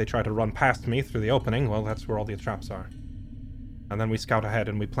 And if they try to run past me through the opening, well, that's where all the traps are. And then we scout ahead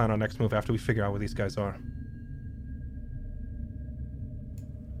and we plan our next move after we figure out where these guys are.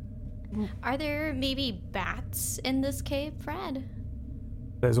 Are there maybe bats in this cave, Fred?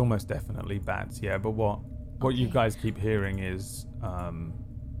 There's almost definitely bats, yeah, but what you Okay. guys keep hearing is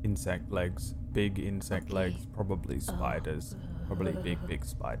insect legs, big insect Okay. legs, probably spiders, probably big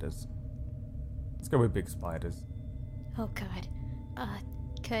spiders. Let's go with big spiders. Oh God.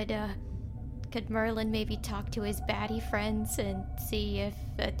 Could Merlin maybe talk to his baddie friends and see if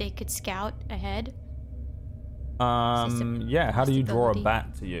they could scout ahead? Yeah, how do you draw a possibility.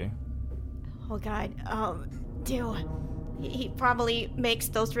 bat to you? Oh God. He probably makes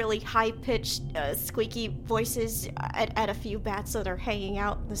those really high-pitched, squeaky voices at a few bats that are hanging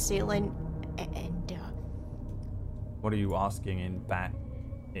out in the ceiling. And, What are you asking in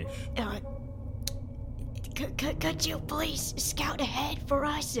bat-ish? Could you please scout ahead for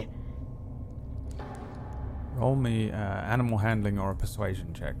us? Roll me animal handling or a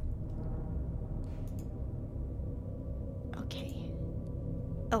persuasion check. Okay.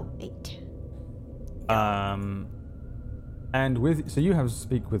 Oh, 8. And so you have to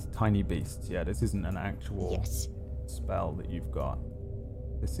speak with tiny beasts. Yeah, this isn't an actual Yes. spell that you've got.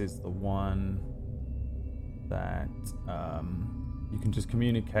 This is the one that you can just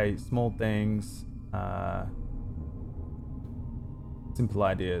communicate small things, simple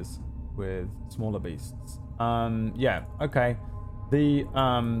ideas with smaller beasts. Yeah, okay. The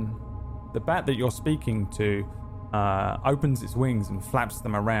bat that you're speaking to opens its wings and flaps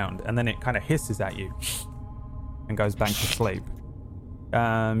them around, and then it kind of hisses at you and goes back to sleep.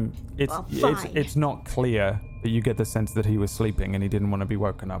 It's not clear, but you get the sense that he was sleeping and he didn't want to be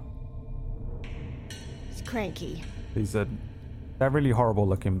woken up. It's cranky. They're really horrible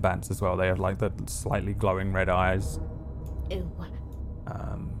looking bats as well. They have like the slightly glowing red eyes. Ew.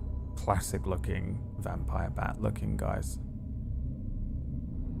 Classic looking vampire bat looking guys.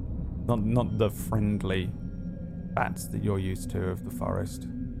 Not the friendly bats that you're used to of the forest.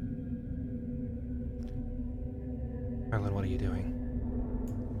 Merlin, what are you doing?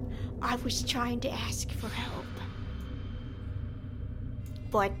 I was trying to ask for help.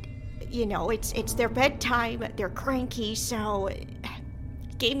 But, it's their bedtime, they're cranky, so...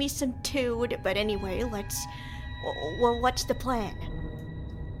 Gave me some food, but anyway, what's the plan?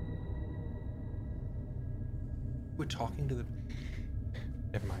 We're talking to the...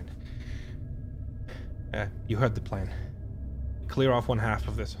 Never mind. You heard the plan. Clear off one half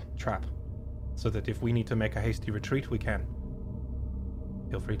of this trap, so that if we need to make a hasty retreat, we can.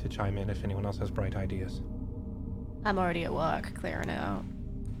 Feel free to chime in if anyone else has bright ideas. I'm already at work clearing it out.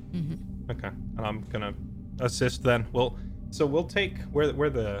 Mm-hmm. Okay, and I'm gonna assist then. We'll take where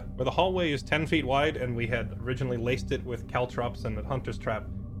the hallway is 10 feet wide, and we had originally laced it with caltrops and the hunter's trap.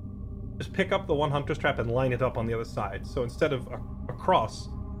 Just pick up the one hunter's trap and line it up on the other side. So instead of across,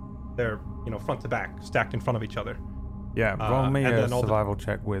 they're front to back, stacked in front of each other. Yeah, roll me a then survival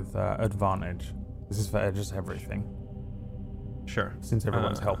check with advantage. This is for just everything, Sure. since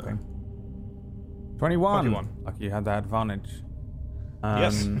everyone's helping. 21. 21. Lucky you had that advantage.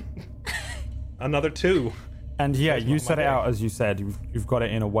 Yes. Another 2. And yeah, That's you not set my it day. out as you said. You've got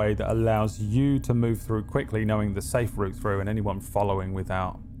it in a way that allows you to move through quickly, knowing the safe route through, and anyone following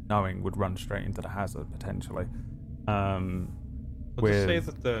without knowing would run straight into the hazard potentially. We'll just say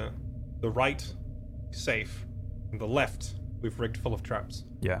that the right is safe, and the left we've rigged full of traps.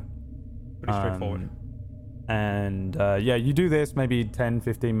 Yeah. Pretty straightforward. And you do this maybe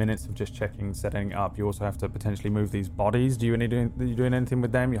 10-15 minutes of just checking, setting up. You also have to potentially move these bodies. Are you doing anything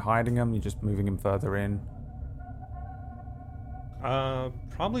with them? You're hiding them? You're just moving them further in?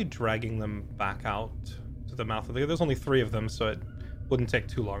 Probably dragging them back out to the mouth of the... There's only 3 of them, so it wouldn't take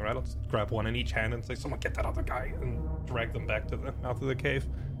too long, right? I'll just grab one in each hand and say, someone get that other guy, and drag them back to the mouth of the cave.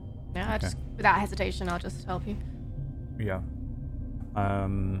 Yeah, Okay. just without hesitation, I'll just help you. Yeah.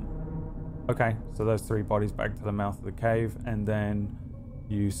 Okay, so those 3 bodies back to the mouth of the cave, and then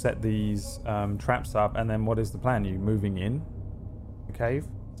you set these traps up, and then what is the plan? Are you moving in the cave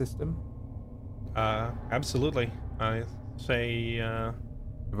system? Absolutely. I say,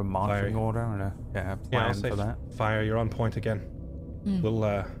 With a marching Fire. order and a yeah, plan I'll say for that? fire, you're on point again. Mm.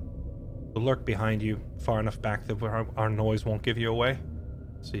 We'll lurk behind you far enough back that our noise won't give you away.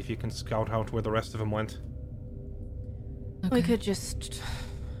 See if you can scout out where the rest of them went. We could just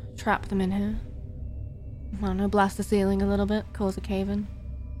trap them in here. I don't know, blast the ceiling a little bit, cause a cave-in.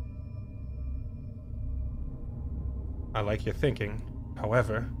 I like your thinking.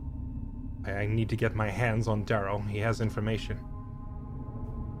 However, I need to get my hands on Darrow. He has information.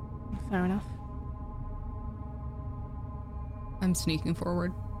 Fair enough. I'm sneaking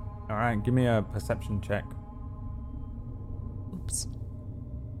forward. All right, give me a perception check Oops.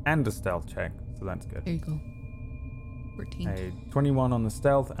 and a stealth check, so that's good. There you go. 14. A 21 on the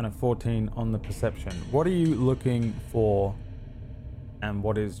stealth and a 14 on the perception. What are you looking for, and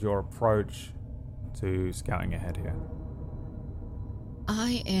what is your approach to scouting ahead here?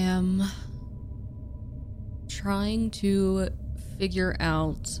 I am trying to figure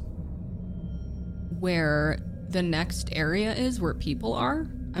out where the next area is where people are.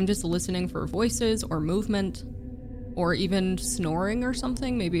 I'm just listening for voices or movement or even snoring or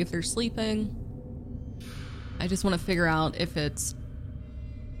something, maybe if they're sleeping. I just want to figure out if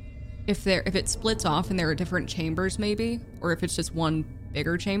if it splits off and there are different chambers, maybe, or if it's just one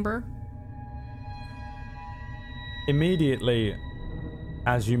bigger chamber. Immediately,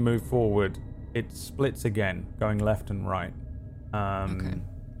 as you move forward, it splits again, going left and right. Okay.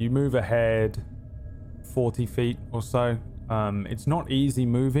 You move ahead 40 feet or so. It's not easy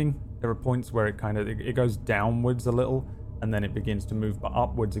moving. There are points where it goes downwards a little, and then it begins to move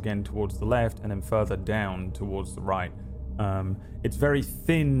upwards again towards the left, and then further down towards the right. It's very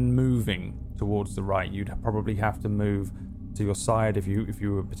thin moving towards the right. You'd probably have to move to your side if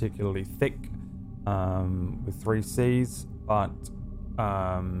you were particularly thick with 3 Cs, but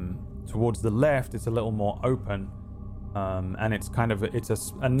towards the left it's a little more open, and it's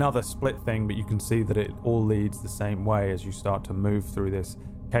another split thing, but you can see that it all leads the same way as you start to move through this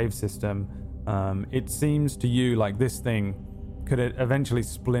cave system. It seems to you like this thing could eventually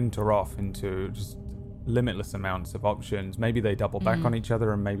splinter off into just limitless amounts of options. Maybe they double back on each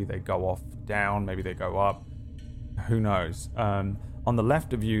other, and maybe they go off down, maybe they go up. Who knows? On the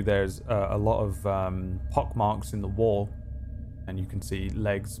left of you, there's a lot of pock marks in the wall, and you can see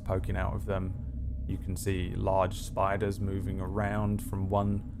legs poking out of them. You can see large spiders moving around from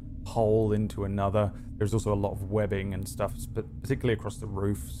one hole into another. There's also a lot of webbing and stuff, particularly across the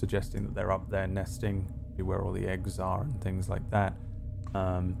roof, suggesting that they're up there nesting, where all the eggs are and things like that.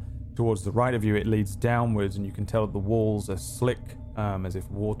 Towards the right of you, it leads downwards, and you can tell the walls are slick, as if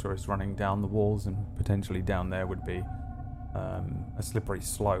water is running down the walls, and potentially down there would be a slippery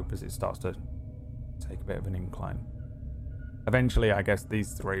slope as it starts to take a bit of an incline. Eventually, I guess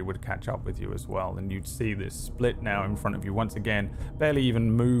these 3 would catch up with you as well, and you'd see this split now in front of you once again, barely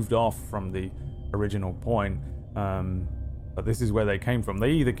even moved off from the original point. But this is where they came from.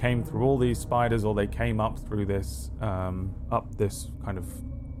 They either came through all these spiders, or they came up through this, up this kind of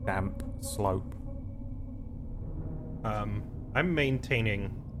damp slope. I'm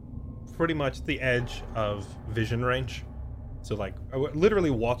maintaining pretty much the edge of vision range. So, like, literally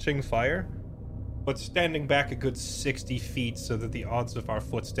watching fire, but standing back a good 60 feet so that the odds of our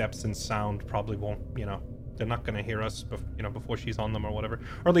footsteps and sound probably won't, they're not going to hear us, before she's on them or whatever.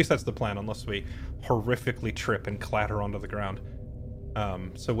 Or at least that's the plan, unless we horrifically trip and clatter onto the ground.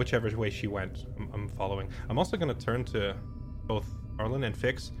 So whichever way she went, I'm following. I'm also going to turn to both Arlen and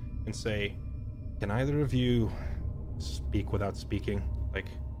Fix and say, can either of you speak without speaking? Like,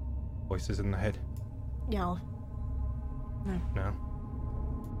 voices in the head? No. No?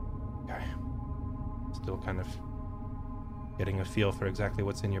 Okay. Still kind of getting a feel for exactly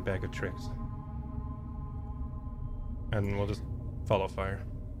what's in your bag of tricks. And we'll just follow Fire.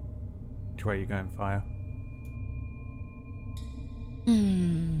 Which way are you going, Fire?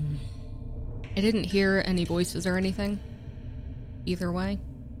 I didn't hear any voices or anything. Either way.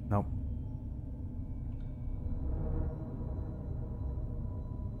 Nope.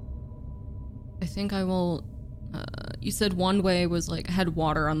 I think I will... you said one way was had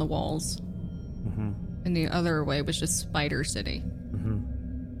water on the walls. Mm-hmm. And the other way was just Spider City. Mm-hmm.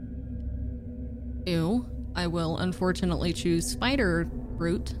 Ew. I will unfortunately choose Spider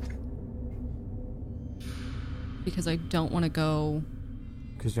route. Because I don't want to go...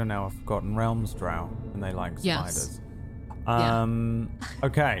 Because you're now a Forgotten Realms drow, and they like Yes. spiders.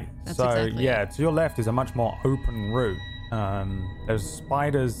 Okay, That's so exactly yeah, it. to your left is a much more open route. There's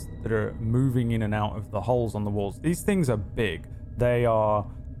spiders that are moving in and out of the holes on the walls. These things are big. They are,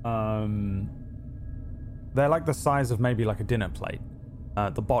 they're like the size of maybe like a dinner plate.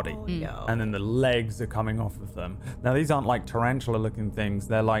 The body, No. and then the legs are coming off of them. Now these aren't like tarantula-looking things.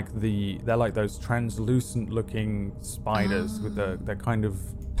 They're like those translucent-looking spiders with they're kind of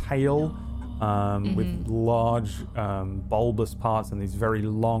pale, with large bulbous parts and these very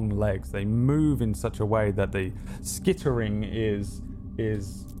long legs. They move in such a way that the skittering is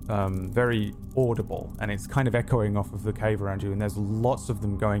very audible, and it's kind of echoing off of the cave around you. And there's lots of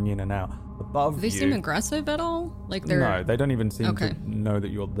them going in and out. Above Do they you, seem aggressive at all? no, they don't even seem Okay. to know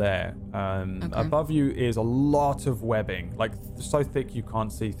that you're there. Okay. Above you is a lot of webbing, like so thick you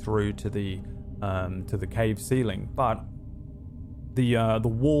can't see through to the cave ceiling. But the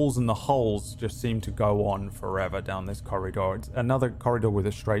walls and the holes just seem to go on forever down this corridor. It's another corridor with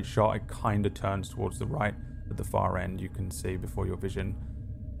a straight shot. It kind of turns towards the right at the far end. You can see before your vision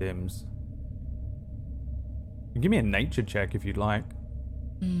dims. Give me a nature check if you'd like.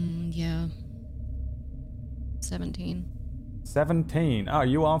 Yeah. 17. 17. Oh,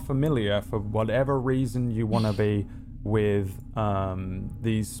 you are familiar for whatever reason you want to be with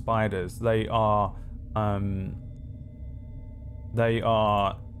these spiders. They are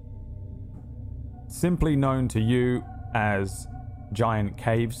simply known to you as giant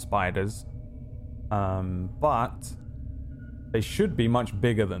cave spiders, but They should be much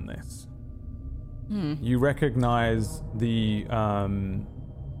bigger than this. You recognize the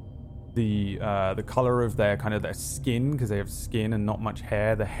color of their skin, because they have skin and not much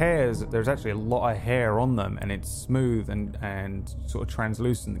hair. The hairs, there's actually a lot of hair on them, and it's smooth and sort of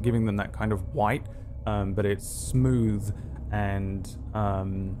translucent, giving them that kind of white, but it's smooth and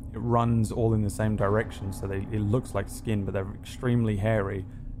it runs all in the same direction, so it looks like skin, but they're extremely hairy.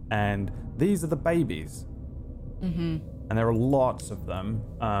 And these are the babies. And there are lots of them,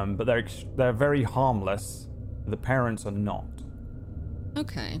 but they're very harmless. The parents are not.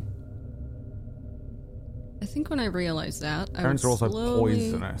 Okay. I think when I realized that, Parents are also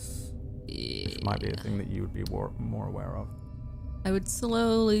poisonous, Yeah. which might be a thing that you would be more aware of. I would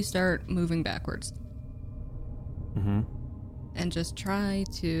slowly start moving backwards. And just try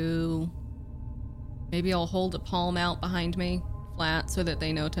to... Maybe I'll hold a palm out behind me, flat, so that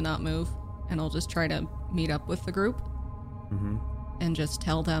they know to not move. And I'll just try to meet up with the group. And just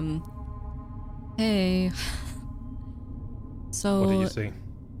tell them, hey, so... What do you see?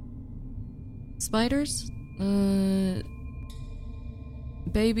 Spiders?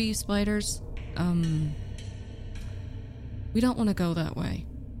 Baby spiders? We don't want to go that way.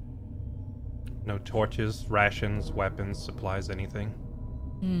 No torches, rations, weapons, supplies, anything?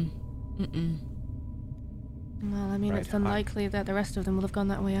 Well, I mean, Right, it's unlikely that the rest of them will have gone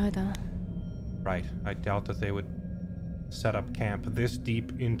that way either. Right. I doubt that they would set up camp this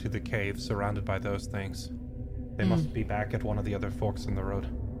deep into the cave surrounded by those things. They must be back at one of the other forks in the road.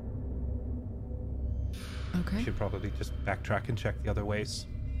 Okay. We should probably just backtrack and check the other ways.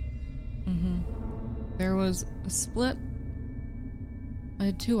 There was a split. I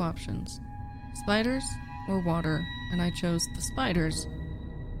had two options. Spiders or water, and I chose the spiders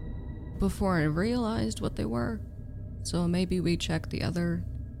before I realized what they were. So maybe we check the other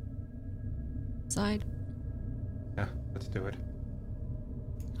side. Yeah, let's do it.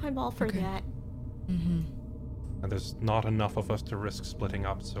 I'm all for Okay. that. And there's not enough of us to risk splitting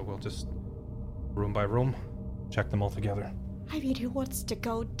up, so we'll just, room by room, check them all together. I mean, who wants to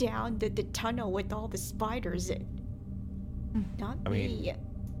go down the tunnel with all the spiders in? Not I mean- me.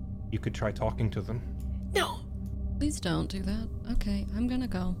 You could try talking to them. No! Please don't do that. Okay, I'm gonna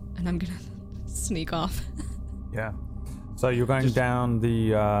go, and I'm gonna sneak off. Yeah. So you're going down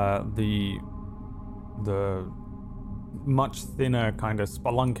the much thinner kind of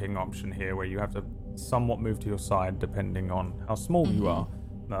spelunking option here, where you have to somewhat move to your side depending on how small you are,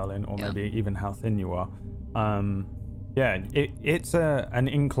 Merlin, or maybe even how thin you are. It's an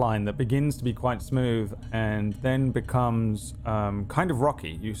incline that begins to be quite smooth and then becomes kind of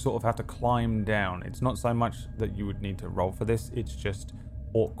rocky. You sort of have to climb down. It's not so much that you would need to roll for this, it's just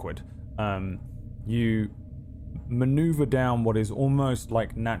awkward. You maneuver down what is almost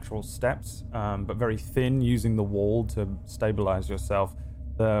like natural steps, but very thin, using the wall to stabilize yourself.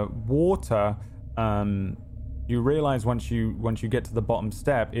 The water, you realize once you get to the bottom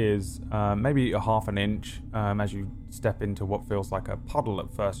step, is maybe a half an inch as you step into what feels like a puddle at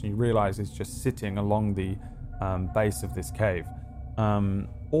first, and you realize it's just sitting along the base of this cave.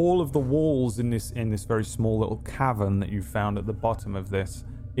 All of the walls in this very small little cavern that you found at the bottom of this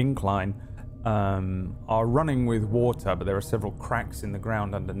incline are running with water, but there are several cracks in the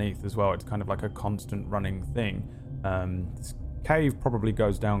ground underneath as well. It's kind of like a constant running thing. This cave probably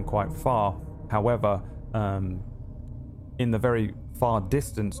goes down quite far. However, in the very far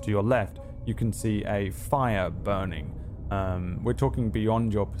distance to your left, you can see a fire burning. We're talking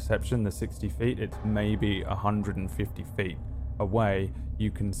beyond your perception, the 60 feet. It's maybe 150 feet away. You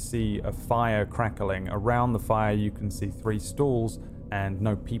can see a fire crackling. Around the fire, you can see 3 stools and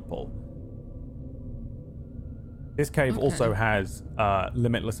no people. This cave also has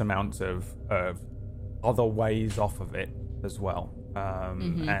limitless amounts of other ways off of it as well.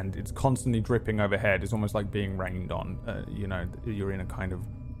 And it's constantly dripping overhead. It's almost like being rained on. You're in a kind of...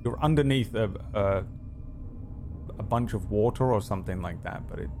 You're underneath a bunch of water or something like that,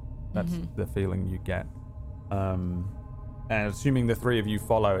 but that's the feeling you get. And assuming the 3 of you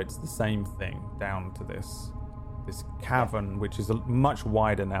follow, it's the same thing down to this cavern, which is much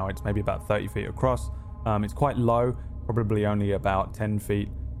wider now. It's maybe about 30 feet across. It's quite low, probably only about 10 feet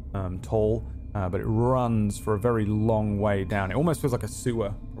tall, but it runs for a very long way down. It almost feels like a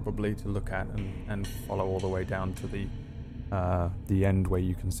sewer, probably, to look at and follow all the way down to the end where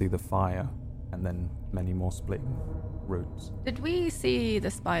you can see the fire, and then many more splitting routes. Did we see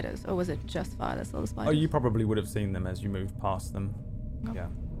the spiders, or was it just Fire that saw the spiders? Oh, you probably would have seen them as you moved past them. Oh. Yeah.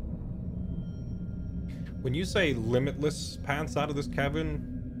 When you say limitless paths out of this cavern,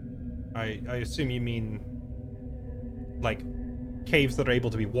 I assume you mean like caves that are able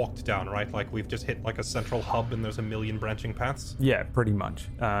to be walked down, right? Like we've just hit like a central hub and there's a million branching paths. Yeah, pretty much.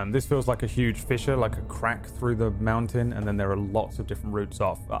 This feels like a huge fissure, like a crack through the mountain, and then there are lots of different routes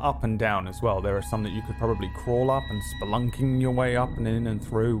off, up and down as well. There are some that you could probably crawl up and spelunking your way up and in and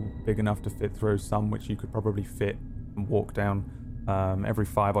through, big enough to fit through, some which you could probably fit and walk down. Every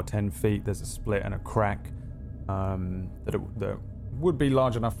 5 or 10 feet there's a split and a crack that would be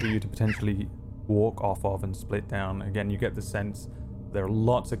large enough for you to potentially walk off of and split down. Again, you get the sense there are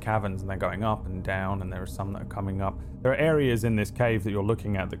lots of caverns and they're going up and down, and there are some that are coming up. There are areas in this cave that you're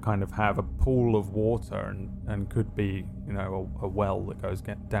looking at that kind of have a pool of water and could be, you know, a well that goes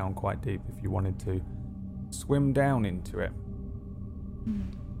down quite deep if you wanted to swim down into it.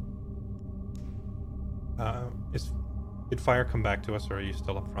 Did fire come back to us, or are you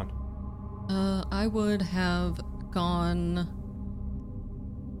still up front? I would have gone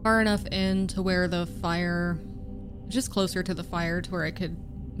far enough in to where the fire, just closer to the fire to where I could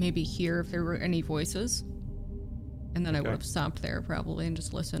maybe hear if there were any voices. And then I would have stopped there probably and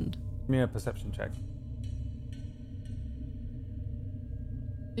just listened. Give me a perception check.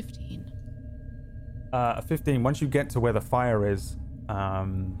 15. 15. Once you get to where the fire is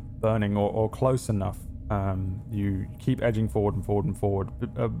burning or close enough, you keep edging forward and forward and forward.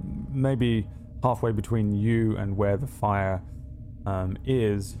 Maybe halfway between you and where the fire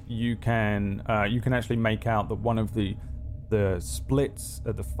is, you can actually make out that one of the splits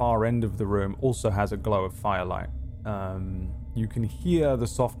at the far end of the room also has a glow of firelight. You can hear the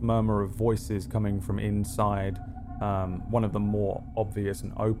soft murmur of voices coming from inside one of the more obvious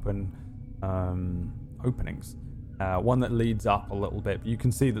and open openings. One that leads up a little bit. You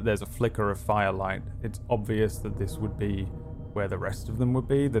can see that there's a flicker of firelight. It's obvious that this would be where the rest of them would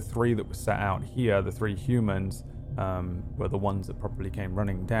be. The 3 that were set out here, the 3 humans, were the ones that probably came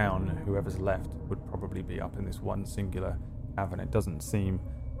running down. Whoever's left would probably be up in this one singular cavern. It doesn't seem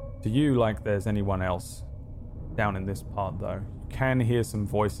to you like there's anyone else down in this part, though. You can hear some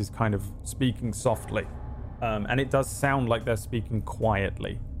voices kind of speaking softly, and it does sound like they're speaking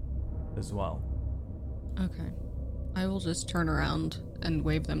quietly as well. Okay. I will just turn around and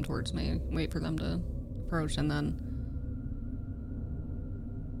wave them towards me, wait for them to approach, and then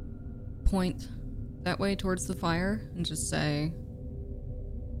point that way towards the fire and just say,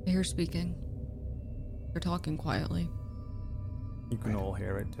 I hear speaking. They're talking quietly. You can all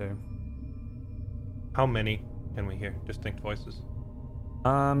hear it too. How many can we hear? Distinct voices?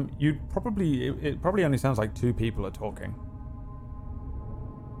 You'd probably... It probably only sounds like 2 people are talking.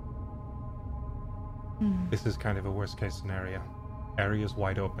 This is kind of a worst case scenario. Area's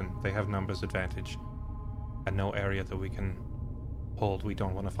wide open. They have numbers advantage. And no area that we can hold. We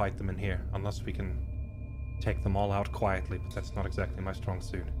don't want to fight them in here unless we can take them all out quietly, but that's not exactly my strong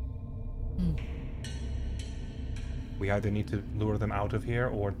suit. We either need to lure them out of here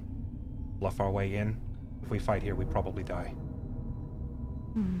or bluff our way in. If we fight here, we probably die.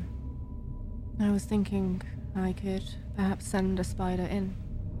 I was thinking I could perhaps send a spider in.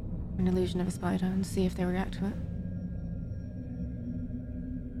 An illusion of a spider, and see if they react to it.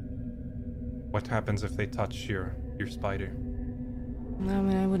 What happens if they touch your spider? I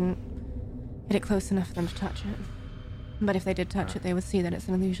mean, I wouldn't get it close enough for them to touch it. But if they did touch it, they would see that it's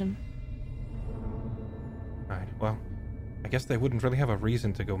an illusion. Right, well, I guess they wouldn't really have a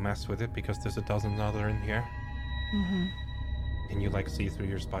reason to go mess with it because there's a dozen other in here. Can you, like, see through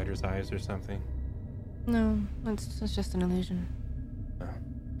your spider's eyes or something? No, it's just an illusion.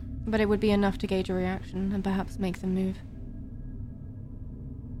 But it would be enough to gauge a reaction and perhaps make them move.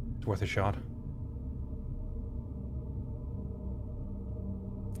 It's worth a shot.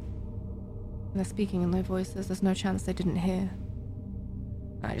 They're speaking in low voices. There's no chance they didn't hear.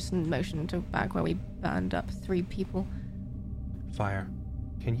 I just motioned to back where we burned up 3 people. Fire,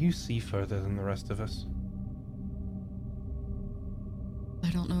 can you see further than the rest of us? I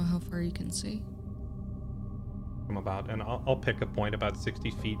don't know how far you can see. From about, and I'll pick a point about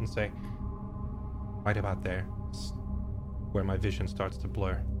 60 feet and say, right about there, where my vision starts to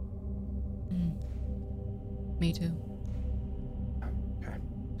blur. Me too. Okay,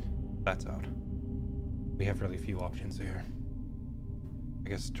 that's out. We have really few options here. I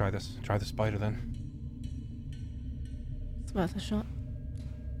guess try the spider then. It's worth a shot.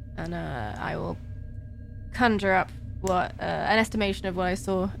 And I will conjure up what an estimation of what I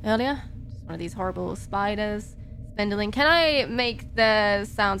saw earlier. Just one of these horrible spiders. Spindling. Can I make the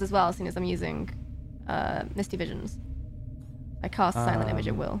sounds as well, seeing as I'm using Misty Visions? I cast Silent Image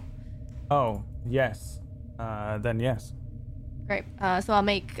at will. Oh, yes. Then yes. Great. So I'll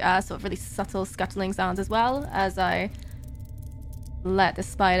make sort of really subtle scuttling sounds as well as I let the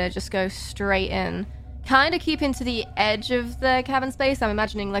spider just go straight in. kind of keeping to the edge of the cavern space. I'm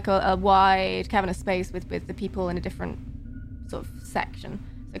imagining like a wide cavernous space with the people in a different sort of section.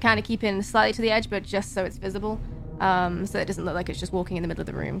 So kind of keeping slightly to the edge, but just so it's visible. So it doesn't look like it's just walking in the middle of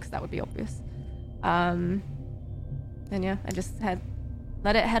the room, because that would be obvious. And yeah, I just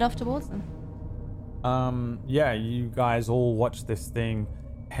let it head off towards them. Yeah, you guys all watch this thing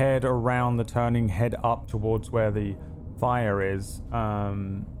head around the turning, head up towards where the fire is.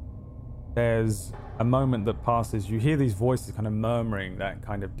 There's a moment that passes. You hear these voices kind of murmuring, that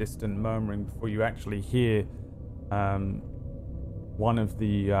kind of distant murmuring, before you actually hear one of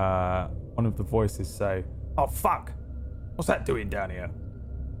the voices say, "Oh fuck! What's that doing down here?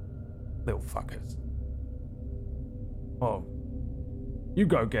 Little fuckers. Oh, you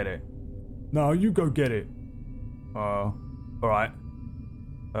go get it. No, you go get it. Alright.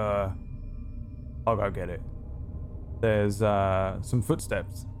 I'll go get it." There's some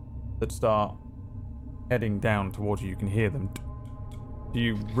footsteps that start heading down towards you. You can hear them. Do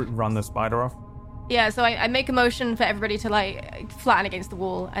you run the spider off? Yeah, so I make a motion for everybody to like flatten against the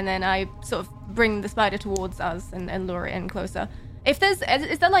wall, and then I sort of bring the spider towards us and lure it in closer. Is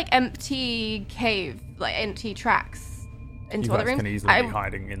there like empty cave, like empty tracks into other rooms? You guys can easily be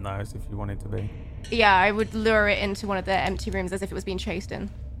hiding in those if you wanted to be. Yeah, I would lure it into one of the empty rooms as if it was being chased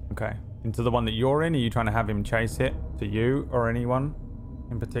in. Okay. Into the one that you're in? Are you trying to have him chase it to you or anyone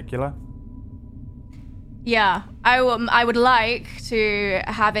in particular? Yeah, I would like to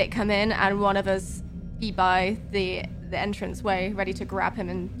have it come in and one of us be by the entranceway, ready to grab him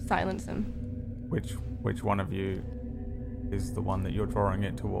and silence him. Which one of you is the one that you're drawing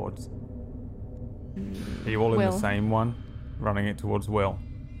it towards? Are you all in Will. the same one? Running it towards Will?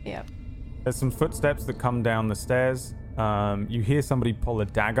 Yep. There's some footsteps that come down the stairs. You hear somebody pull a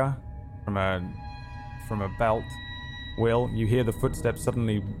dagger from a belt. Will, you hear the footsteps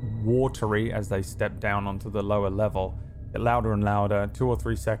suddenly watery as they step down onto the lower level. Get louder and louder, 2 or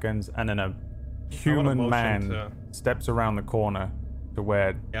 3 seconds, and then a human man steps around the corner to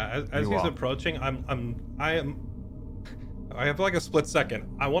where as he's approaching, I have like a split second.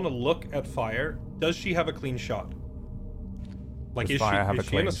 I want to look at Fire. Does she have a clean shot? Like, does Fire have a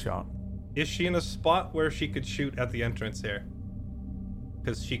clean shot? Is she in a spot where she could shoot at the entrance here?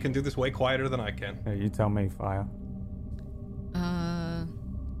 Because she can do this way quieter than I can. Yeah, you tell me, Fire.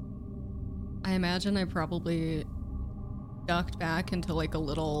 I imagine I probably ducked back into like a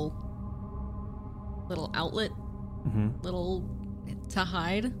little outlet, little to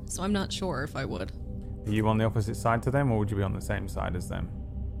hide. So I'm not sure if I would. Are you on the opposite side to them, or would you be on the same side as them?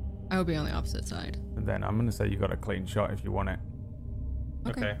 I would be on the opposite side. And then I'm gonna say you got a clean shot if you want it.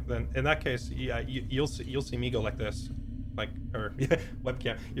 Okay. Then in that case, yeah, you'll see me go like this, like, or yeah,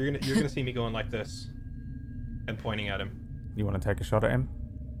 webcam. You're gonna see me going like this, and pointing at him. You want to take a shot at him?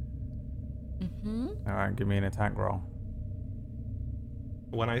 Mm-hmm. All right, give me an attack roll.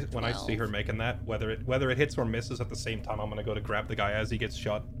 When I see her making that, whether it hits or misses at the same time, I'm gonna go to grab the guy as he gets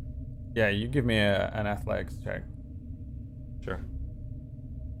shot. Yeah, you give me an athletics check. Sure.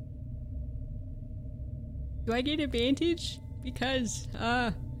 Do I get advantage? Because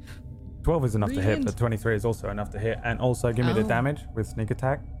 12 is enough to hit, but 23 is also enough to hit. And also give me the damage with sneak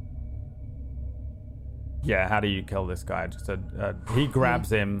attack. Yeah, how do you kill this guy? Just he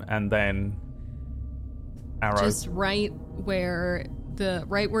grabs him and then arrow. Just right where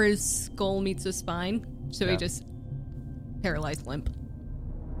his skull meets his spine. So he just paralyzed limp.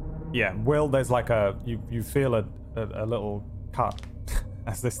 Yeah, Will, there's like you feel a little cut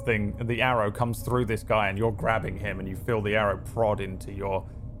as this thing, the arrow comes through this guy, and you're grabbing him, and you feel the arrow prod into your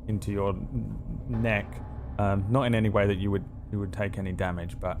neck. Not in any way that you would take any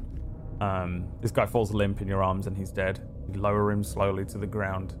damage, but this guy falls limp in your arms, and he's dead. You lower him slowly to the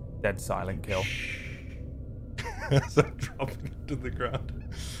ground. Dead silent kill. As I'm dropping him to the ground,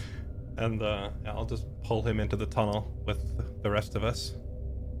 and I'll just pull him into the tunnel with the rest of us.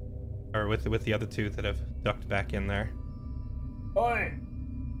 Or with the other two that have ducked back in there. Oi!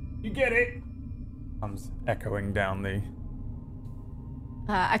 You get it? Comes echoing down the...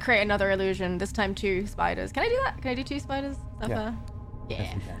 I create another illusion, this time 2 spiders. Can I do that? Can I do 2 spiders? Yeah.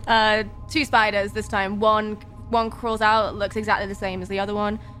 Yeah. 2 spiders this time. One crawls out, looks exactly the same as the other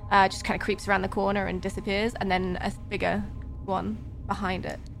one, just kind of creeps around the corner and disappears, and then a bigger one behind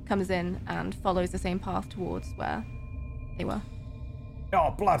it comes in and follows the same path towards where they were. Oh,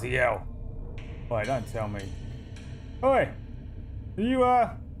 bloody hell. Wait, don't tell me. Oi! Are you,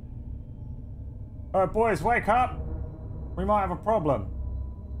 Alright, boys, wake up! We might have a problem.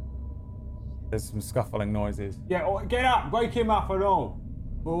 There's some scuffling noises. Yeah, get up! Wake him up and all.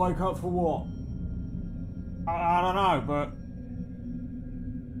 We'll wake up for what? I don't know, but...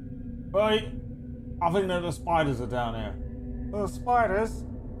 Wait! I think that the spiders are down here. The spiders?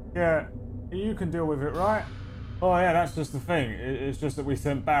 Yeah, you can deal with it, right? Oh yeah, that's just the thing. It's just that we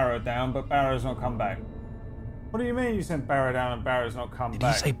sent Barrow down, but Barrow's not come back. What do you mean you sent Barrow down and Barrow's not come back? Did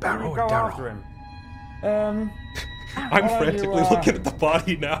you say Barrow or go Darrow? after him. I'm frantically looking at the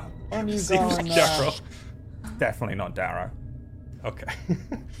body now. Why don't you See go who's and, Darrow. Definitely not Darrow. Okay.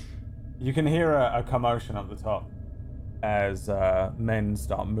 You can hear a commotion up the top as men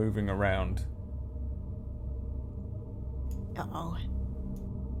start moving around. Uh-oh.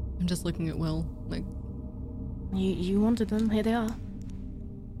 I'm just looking at Will, like, You wanted them. Here they are.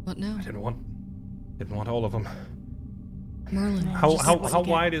 what now? I didn't want all of them. Merlin. How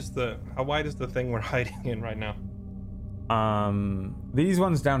wide is the thing we're hiding in right now? These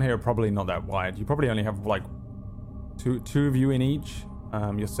ones down here are probably not that wide. You probably only have like two of you in each.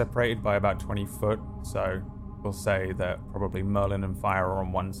 You're separated by about 20 foot, so we'll say that probably Merlin and Fire are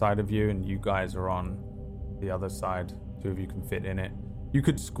on one side of you, and you guys are on the other side. Two of you can fit in it. You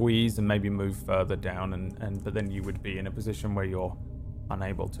could squeeze and maybe move further down, but then you would be in a position where you're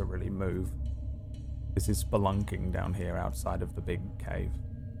unable to really move. This is spelunking down here outside of the big cave.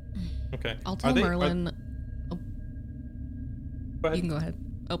 Okay. I'll tell Merlin. Oh, Go ahead. you can go ahead.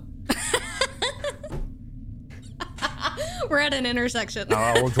 Oh. We're at an intersection.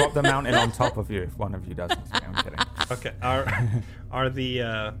 I will drop the mountain on top of you if one of you doesn't. I'm kidding. Okay. Are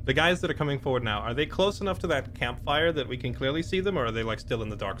the guys that are coming forward now? Are they close enough to that campfire that we can clearly see them, or are they like still in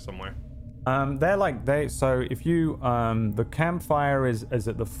the dark somewhere? So if you the campfire is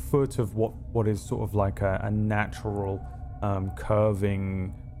at the foot of what is sort of like a natural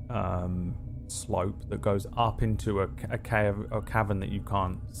curving slope that goes up into a cavern that you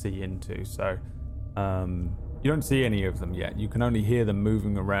can't see into. So you don't see any of them yet. You can only hear them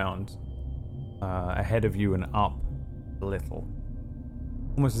moving around ahead of you and up a little,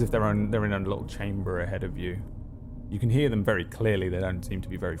 almost as if they're in a little chamber ahead of you. You can hear them very clearly. They don't seem to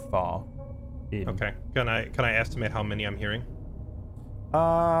be very far in. Okay. Can I estimate how many I'm hearing?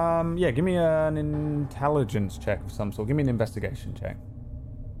 Yeah, give me an intelligence check of some sort. Give me an investigation check.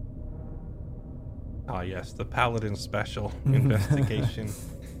 Ah, yes, the Paladin special investigation.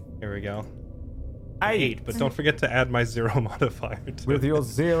 Here we go. 8, but don't forget to add my 0 modifier to With it. your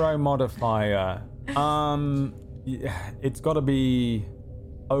 0 modifier, it's got to be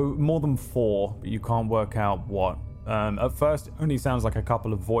more than 4, but you can't work out what. At first, it only sounds like a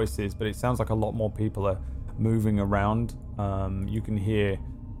couple of voices, but it sounds like a lot more people are moving around. You can hear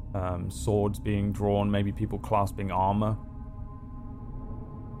swords being drawn, maybe people clasping armor.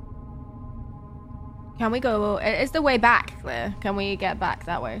 Can we go? Is the way back clear? Can we get back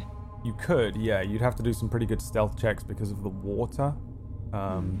that way? You could, yeah. You'd have to do some pretty good stealth checks because of the water.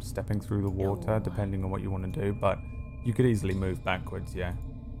 Stepping through the water, depending on what you want to do, but you could easily move backwards, yeah.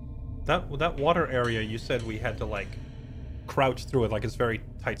 That water area, you said we had to like crouch through it, like it's very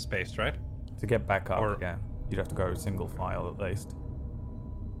tight spaced, right? To get back up, yeah. You'd have to go single file at least.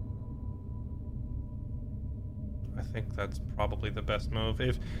 I think that's probably the best move.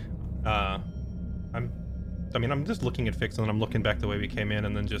 If I'm just looking at Fix and then I'm looking back the way we came in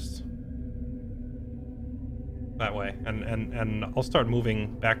and then just that way. And I'll start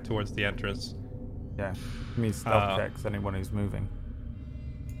moving back towards the entrance. Yeah. Give me stealth checks, anyone who's moving.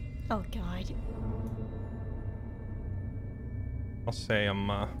 Oh god. I'll say I'm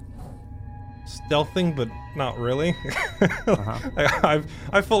stealthing, but not really.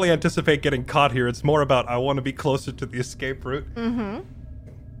 I fully anticipate getting caught here. It's more about I want to be closer to the escape route. Mm-hmm.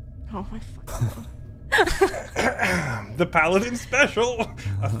 Oh my fucking god. The Paladin special,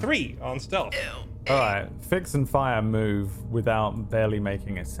 a 3 on stealth. Alright, Fix and Fire move without barely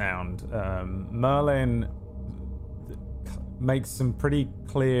making a sound. Merlin makes some pretty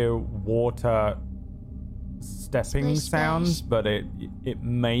clear water stepping Splish, sounds, splash. but it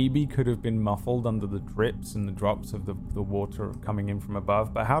maybe could have been muffled under the drips and the drops of the water coming in from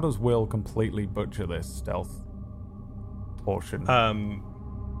above. But how does Will completely butcher this stealth portion?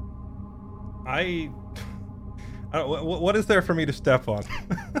 What is there for me to step on?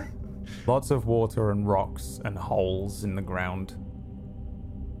 Lots of water and rocks and holes in the ground.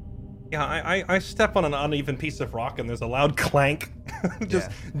 Yeah, I step on an uneven piece of rock and there's a loud clank,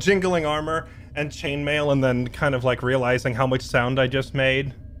 just jingling armor and chainmail, and then kind of like realizing how much sound I just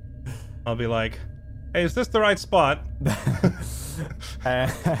made, I'll be like, hey, is this the right spot?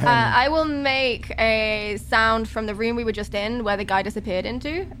 I will make a sound from the room we were just in, where the guy disappeared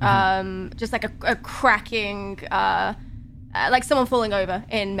into. Just like a cracking, like someone falling over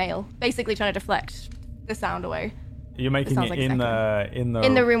in mail, basically trying to deflect the sound away. You're making it like in the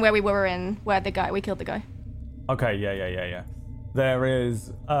in the room where we were in, where we killed the guy. Okay, yeah. there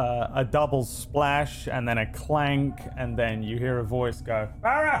is a double splash and then a clank, and then you hear a voice go,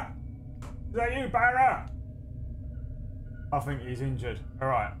 Barra! Is that you, Barra? I think he's injured.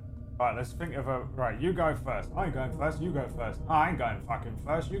 Alright, let's think of a... Right, you go first. I ain't going first, you go first. I ain't going fucking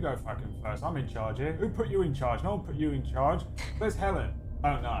first, you go fucking first. I'm in charge here. Who put you in charge? No one put you in charge. Where's Helen?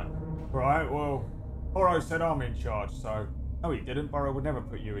 I don't know. Right, well, Burrow said I'm in charge, so... No, he didn't. Burrow would never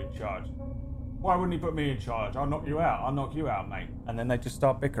put you in charge. Why wouldn't he put me in charge? I'll knock you out, mate. And then they just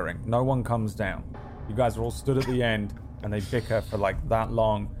start bickering. No one comes down. You guys are all stood at the end, and they bicker for like that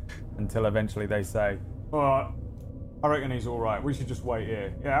long until eventually they say, alright, I reckon he's alright. We should just wait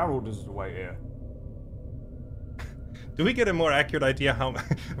here. Yeah, our orders is to wait here. Do we get a more accurate idea how...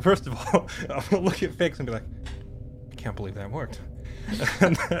 First of all, I'm going to look at Fix and be like, I can't believe that worked.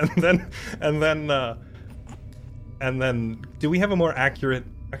 and then, do we have a more accurate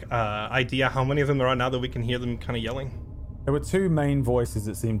idea how many of them there are now that we can hear them kind of yelling? There were two main voices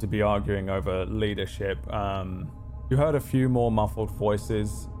that seemed to be arguing over leadership. You heard a few more muffled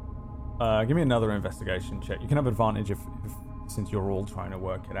voices. Give me another investigation check. You can have advantage if since you're all trying to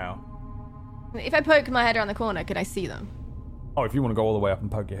work it out. If I poke my head around the corner, could I see them? Oh, if you want to go all the way up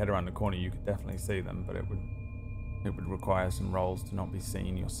and poke your head around the corner, you could definitely see them, but it would require some rolls to not be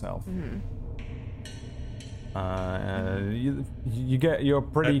seen yourself. Mm-hmm. You're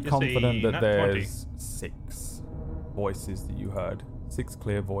pretty confident that there's 20. 6 voices that you heard. 6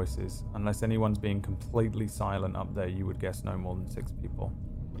 clear voices. Unless anyone's being completely silent up there, you would guess no more than 6 people.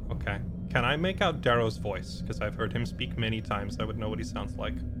 Okay. Can I make out Darrow's voice? Because I've heard him speak many times. I would know what he sounds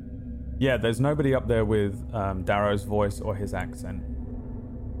like. Yeah, there's nobody up there with Darrow's voice or his accent.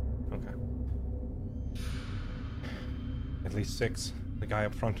 Okay. At least 6. The guy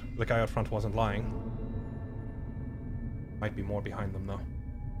up front wasn't lying. Might be more behind them, though.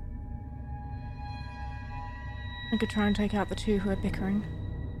 I could try and take out the 2 who are bickering.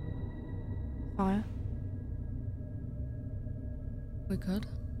 Fire. We could.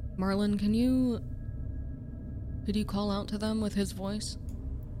 Marlin, could you call out to them with his voice?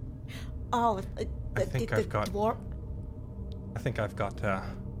 Oh, I think I've got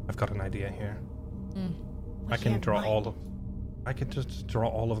an idea here. I can just draw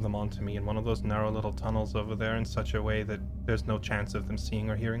all of them onto me in one of those narrow little tunnels over there in such a way that there's no chance of them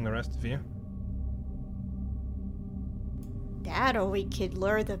seeing or hearing the rest of you. That, or we could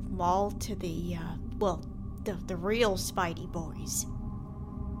lure them all to the real Spidey boys.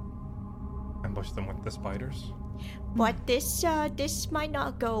 Ambush them with the spiders. But this might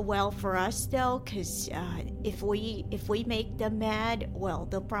not go well for us though, cause if we make them mad, well,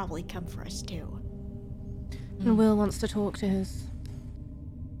 they'll probably come for us too. And Will wants to talk to his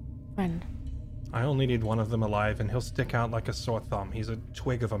friend. I only need one of them alive, and he'll stick out like a sore thumb. He's a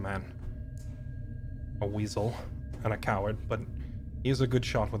twig of a man. A weasel and a coward, but he's a good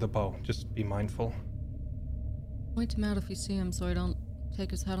shot with a bow. Just be mindful. Point him out if you see him so I don't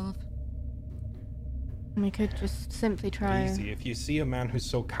take his head off. We could just simply try... Easy. If you see a man who's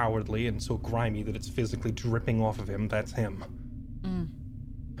so cowardly and so grimy that it's physically dripping off of him, that's him.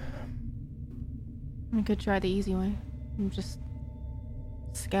 We could try the easy way and just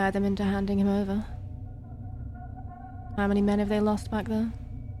scare them into handing him over. How many men have they lost back there?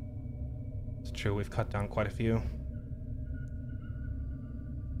 It's true, we've cut down quite a few.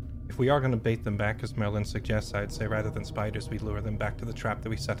 If we are going to bait them back, as Merlin suggests, I'd say rather than spiders, we lure them back to the trap that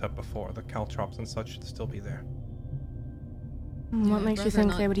we set up before. The caltrops and such should still be there. What makes you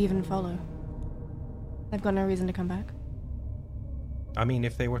think they would even follow? They've got no reason to come back. I mean,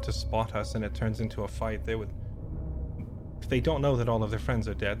 if they were to spot us and it turns into a fight, they would... If they don't know that all of their friends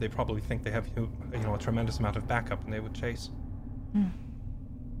are dead, they probably think they have, a tremendous amount of backup, and they would chase.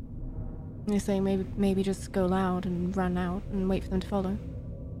 You're saying maybe just go loud and run out and wait for them to follow?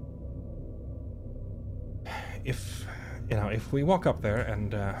 If we walk up there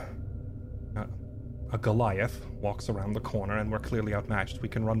and a Goliath walks around the corner and we're clearly outmatched, we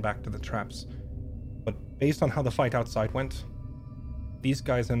can run back to the traps. But based on how the fight outside went, these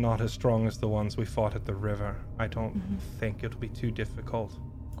guys are not as strong as the ones we fought at the river. I don't think it'll be too difficult.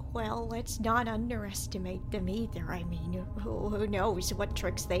 Well, let's not underestimate them either. I mean, who knows what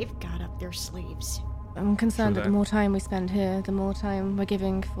tricks they've got up their sleeves. I'm concerned that the more time we spend here, the more time we're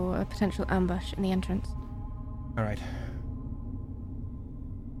giving for a potential ambush in the entrance. All right.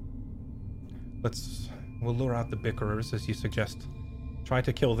 We'll lure out the bickerers, as you suggest. Try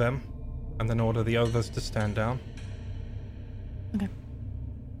to kill them, and then order the others to stand down. Okay.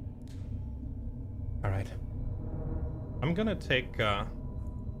 All right. I'm gonna take a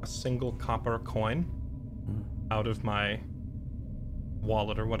single copper coin out of my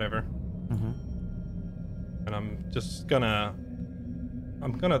wallet or whatever. And I'm just gonna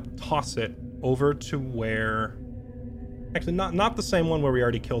I'm gonna toss it over to where... Actually, not the same one where we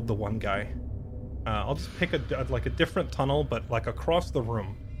already killed the one guy. I'll just pick a different tunnel, but like across the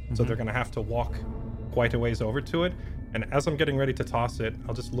room. So they're gonna have to walk quite a ways over to it. And as I'm getting ready to toss it,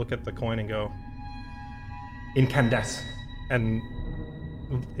 I'll just look at the coin and go, incandesce. And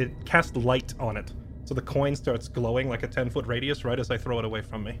it casts light on it. So the coin starts glowing like a 10-foot radius right as I throw it away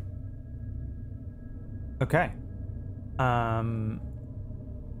from me. Okay.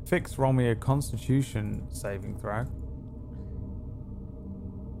 Fix, roll me a Constitution saving throw.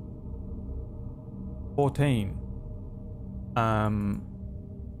 14. A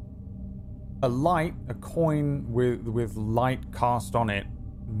coin with light cast on it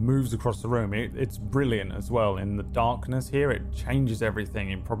moves across the room. It's brilliant as well. In the darkness here, it changes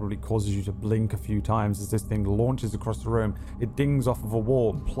everything. It probably causes you to blink a few times as this thing launches across the room. It dings off of a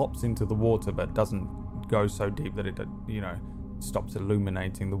wall, plops into the water, but doesn't go so deep that it, stops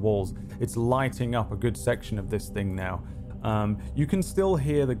illuminating the walls. It's lighting up a good section of this thing now. You can still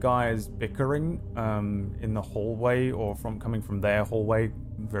hear the guys bickering in the hallway or coming from their hallway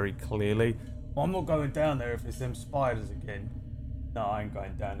very clearly. I'm not going down there if it's them spiders again. No, I ain't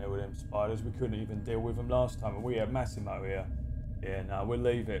going down there with them spiders. We couldn't even deal with them last time, and we had Massimo here. Yeah, no, we'll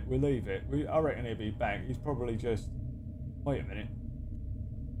leave it. I reckon he'll be back. He's probably just... Wait a minute.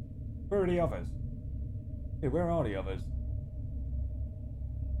 Where are the others? Yeah, where are the others?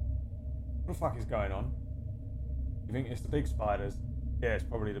 What the fuck is going on? You think it's the big spiders? Yeah, it's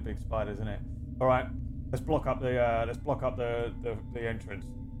probably the big spiders, isn't it? All right, let's block up the entrance.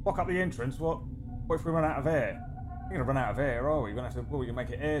 Block up the entrance. What if we run out of air? We're gonna run out of air, are we? We're gonna have to. Well, we can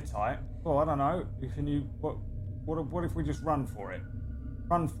make it airtight. Well, I don't know. Can you? What if we just run for it?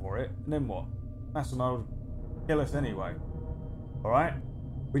 Run for it, and then what? Massimo will kill us anyway. All right?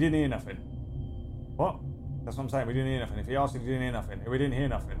 We didn't hear nothing. What? That's what I'm saying. We didn't hear nothing. If he asked, we didn't hear nothing. We didn't hear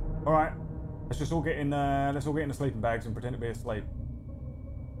nothing. All right. Let's just all get in. Let's all get in the sleeping bags and pretend to be asleep.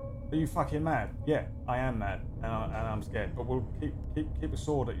 Are you fucking mad? Yeah, I am mad, and I'm scared. But we'll keep a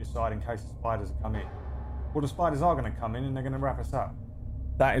sword at your side in case the spiders come in. Well, the spiders are going to come in and they're going to wrap us up.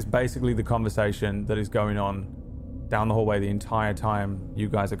 That is basically the conversation that is going on down the hallway the entire time you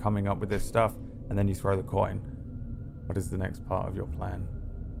guys are coming up with this stuff, and then you throw the coin. What is the next part of your plan?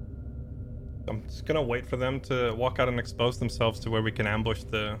 I'm just going to wait for them to walk out and expose themselves to where we can ambush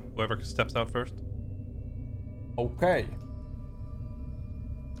whoever steps out first. Okay.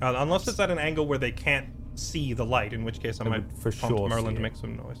 Unless it's at an angle where they can't see the light, in which case I might for prompt sure Merlin to make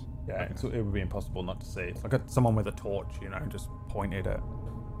some noise. Yeah, it would be impossible not to see. It's like someone with a torch, just pointed at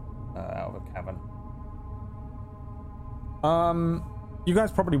out of a cavern. You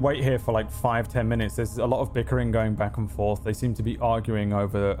guys probably wait here for like 5-10 minutes. There's a lot of bickering going back and forth. They seem to be arguing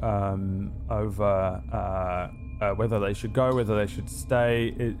over whether they should go, whether they should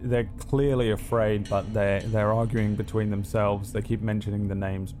stay. They're clearly afraid, but they're arguing between themselves. They keep mentioning the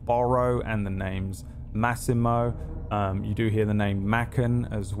names Borrow and the names Massimo. You do hear the name Macon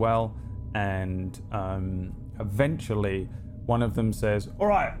as well, and eventually one of them says, "All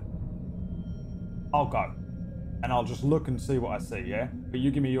right, I'll go, and I'll just look and see what I see, yeah? But you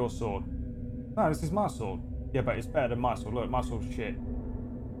give me your sword." "No, this is my sword." "Yeah, but it's better than my sword. Look, my sword's shit."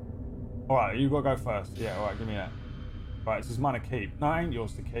 "All right, you gotta go first." "Yeah, all right, give me that." "Right, this is mine to keep." "No, it ain't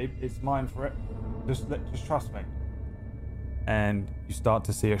yours to keep. It's mine for it. Just trust me." And you start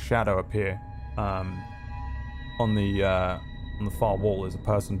to see a shadow appear on the far wall as a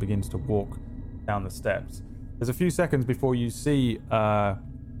person begins to walk down the steps. There's a few seconds before you see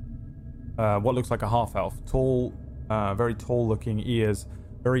what looks like a half-elf, tall, very tall-looking ears,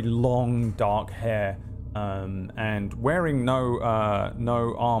 very long dark hair, and wearing no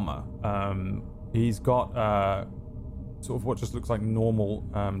armor. He's got sort of what just looks like normal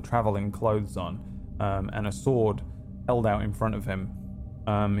traveling clothes on, and a sword held out in front of him.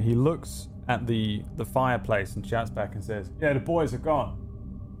 He looks at the fireplace and shouts back and says, "Yeah, the boys are gone."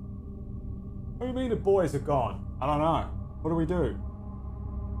 "What do you mean the boys are gone?" "I don't know. What do we do?"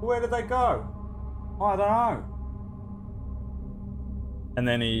 "Where did they go?" "I don't know." And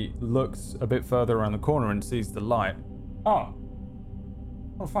then he looks a bit further around the corner and sees the light. "Oh,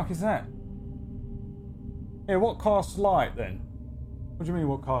 what the fuck is that?" "Yeah, what casts light then?" "What do you mean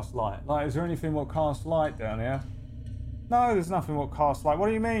what casts light? Like, is there anything what casts light down here?" "No, there's nothing what casts light." "What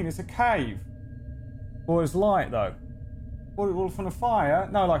do you mean? It's a cave." "Well, it's light though." "Well, from the fire?"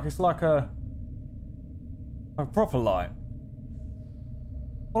 "No, like it's like a proper light."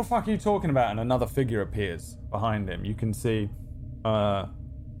 "What the fuck are you talking about?" And another figure appears behind him. You can see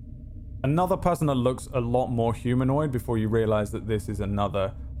another person that looks a lot more humanoid before you realize that this is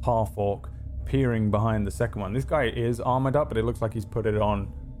another half-orc peering behind the second one. This guy is armored up, but it looks like he's put it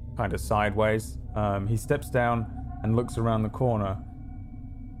on kind of sideways. He steps down and looks around the corner.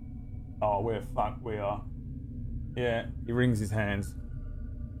 Oh, we're fucked, we are. Yeah, he wrings his hands.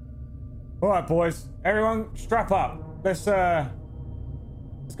 Alright, boys, everyone strap up. Let's go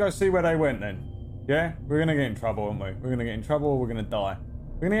see where they went then. Yeah? We're gonna get in trouble, aren't we? We're gonna get in trouble or we're gonna die.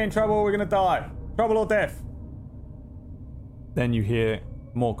 We're gonna get in trouble or we're gonna die. Trouble or death. Then you hear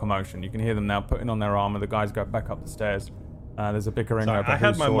more commotion. You can hear them now putting on their armor. The guys go back up the stairs. There's a bickering over I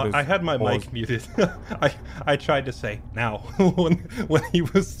had my mic muted. I tried to say now when he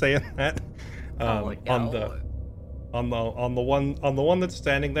was saying that on the one that's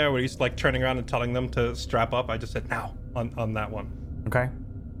standing there where he's like turning around and telling them to strap up. I just said now on that one. Okay.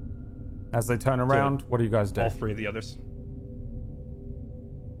 As they turn around, what do you guys do? All three of the others.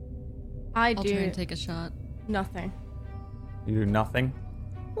 I'll try and take a shot. Nothing. You do nothing?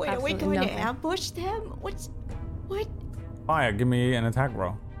 Wait, Absolutely are we going nothing. to ambush them? What? Fire, give me an attack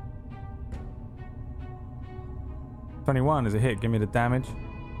roll. 21 is a hit. Give me the damage.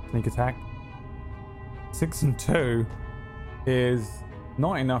 Sneak attack. 6 and 2 is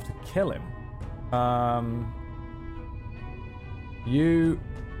not enough to kill him. You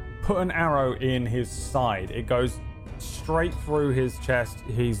put an arrow in his side. It goes straight through his chest.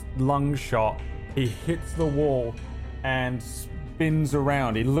 He's lung shot. He hits the wall and spins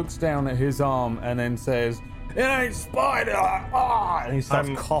around. He looks down at his arm and then says, "It ain't Spider!" And he starts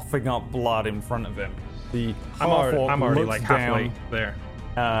coughing up blood in front of him. The I'm already looks like halfway down, there.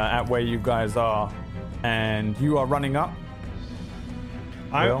 At where you guys are, and you are running up.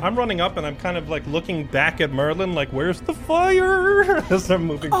 I'm running up and I'm kind of like looking back at Merlin, like, where's the fire? As I'm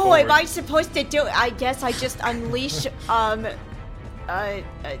moving forward. Am I supposed to do? I guess I just unleash a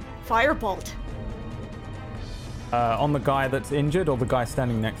firebolt. On the guy that's injured or the guy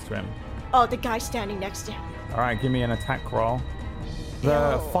standing next to him? Oh, the guy standing next to him. All right, give me an attack roll.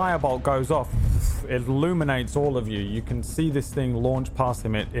 The firebolt goes off. It illuminates all of you. You can see this thing launch past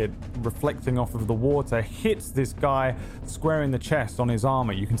him. It reflecting off of the water, hits this guy square in the chest on his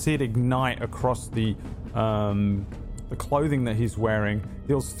armor. You can see it ignite across the clothing that he's wearing.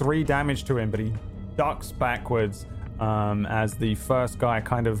 Deals 3 damage to him, but he ducks backwards as the first guy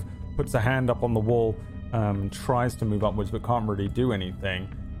kind of puts a hand up on the wall, tries to move upwards, but can't really do anything.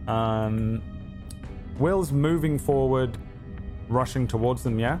 Will's moving forward, rushing towards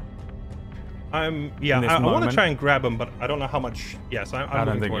them, yeah? I want to try and grab him, but I don't know how much. Yes, I'm I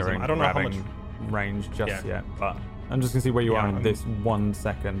don't moving think towards you're him. in I don't know how much grabbing range just yet, but I'm just gonna see where you are in this 1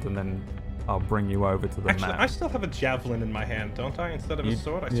 second, and then I'll bring you over to the Actually, map. I still have a javelin in my hand, don't I? Instead of a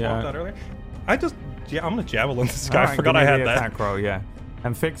sword, I swapped yeah. that earlier. I'm gonna javelin this guy. All right, I forgot give me I had the that. attack roll, yeah.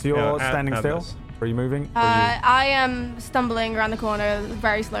 And Fix, you're standing still? this. Are you moving? I am stumbling around the corner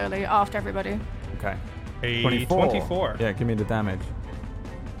very slowly after everybody. Okay. A 24. Yeah, give me the damage.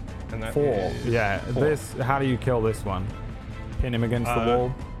 And that 4. is Yeah. 4. This. How do you kill this one? Pin him against the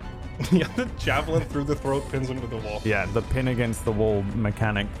wall. Yeah, the javelin through the throat pins him to the wall. Yeah, the pin against the wall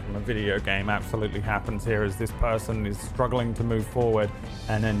mechanic from a video game absolutely happens here as this person is struggling to move forward,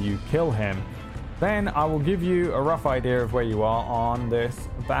 and then you kill him. Then I will give you a rough idea of where you are on this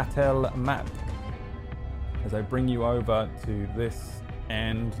battle map. As I bring you over to this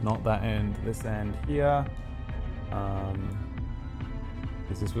end, not that end, this end here.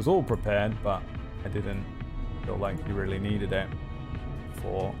 This was all prepared, but I didn't feel like you really needed it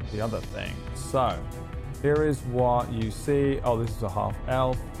for the other thing. So, here is what you see. Oh, this is a half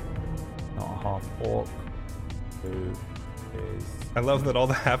elf, not a half orc, who is... I love that all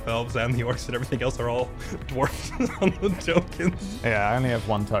the half elves and the orcs and everything else are all dwarfs on the tokens. Yeah, I only have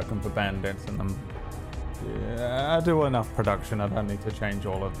 1 token for bandits, and I do enough production. I don't need to change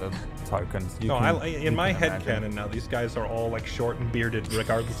all of the tokens. In my head canon now, these guys are all like short and bearded,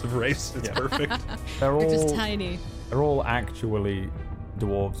 regardless of race. It's perfect. They're all just tiny. They're all actually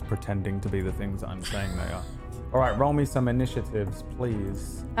dwarves pretending to be the things that I'm saying they are. All right, roll me some initiatives,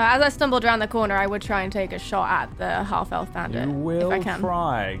 please. As I stumbled around the corner, I would try and take a shot at the half-elf bandit. You will if I can.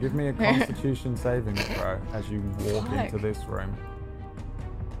 try. Give me a Constitution saving throw as you walk into this room.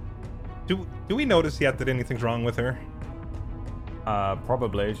 Do we notice yet that anything's wrong with her?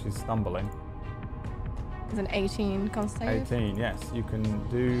 Probably. She's stumbling. It's an 18 con save. 18, yes. You can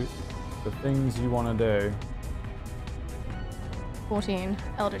do the things you want to do. 14.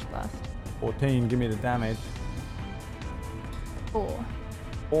 Eldritch Blast. 14, give me the damage.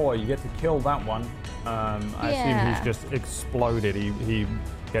 4. You get to kill that one. I assume he's just exploded. He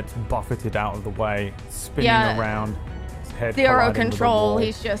gets buffeted out of the way, spinning around. His head Zero colliding with the control. wall.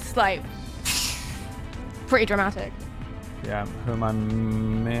 He's just like pretty dramatic. Yeah, who am I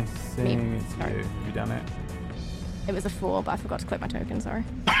missing? Me. It's Sorry. you. Have you done it? It was a 4, but I forgot to click my token, sorry.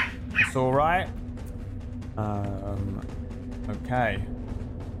 It's all right. Okay.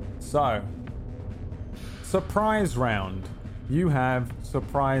 So, surprise round. You have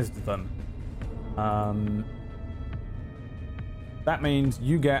surprised them. That means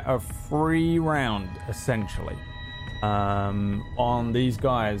you get a free round, essentially, on these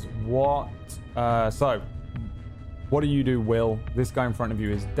guys. What do you do, Will? This guy in front of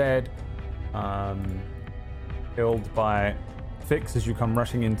you is dead. Killed by Fix as you come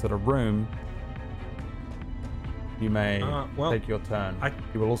rushing into the room. You may take your turn.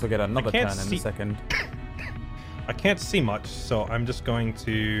 You will also get another turn in a second. I can't see much, so I'm just going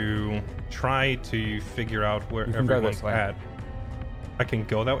to try to figure out where everyone's at. I can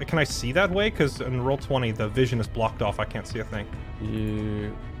go that way. Can I see that way? Because in Roll20, the vision is blocked off. I can't see a thing.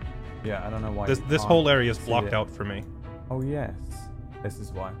 Yeah, I don't know why. This whole area is blocked out for me. Oh, yes. This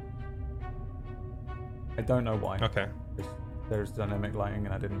is why. I don't know why. Okay. There's dynamic lighting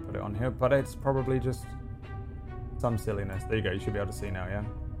and I didn't put it on here, but it's probably just some silliness. There you go. You should be able to see now, yeah?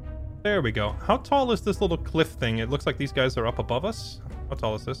 There we go. How tall is this little cliff thing? It looks like these guys are up above us. How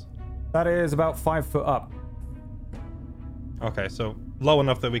tall is this? That is about 5 foot up. Okay, so low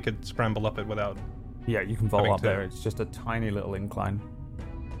enough that we could scramble up it without... Yeah, you can vault up there. It's just a tiny little incline.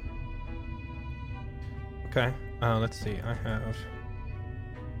 Okay, let's see. I have...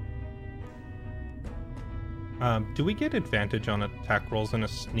 do we get advantage on attack rolls in a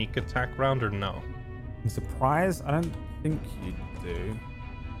sneak attack round or no? In surprise? I don't think you do.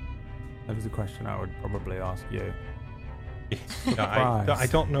 That is a question I would probably ask you. Yeah, I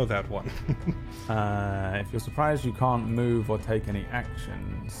don't know that one. If you're surprised you can't move or take any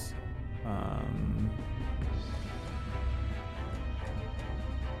actions.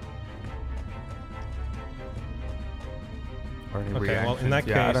 Or any reactions. Well, in that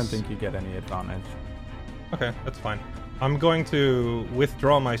case... I don't think you get any advantage. Okay, that's fine. I'm going to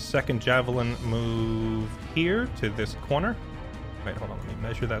withdraw my second javelin, move here to this corner. Wait, hold on, let me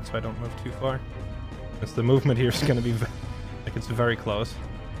measure that so I don't move too far. Because the movement here is going to be... like, it's very close.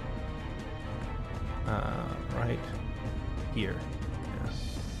 Right here. Yeah,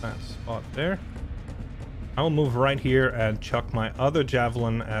 that spot there. I'll move right here and chuck my other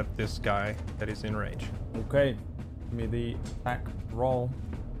javelin at this guy that is in range. Okay, give me the attack roll.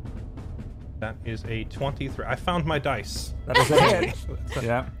 That is a 23. I found my dice. That is a hit.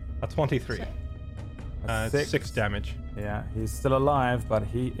 Yeah. A 23. Six damage. Yeah, he's still alive, but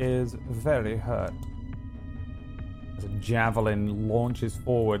he is very hurt. As a javelin launches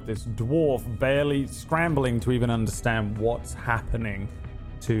forward, this dwarf, barely scrambling to even understand what's happening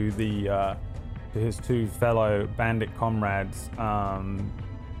to to his two fellow bandit comrades,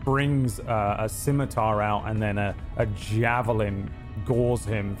 brings a scimitar out, and then a javelin gores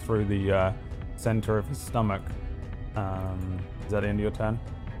him through the center of his stomach. Is that the end of your turn?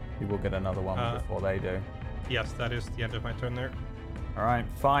 You will get another one before they do. Yes, that is the end of my turn there. All right,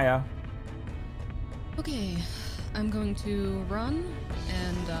 fire. Okay, I'm going to run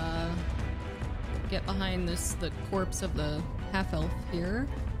and get behind the corpse of the half-elf here.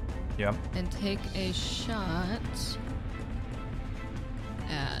 Yep. And take a shot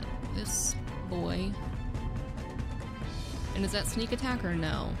at this boy. And is that sneak attack or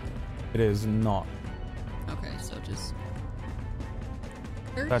no? It is not. Okay, so just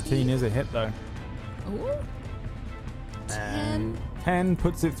 13 is a hit though. Ooh. 10. 10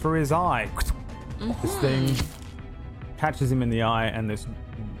 puts it through his eye. This thing catches him in the eye, and this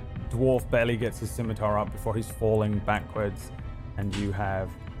dwarf barely gets his scimitar up before he's falling backwards, and you have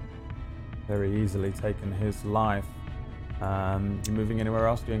very easily taken his life. You moving anywhere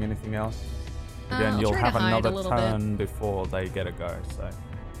else? Doing anything else? Again, you'll have another turn before they get a go. So.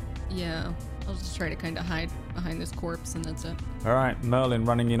 Yeah, I'll just try to kind of hide behind this corpse, and that's it. All right, Merlin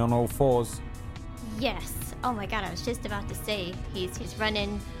running in on all fours. Yes. Oh my god, I was just about to say he's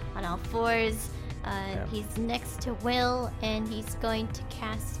running on all fours. He's next to Will, and he's going to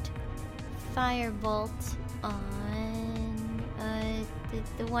cast Firebolt on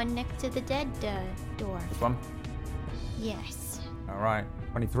the one next to the dead dwarf. This one? Yes. All right,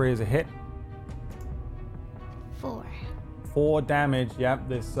 23 is a hit. 4 damage. Yep,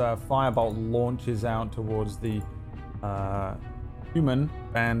 this firebolt launches out towards the human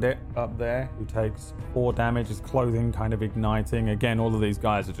bandit up there, who takes 4 damage. His clothing kind of igniting. Again, all of these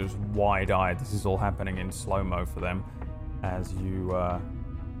guys are just wide-eyed. This is all happening in slow-mo for them as you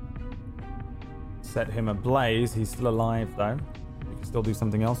set him ablaze. He's still alive, though. You can still do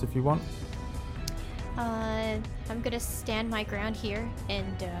something else if you want. I'm gonna stand my ground here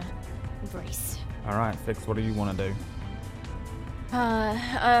and brace. All right, Fix, what do you want to do?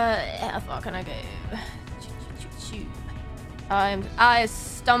 How far can I go? I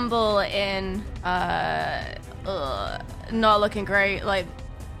stumble in, not looking great, like,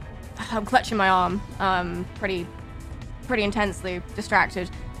 I'm clutching my arm, pretty intensely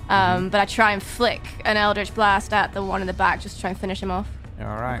distracted, but I try and flick an Eldritch Blast at the one in the back, just to try and finish him off.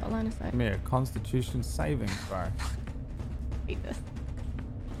 Alright, give me a Constitution saving throw. Beat this.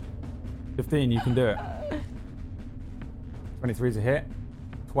 15, you can do it. 23 is a hit.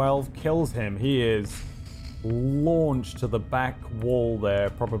 12 kills him. He is launched to the back wall there,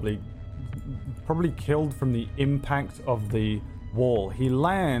 probably killed from the impact of the wall. He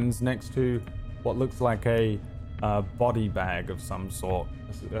lands next to what looks like a body bag of some sort,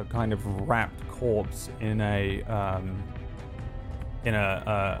 a kind of wrapped corpse in a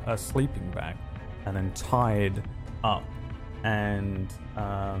sleeping bag, and then tied up. And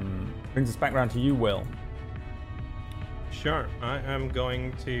brings us back around to you, Will. Sure, I am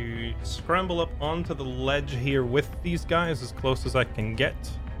going to scramble up onto the ledge here with these guys as close as I can get.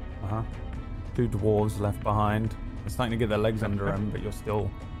 Two dwarves left behind. They're starting to get their legs under them, but you're still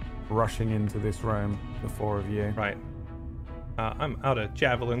rushing into this room, the four of you. Right. I'm out of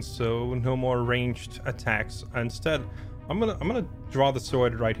javelins, so no more ranged attacks. Instead, I'm gonna draw the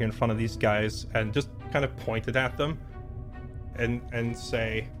sword right here in front of these guys and just kind of point it at them, and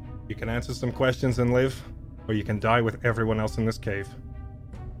say, "You can answer some questions and live, or you can die with everyone else in this cave."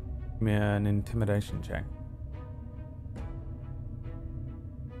 Give me an intimidation check.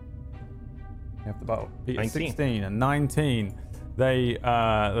 You have to beat 19. 16 and 19. They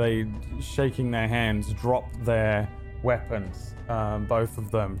shaking their hands, drop their weapons, both of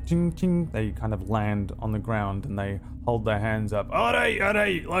them. Ching, ching. They kind of land on the ground and they hold their hands up. All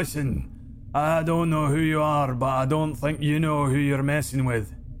right, listen. I don't know who you are, but I don't think you know who you're messing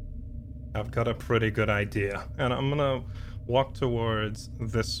with. I've got a pretty good idea, and I'm gonna walk towards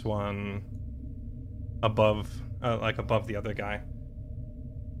this one above the other guy,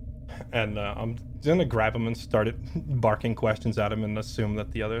 and I'm gonna grab him and start barking questions at him, and assume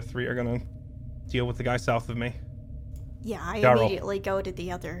that the other three are gonna deal with the guy south of me. Yeah, I Darryl. immediately go to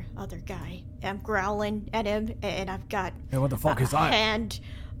the other guy. I'm growling at him, and I've got Hey, what the fuck is a that? hand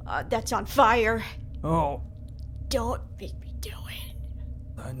that's on fire. Oh, Don't make me do it.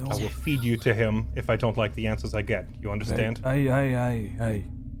 I know. I will feed you to him if I don't like the answers I get. You understand? Hey.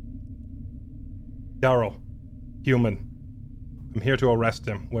 Darryl, human. I'm here to arrest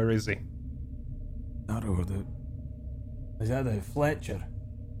him. Where is he? Is that the Fletcher?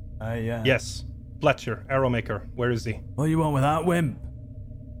 Yes. Fletcher, Arrowmaker. Where is he? What you want with that wimp?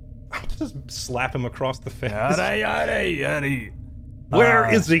 I'll just slap him across the face. Aye.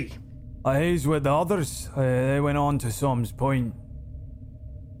 Where is he? He's with the others. They went on to Som's Point.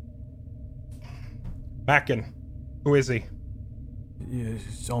 Mackin. Who is he? Yeah,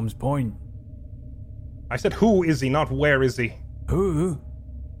 Som's Point. I said who is he, not where is he? Who?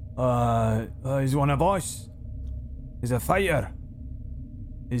 He's one of us. He's a fighter.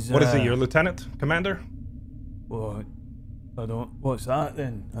 What is he, your lieutenant? Commander? What? What's that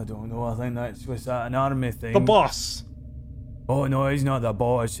then? I don't know. I think what's that, an army thing? The boss! Oh no, he's not the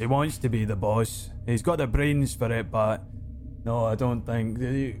boss. He wants to be the boss. He's got the brains for it, but no, I don't think.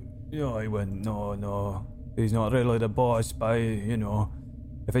 He wouldn't. No. He's not really the boss, but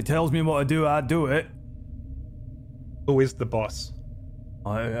if he tells me what to do, I do it. Who is the boss?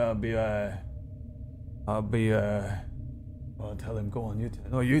 I'll tell him. Go on, you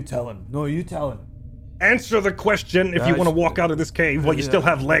tell him. No, you tell him. Answer the question if you want to walk out of this cave while you still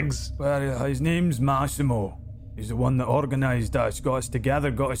have legs. Well, his name's Massimo. He's the one that organised us, got us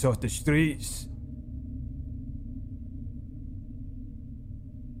together, got us off the streets.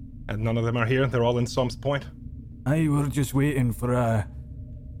 And none of them are here? They're all in Som's Point? Aye, we're just waiting for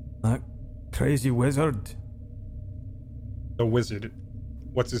that crazy wizard. The wizard.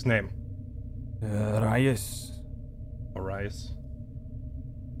 What's his name? Arias. Arias.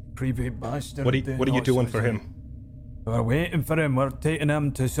 Creepy bastard. What are you doing for him? We're waiting for him. We're taking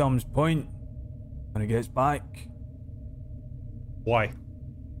him to Som's Point when he gets back. Why?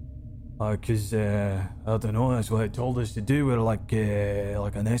 Because, I don't know, that's what he told us to do. We're like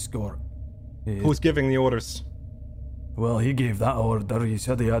an escort. Who's giving the orders? Well, he gave that order. He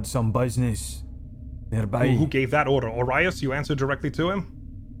said he had some business nearby. Who gave that order? Arias? You answered directly to him?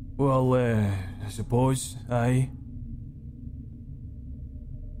 Well, I suppose, aye.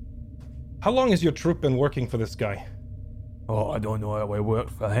 How long has your troop been working for this guy? Oh, I don't know how I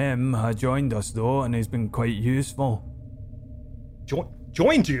worked for him. I joined us, though, and he's been quite useful.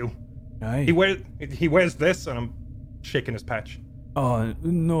 Joined you? Aye. He wears this, and I'm shaking his patch. Oh,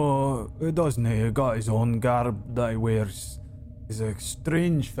 no, he doesn't. He got his own garb that he wears. He's a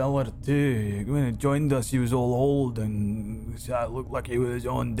strange feller too. When he joined us, he was all old and looked like he was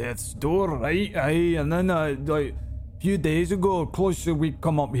on death's door, right? Aye, and then like a few days ago, close to we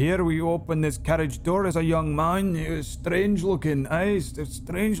come up here, we opened this carriage door as a young man. He was strange looking. Aye,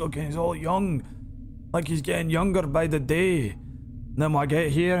 strange looking. He's all young, like he's getting younger by the day. And then I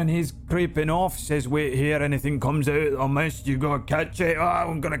get here and he's creeping off. Says, "Wait here. Anything comes out of the mist, you gotta catch it."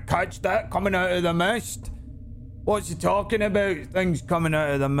 I'm gonna catch that coming out of the mist. What's he talking about? Things coming out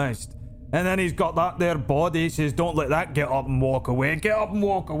of the mist. And then he's got that there body. He says, "Don't let that get up and walk away. Get up and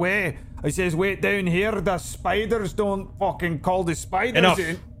walk away." I says, "Wait down here. The spiders don't fucking call the spiders." Enough.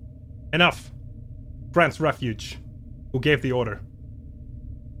 In. Enough. Grant's Refuge. Who gave the order?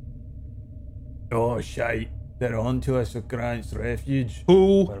 Oh, shite. They're on to us with Grant's Refuge.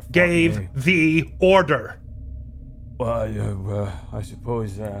 Who gave the order? Well, I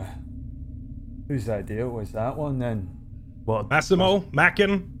suppose, whose idea was that one then? Well, Massimo?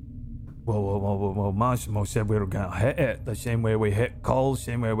 Mackin? Well, Massimo said we were gonna hit it the same way we hit Cull,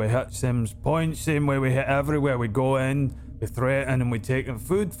 same way we hit Sims Point, same way we hit everywhere. We go in, we threaten, and we take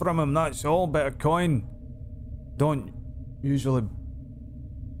food from him. That's all. Bit of coin. Don't usually.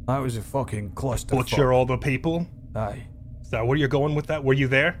 That was a fucking cluster. Butcher all the people? Aye. Is that where you're going with that? Were you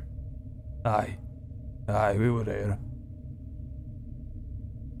there? Aye, we were there.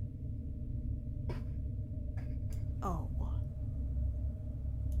 Oh.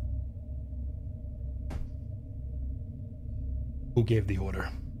 Who gave the order?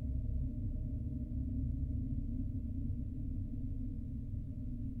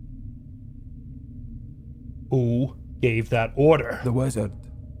 Who gave that order? The wizard.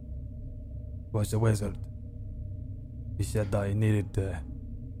 Was the wizard. He said that he needed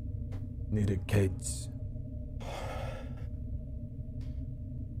kids.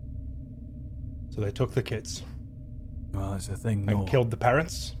 So they took the kids Well, that's the thing, and no. killed the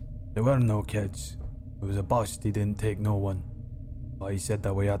parents? There were no kids. It was a bust, he didn't take no one. But he said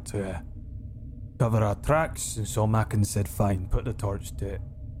that we had to cover our tracks, and so Mackin said, "Fine, put the torch to it."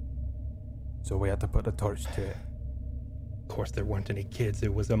 So we had to put the torch to it. Of course there weren't any kids.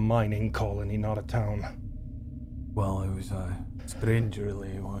 It was a mining colony, not a town. Well, it was strange,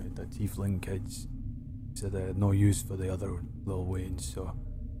 really. He wanted the tiefling kids. He said they had no use for the other little Waynes, so...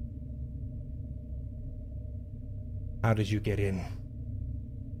 How did you get in?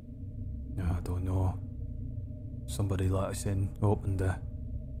 I don't know. Somebody let us in, opened the...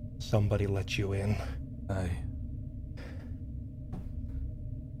 Somebody let you in. Aye.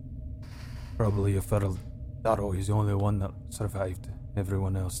 Probably a feral Darrow. He's the only one that survived.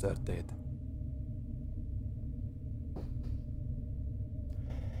 Everyone else, they're dead.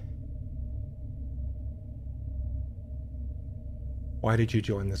 Why did you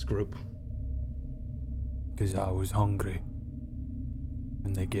join this group? Because I was hungry.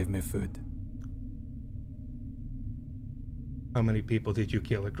 And they gave me food. How many people did you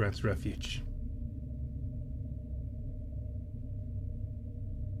kill at Grant's Refuge?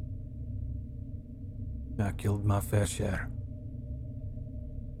 I killed my fair share.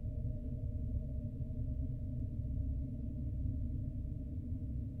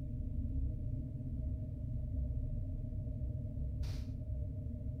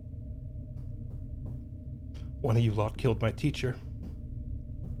 One of you lot killed my teacher.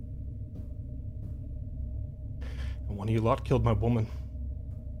 And one of you lot killed my woman.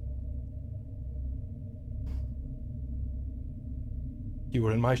 You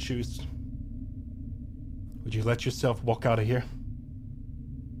were in my shoes. Would you let yourself walk out of here?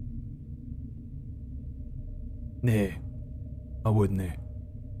 Nay, I wouldn't.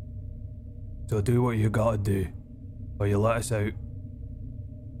 So do what you gotta do, or you let us out.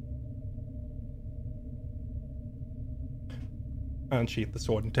 Unsheath the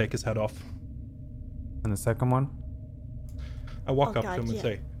sword and take his head off. And the second one? I walk Oh, up God, to him and yeah.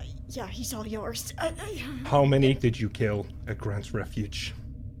 say, Yeah, he's all yours. how many did you kill at Grant's Refuge?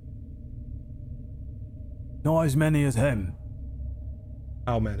 Not as many as him.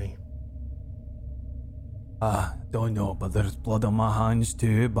 How many? Don't know, but there's blood on my hands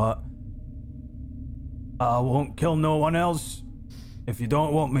too, but... I won't kill no one else. If you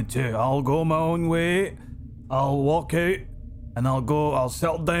don't want me to, I'll go my own way. I'll walk out, and I'll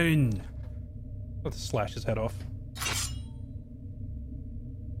settle down. Let's slash his head off.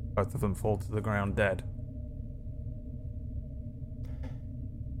 Both of them fall to the ground dead.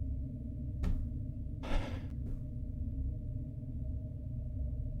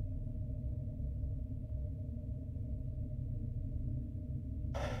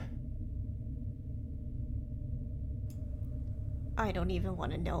 I don't even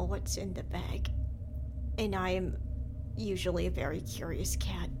want to know what's in the bag. And I am usually a very curious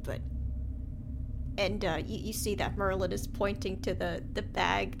cat, but... And you see that Merlin is pointing to the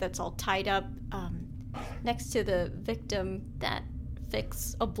bag that's all tied up next to the victim that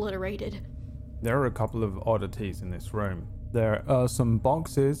Fix obliterated. There are a couple of oddities in this room. There are some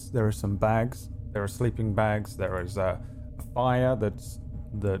boxes, there are some bags, there are sleeping bags, there is a fire that's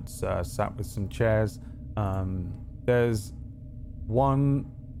sat with some chairs. There's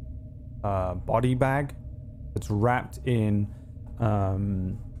one body bag that's wrapped in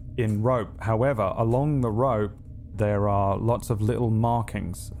rope. However, along the rope there are lots of little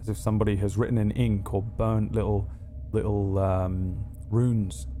markings, as if somebody has written in ink or burnt little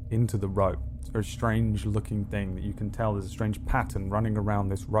runes into the rope. It's a very strange looking thing that you can tell there's a strange pattern running around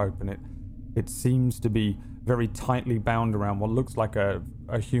this rope, and it seems to be very tightly bound around what looks like a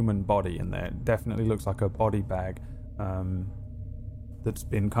human body in there. It definitely looks like a body bag that's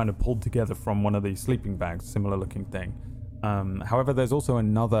been kind of pulled together from one of these sleeping bags, similar looking thing. However, there's also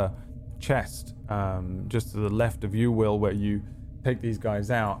another chest just to the left of you, Will, where you take these guys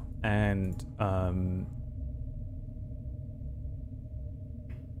out, and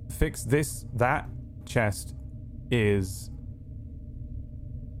Fix that chest is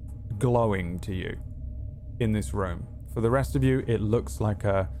glowing to you in this room. For the rest of you, it looks like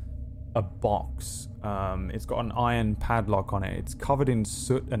a box. It's got an iron padlock on it. It's covered in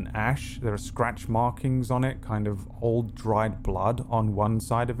soot and ash. There are scratch markings on it, kind of old dried blood on one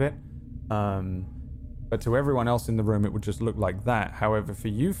side of it. But to everyone else in the room, it would just look like that. However, for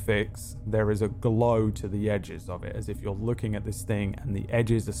you, Fix, there is a glow to the edges of it, as if you're looking at this thing and the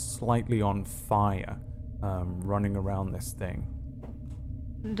edges are slightly on fire, running around this thing.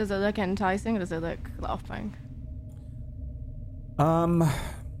 Does it look enticing, or does it look off-putting?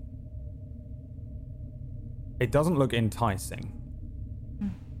 It doesn't look enticing.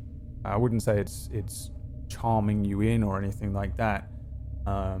 I wouldn't say it's charming you in or anything like that.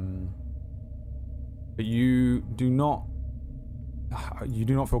 But you do not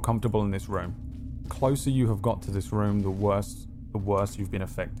feel comfortable in this room. The closer you have got to this room, the worse you've been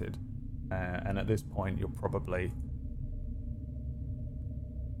affected. And at this point, you're probably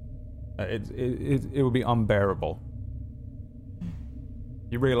it will be unbearable.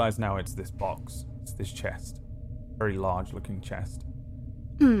 You realize now it's this box, it's this chest, very large looking chest.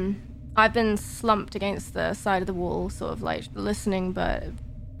 I've been slumped against the side of the wall, sort of like listening, but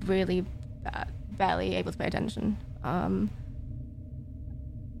really barely able to pay attention. And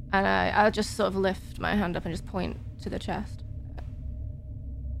I'll just sort of lift my hand up and just point to the chest.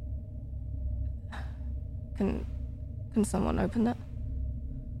 Can someone open that?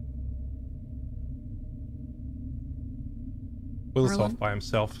 Will's off by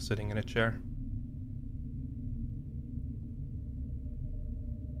himself, sitting in a chair.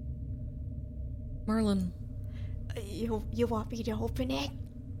 Marlon. You want me to open it?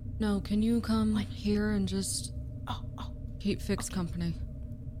 No, can you come here and just keep Fix company?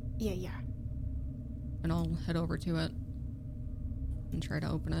 Yeah. And I'll head over to it and try to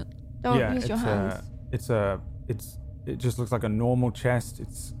open it. Don't use your hands. It just looks like a normal chest.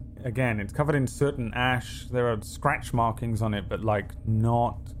 It's covered in soot and ash. There are scratch markings on it, but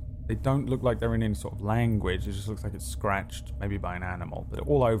they don't look like they're in any sort of language. It just looks like it's scratched, maybe by an animal, but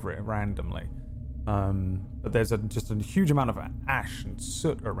all over it randomly. But there's just a huge amount of ash and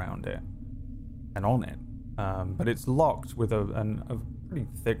soot around it and on it. But it's locked with a pretty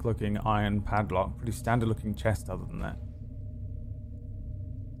thick-looking iron padlock, pretty standard-looking chest other than that.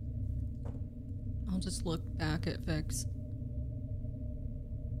 I'll just look back at Vix.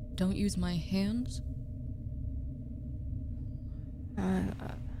 Don't use my hands.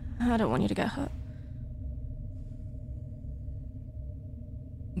 I don't want you to get hurt.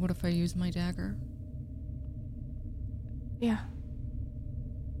 What if I use my dagger? Yeah.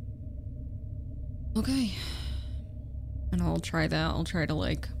 Okay. And I'll try that. I'll try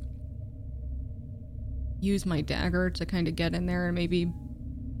to, use my dagger to kind of get in there and maybe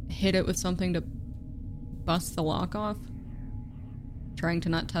hit it with something to bust the lock off. Trying to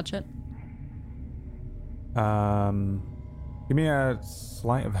not touch it. Give me a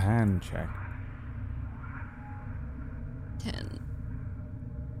sleight of hand check. 10.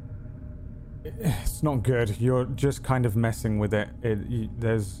 It's not good. You're just kind of messing with it.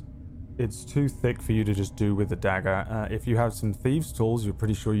 It's too thick for you to just do with the dagger. If you have some thieves' tools, you're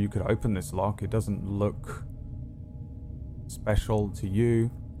pretty sure you could open this lock. It doesn't look special to you.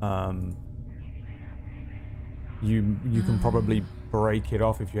 You can probably break it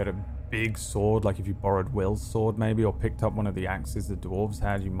off if you had a big sword, like if you borrowed Will's sword maybe, or picked up one of the axes the dwarves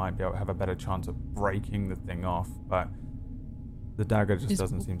had. You might be able to have a better chance of breaking the thing off, but the dagger just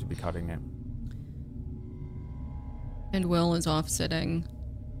doesn't seem to be cutting it. And Will is off sitting.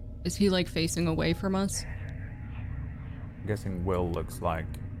 Is he, like, facing away from us? I'm guessing Will looks like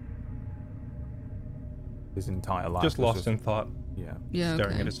his entire life. Just lost in thought. Yeah. Yeah,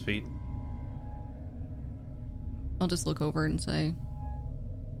 Staring okay. at his feet. I'll just look over and say,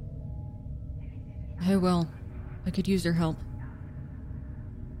 "Hey, Will, I could use your help."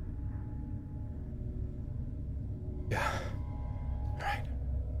 Yeah. Alright.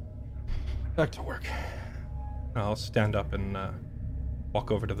 Back to work. I'll stand up and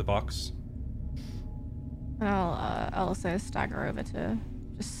walk over to the box. And I'll also stagger over to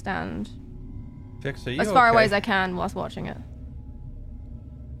just stand Fix, are you as far away okay? as I can whilst watching it.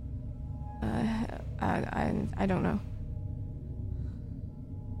 I don't know.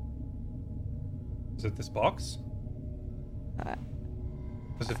 Is it this box? Uh,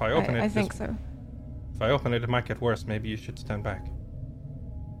 Because if I open it, I think so. if I open it, it might get worse. Maybe you should stand back.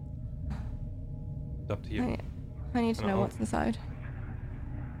 It's up to you. I need to know Uh-oh. what's inside.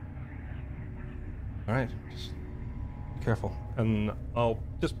 All right, just be careful, and I'll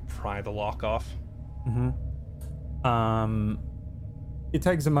just pry the lock off. It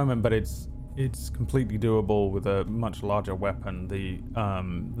takes a moment, but it's completely doable with a much larger weapon.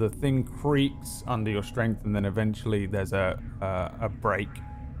 The thing creaks under your strength, and then eventually there's a break.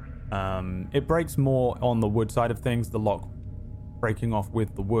 It breaks more on the wood side of things, the lock breaking off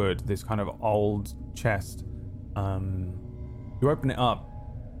with the wood, this kind of old chest. You open it up.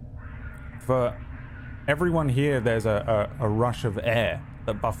 For everyone here, there's a rush of air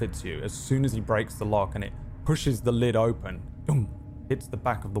that buffets you as soon as he breaks the lock, and it pushes the lid open. Boom, hits the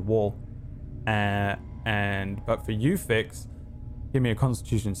back of the wall. But for you, Fix, give me a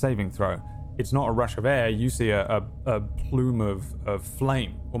Constitution saving throw. It's not a rush of air. You see a plume of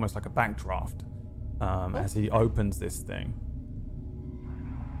flame, almost like a backdraft, as he opens this thing.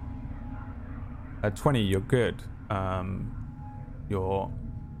 At 20, you're good. You're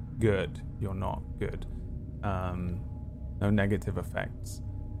good. You're not good. No negative effects.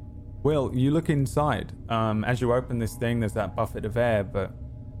 Will, you look inside. As you open this thing, there's that buffet of air, but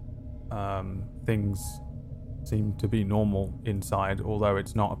things seem to be normal inside, although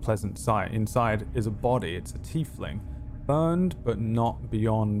it's not a pleasant sight. Inside is a body. It's a tiefling. Burned, but not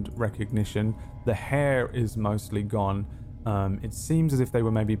beyond recognition. The hair is mostly gone. It seems as if they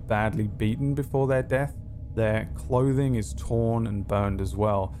were maybe badly beaten before their death. Their clothing is torn and burned as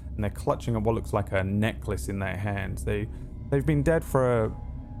well, and they're clutching at what looks like a necklace in their hands. They've been dead for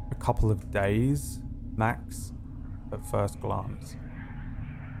a couple of days, max, at first glance.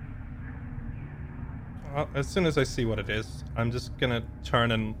 As soon as I see what it is, I'm just gonna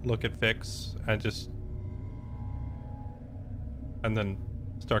turn and look at Vix and then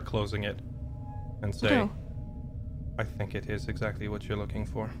start closing it and say, Oh. I think it is exactly what you're looking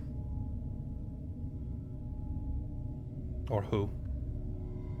for. Or who?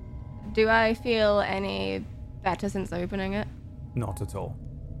 Do I feel any better since opening it? Not at all.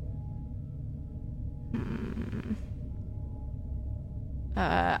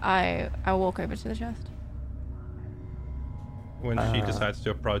 I'll walk over to the chest. When she decides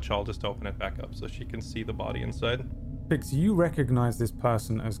to approach, I'll just open it back up so she can see the body inside. Fix, you recognize this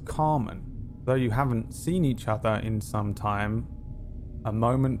person as Carmen. Though you haven't seen each other in some time, a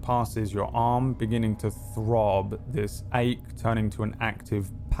moment passes, your arm beginning to throb, this ache turning to an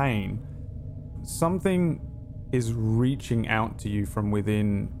active pain. Something is reaching out to you from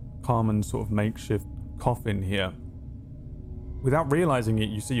within Carmen's sort of makeshift coffin here. Without realizing it,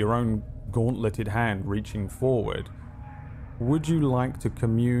 you see your own gauntleted hand reaching forward. Would you like to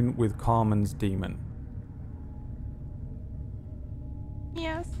commune with Carmen's demon?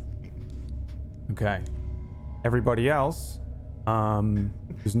 Yes. Okay. Everybody else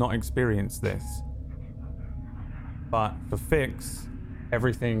does not experience this. But for Fix,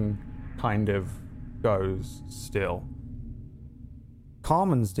 everything kind of goes still.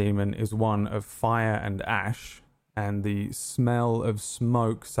 Carmen's demon is one of fire and ash, and the smell of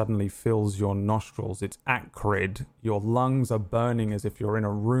smoke suddenly fills your nostrils. It's acrid. Your lungs are burning as if you're in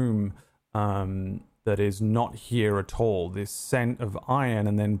a room that is not here at all. This scent of iron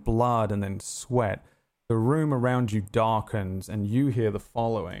and then blood and then sweat. The room around you darkens and you hear the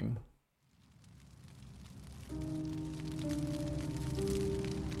following.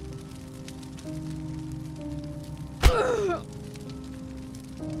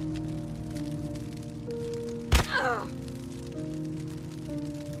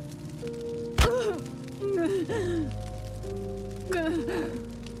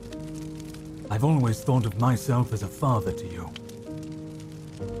 I've always thought of myself as a father to you.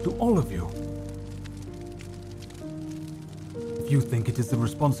 To all of you. If If you think it is the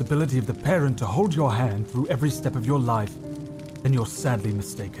responsibility of the parent to hold your hand through every step of your life, then you're sadly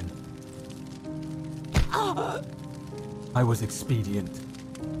mistaken. I was expedient.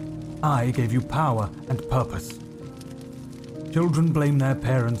 I gave you power and purpose. Children blame their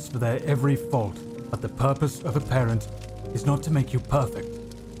parents for their every fault, but the purpose of a parent is not to make you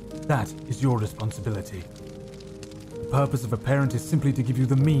perfect. That is your responsibility. The purpose of a parent is simply to give you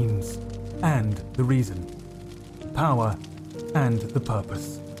the means and the reason, power and the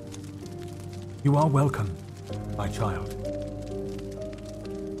purpose. You are welcome, my child.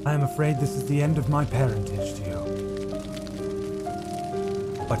 I am afraid this is the end of my parentage to you.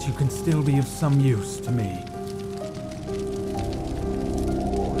 But you can still be of some use to me.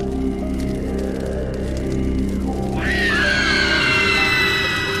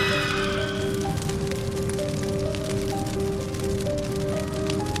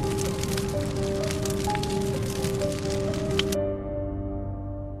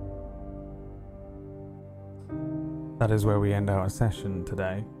 That is where we end our session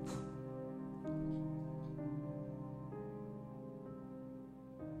today.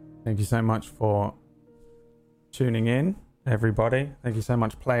 Thank you so much for tuning in, everybody. Thank you so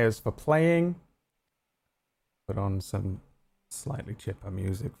much, players, for playing. Put on some slightly chipper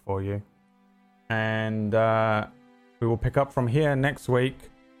music for you. And we will pick up from here next week.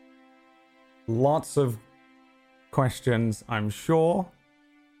 Lots of questions, I'm sure,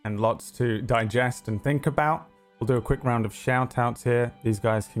 and lots to digest and think about. We'll do a quick round of shout-outs here. These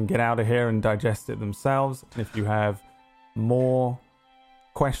guys can get out of here and digest it themselves. And if you have more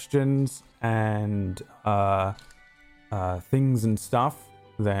questions and things and stuff,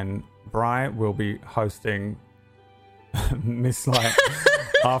 then Bri will be hosting Miss Light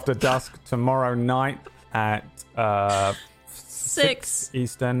After Dusk tomorrow night at 6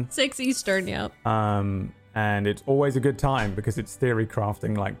 Eastern. 6 Eastern, yep. And it's always a good time because it's theory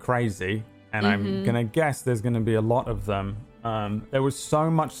crafting like crazy. And I'm going to guess there's going to be a lot of them. There was so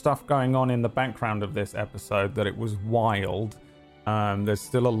much stuff going on in the background of this episode that it was wild. There's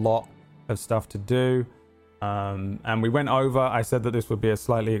still a lot of stuff to do. And we went over. I said that this would be a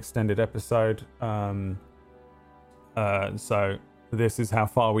slightly extended episode. So this is how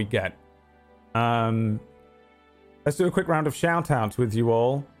far we get. Let's do a quick round of shout-outs with you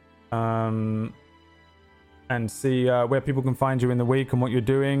all. And see where people can find you in the week and what you're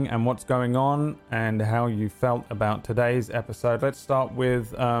doing and what's going on and how you felt about today's episode. Let's start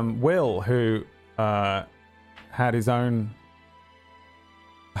with Will, who had his own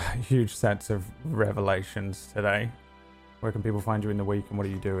huge sets of revelations today. Where can people find you in the week and what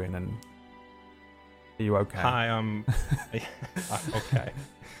are you doing? And are you okay? Hi, I'm okay.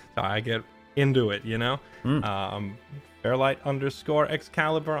 So I get into it, you know?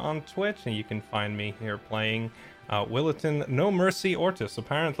 Fairlight_Excalibur on Twitch, and you can find me here playing Williton No Mercy Ortis,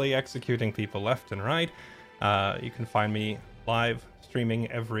 apparently executing people left and right. You can find me live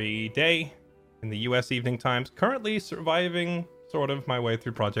streaming every day in the US evening times, currently surviving sort of my way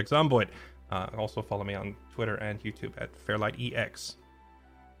through Project Zomboid. Also follow me on Twitter and YouTube at FairlightEX.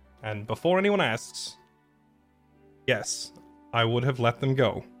 And before anyone asks, yes, I would have let them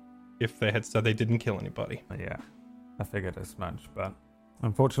go if they had said they didn't kill anybody. Yeah. I figured as much, but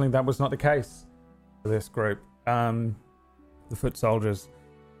unfortunately that was not the case for this group. The Foot Soldiers.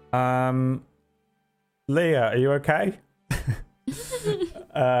 Leah, are you okay?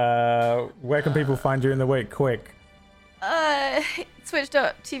 Where can people find you in the week? Quick.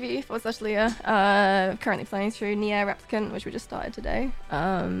 Twitch.tv/Leah. Currently playing through Nier Replicant, which we just started today.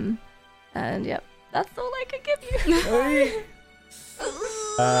 And yep, that's all I could give you.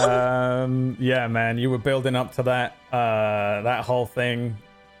 Yeah, man, you were building up to that whole thing.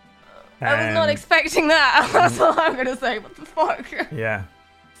 I was not expecting that. That's all I'm gonna say. What the fuck? Yeah.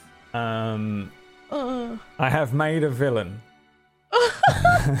 I have made a villain.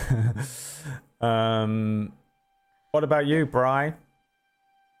 What about you, Bri?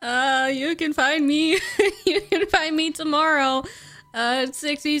 You can find me. You can find me tomorrow at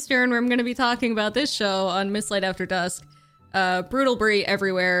 6 Eastern, where I'm going to be talking about this show on Miss Light After Dusk. Brutal Brie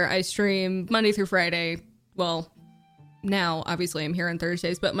everywhere. I stream Monday through Friday. Well, now obviously I'm here on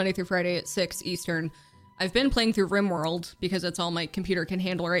Thursdays, but Monday through Friday at 6 Eastern. I've been playing through RimWorld because that's all my computer can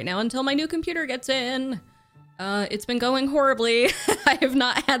handle right now until my new computer gets in. It's been going horribly. I have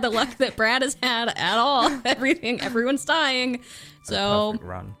not had the luck that Brad has had at all. Everyone's dying. So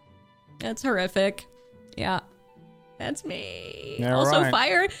run. That's horrific. Yeah. That's me. Yeah, also, right.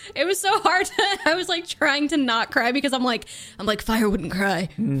 Fire. It was so hard. I was like trying to not cry because I'm like, Fire wouldn't cry.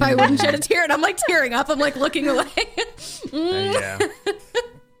 Fire wouldn't shed a tear, and I'm like tearing up. I'm like looking away. Yeah.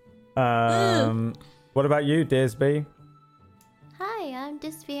 What about you, Disby?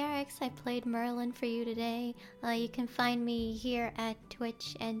 DisVRX. I played Merlin for you today. You can find me here at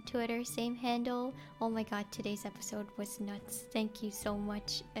Twitch and Twitter, same handle. Oh my god, today's episode was nuts. Thank you so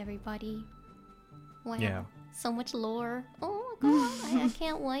much, everybody. Wow. Yeah. So much lore. Oh my god, I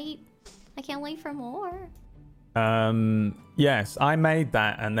can't wait. I can't wait for more. Yes, I made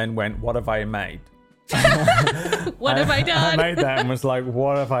that and then went, what have I made? What have I done? I made that and was like,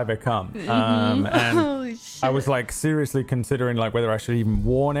 what have I become? And Holy shit. I was like seriously considering like whether I should even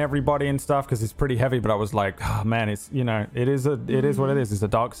warn everybody and stuff because it's pretty heavy, but I was like, oh man, it's, you know, it is what it is. It's a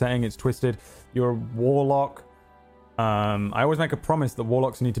dark saying, it's twisted. You're a warlock. I always make a promise that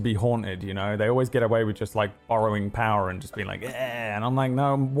warlocks need to be haunted, you know. They always get away with just like borrowing power and just being like, yeah, and I'm like,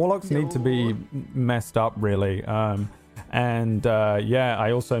 no, warlocks need to be messed up really. Yeah,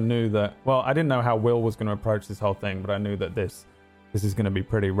 I also knew that, well, I didn't know how Will was going to approach this whole thing, but I knew that this is going to be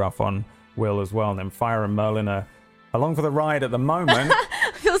pretty rough on Will as well. And then Fire and Merlin are along for the ride at the moment.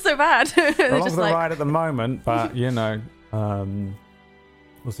 I feel so bad. Along for the ride at the moment, but you know,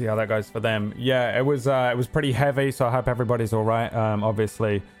 we'll see how that goes for them. Yeah, it was pretty heavy, so I hope everybody's all right.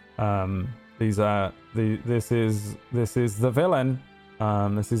 Obviously, this is the villain.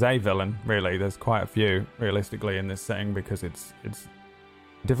 This is a villain, really. There's quite a few, realistically, in this setting because it's a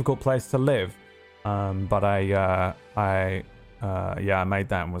difficult place to live. But I made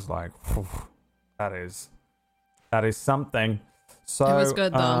that and was like, that is something. So It was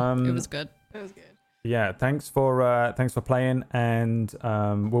good though. It was good. It was good. Yeah, thanks for playing, and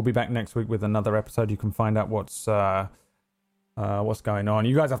we'll be back next week with another episode. You can find out what's going on.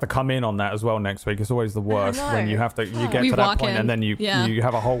 You guys have to come in on that as well next week. It's always the worst when you get We to that walk point in. and then you Yeah.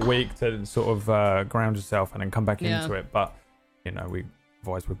 have a whole week to sort of ground yourself and then come back into it. But you know, we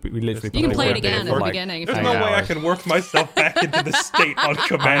literally You can put play it work in again for at the like beginning if There's you no eight way I hours. can work myself back into the state on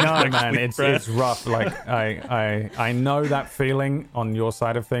command. I know, next man. week, It's Brad. rough. Like I know that feeling on your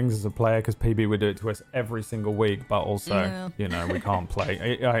side of things as a player because PB would do it to us every single week. But also, Yeah. you know, we can't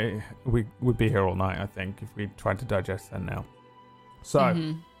play. We would be here all night. I think if we tried to digest that now.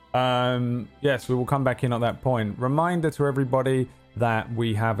 So, yes, we will come back in at that point. Reminder to everybody that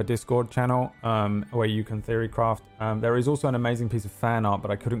we have a Discord channel where you can theorycraft. There is also an amazing piece of fan art, but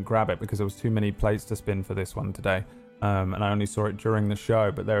I couldn't grab it because there was too many plates to spin for this one today. And I only saw it during the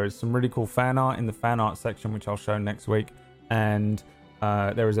show. But there is some really cool fan art in the fan art section, which I'll show next week. And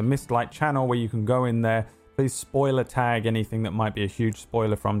there is a Mistlight channel where you can go in there. Please spoiler tag anything that might be a huge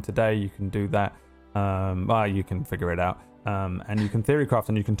spoiler from today. You can do that. You can figure it out. And you can theorycraft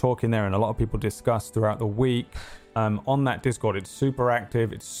and you can talk in there, and a lot of people discuss throughout the week on that Discord. It's super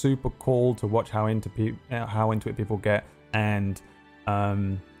active. It's super cool to watch how into it people get. And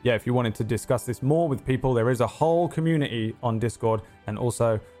if you wanted to discuss this more with people, there is a whole community on Discord, and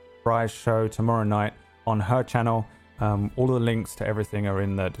also Bri's show tomorrow night on her channel. All of the links to everything are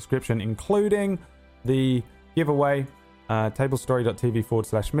in the description, including the giveaway,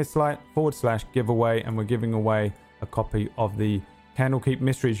 tablestory.tv/Mistlight/giveaway, and we're giving away a copy of the Candlekeep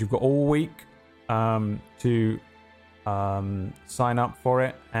Mysteries. You've got all week to sign up for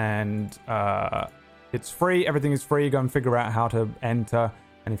it, and it's free. Everything is free. Go and figure out how to enter,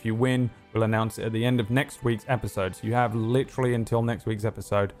 and if you win, we'll announce it at the end of next week's episode. So you have literally until next week's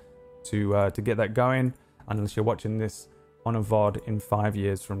episode to get that going, unless you're watching this on a VOD in 5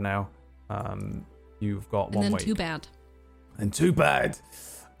 years from now. You've got 1 And then week. too bad. And too bad.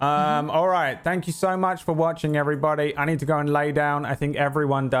 All right. Thank you so much for watching, everybody. I need to go and lay down. I think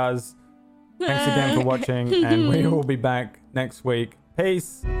everyone does. Thanks again for watching, and we will be back next week.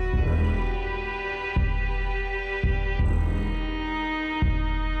 Peace.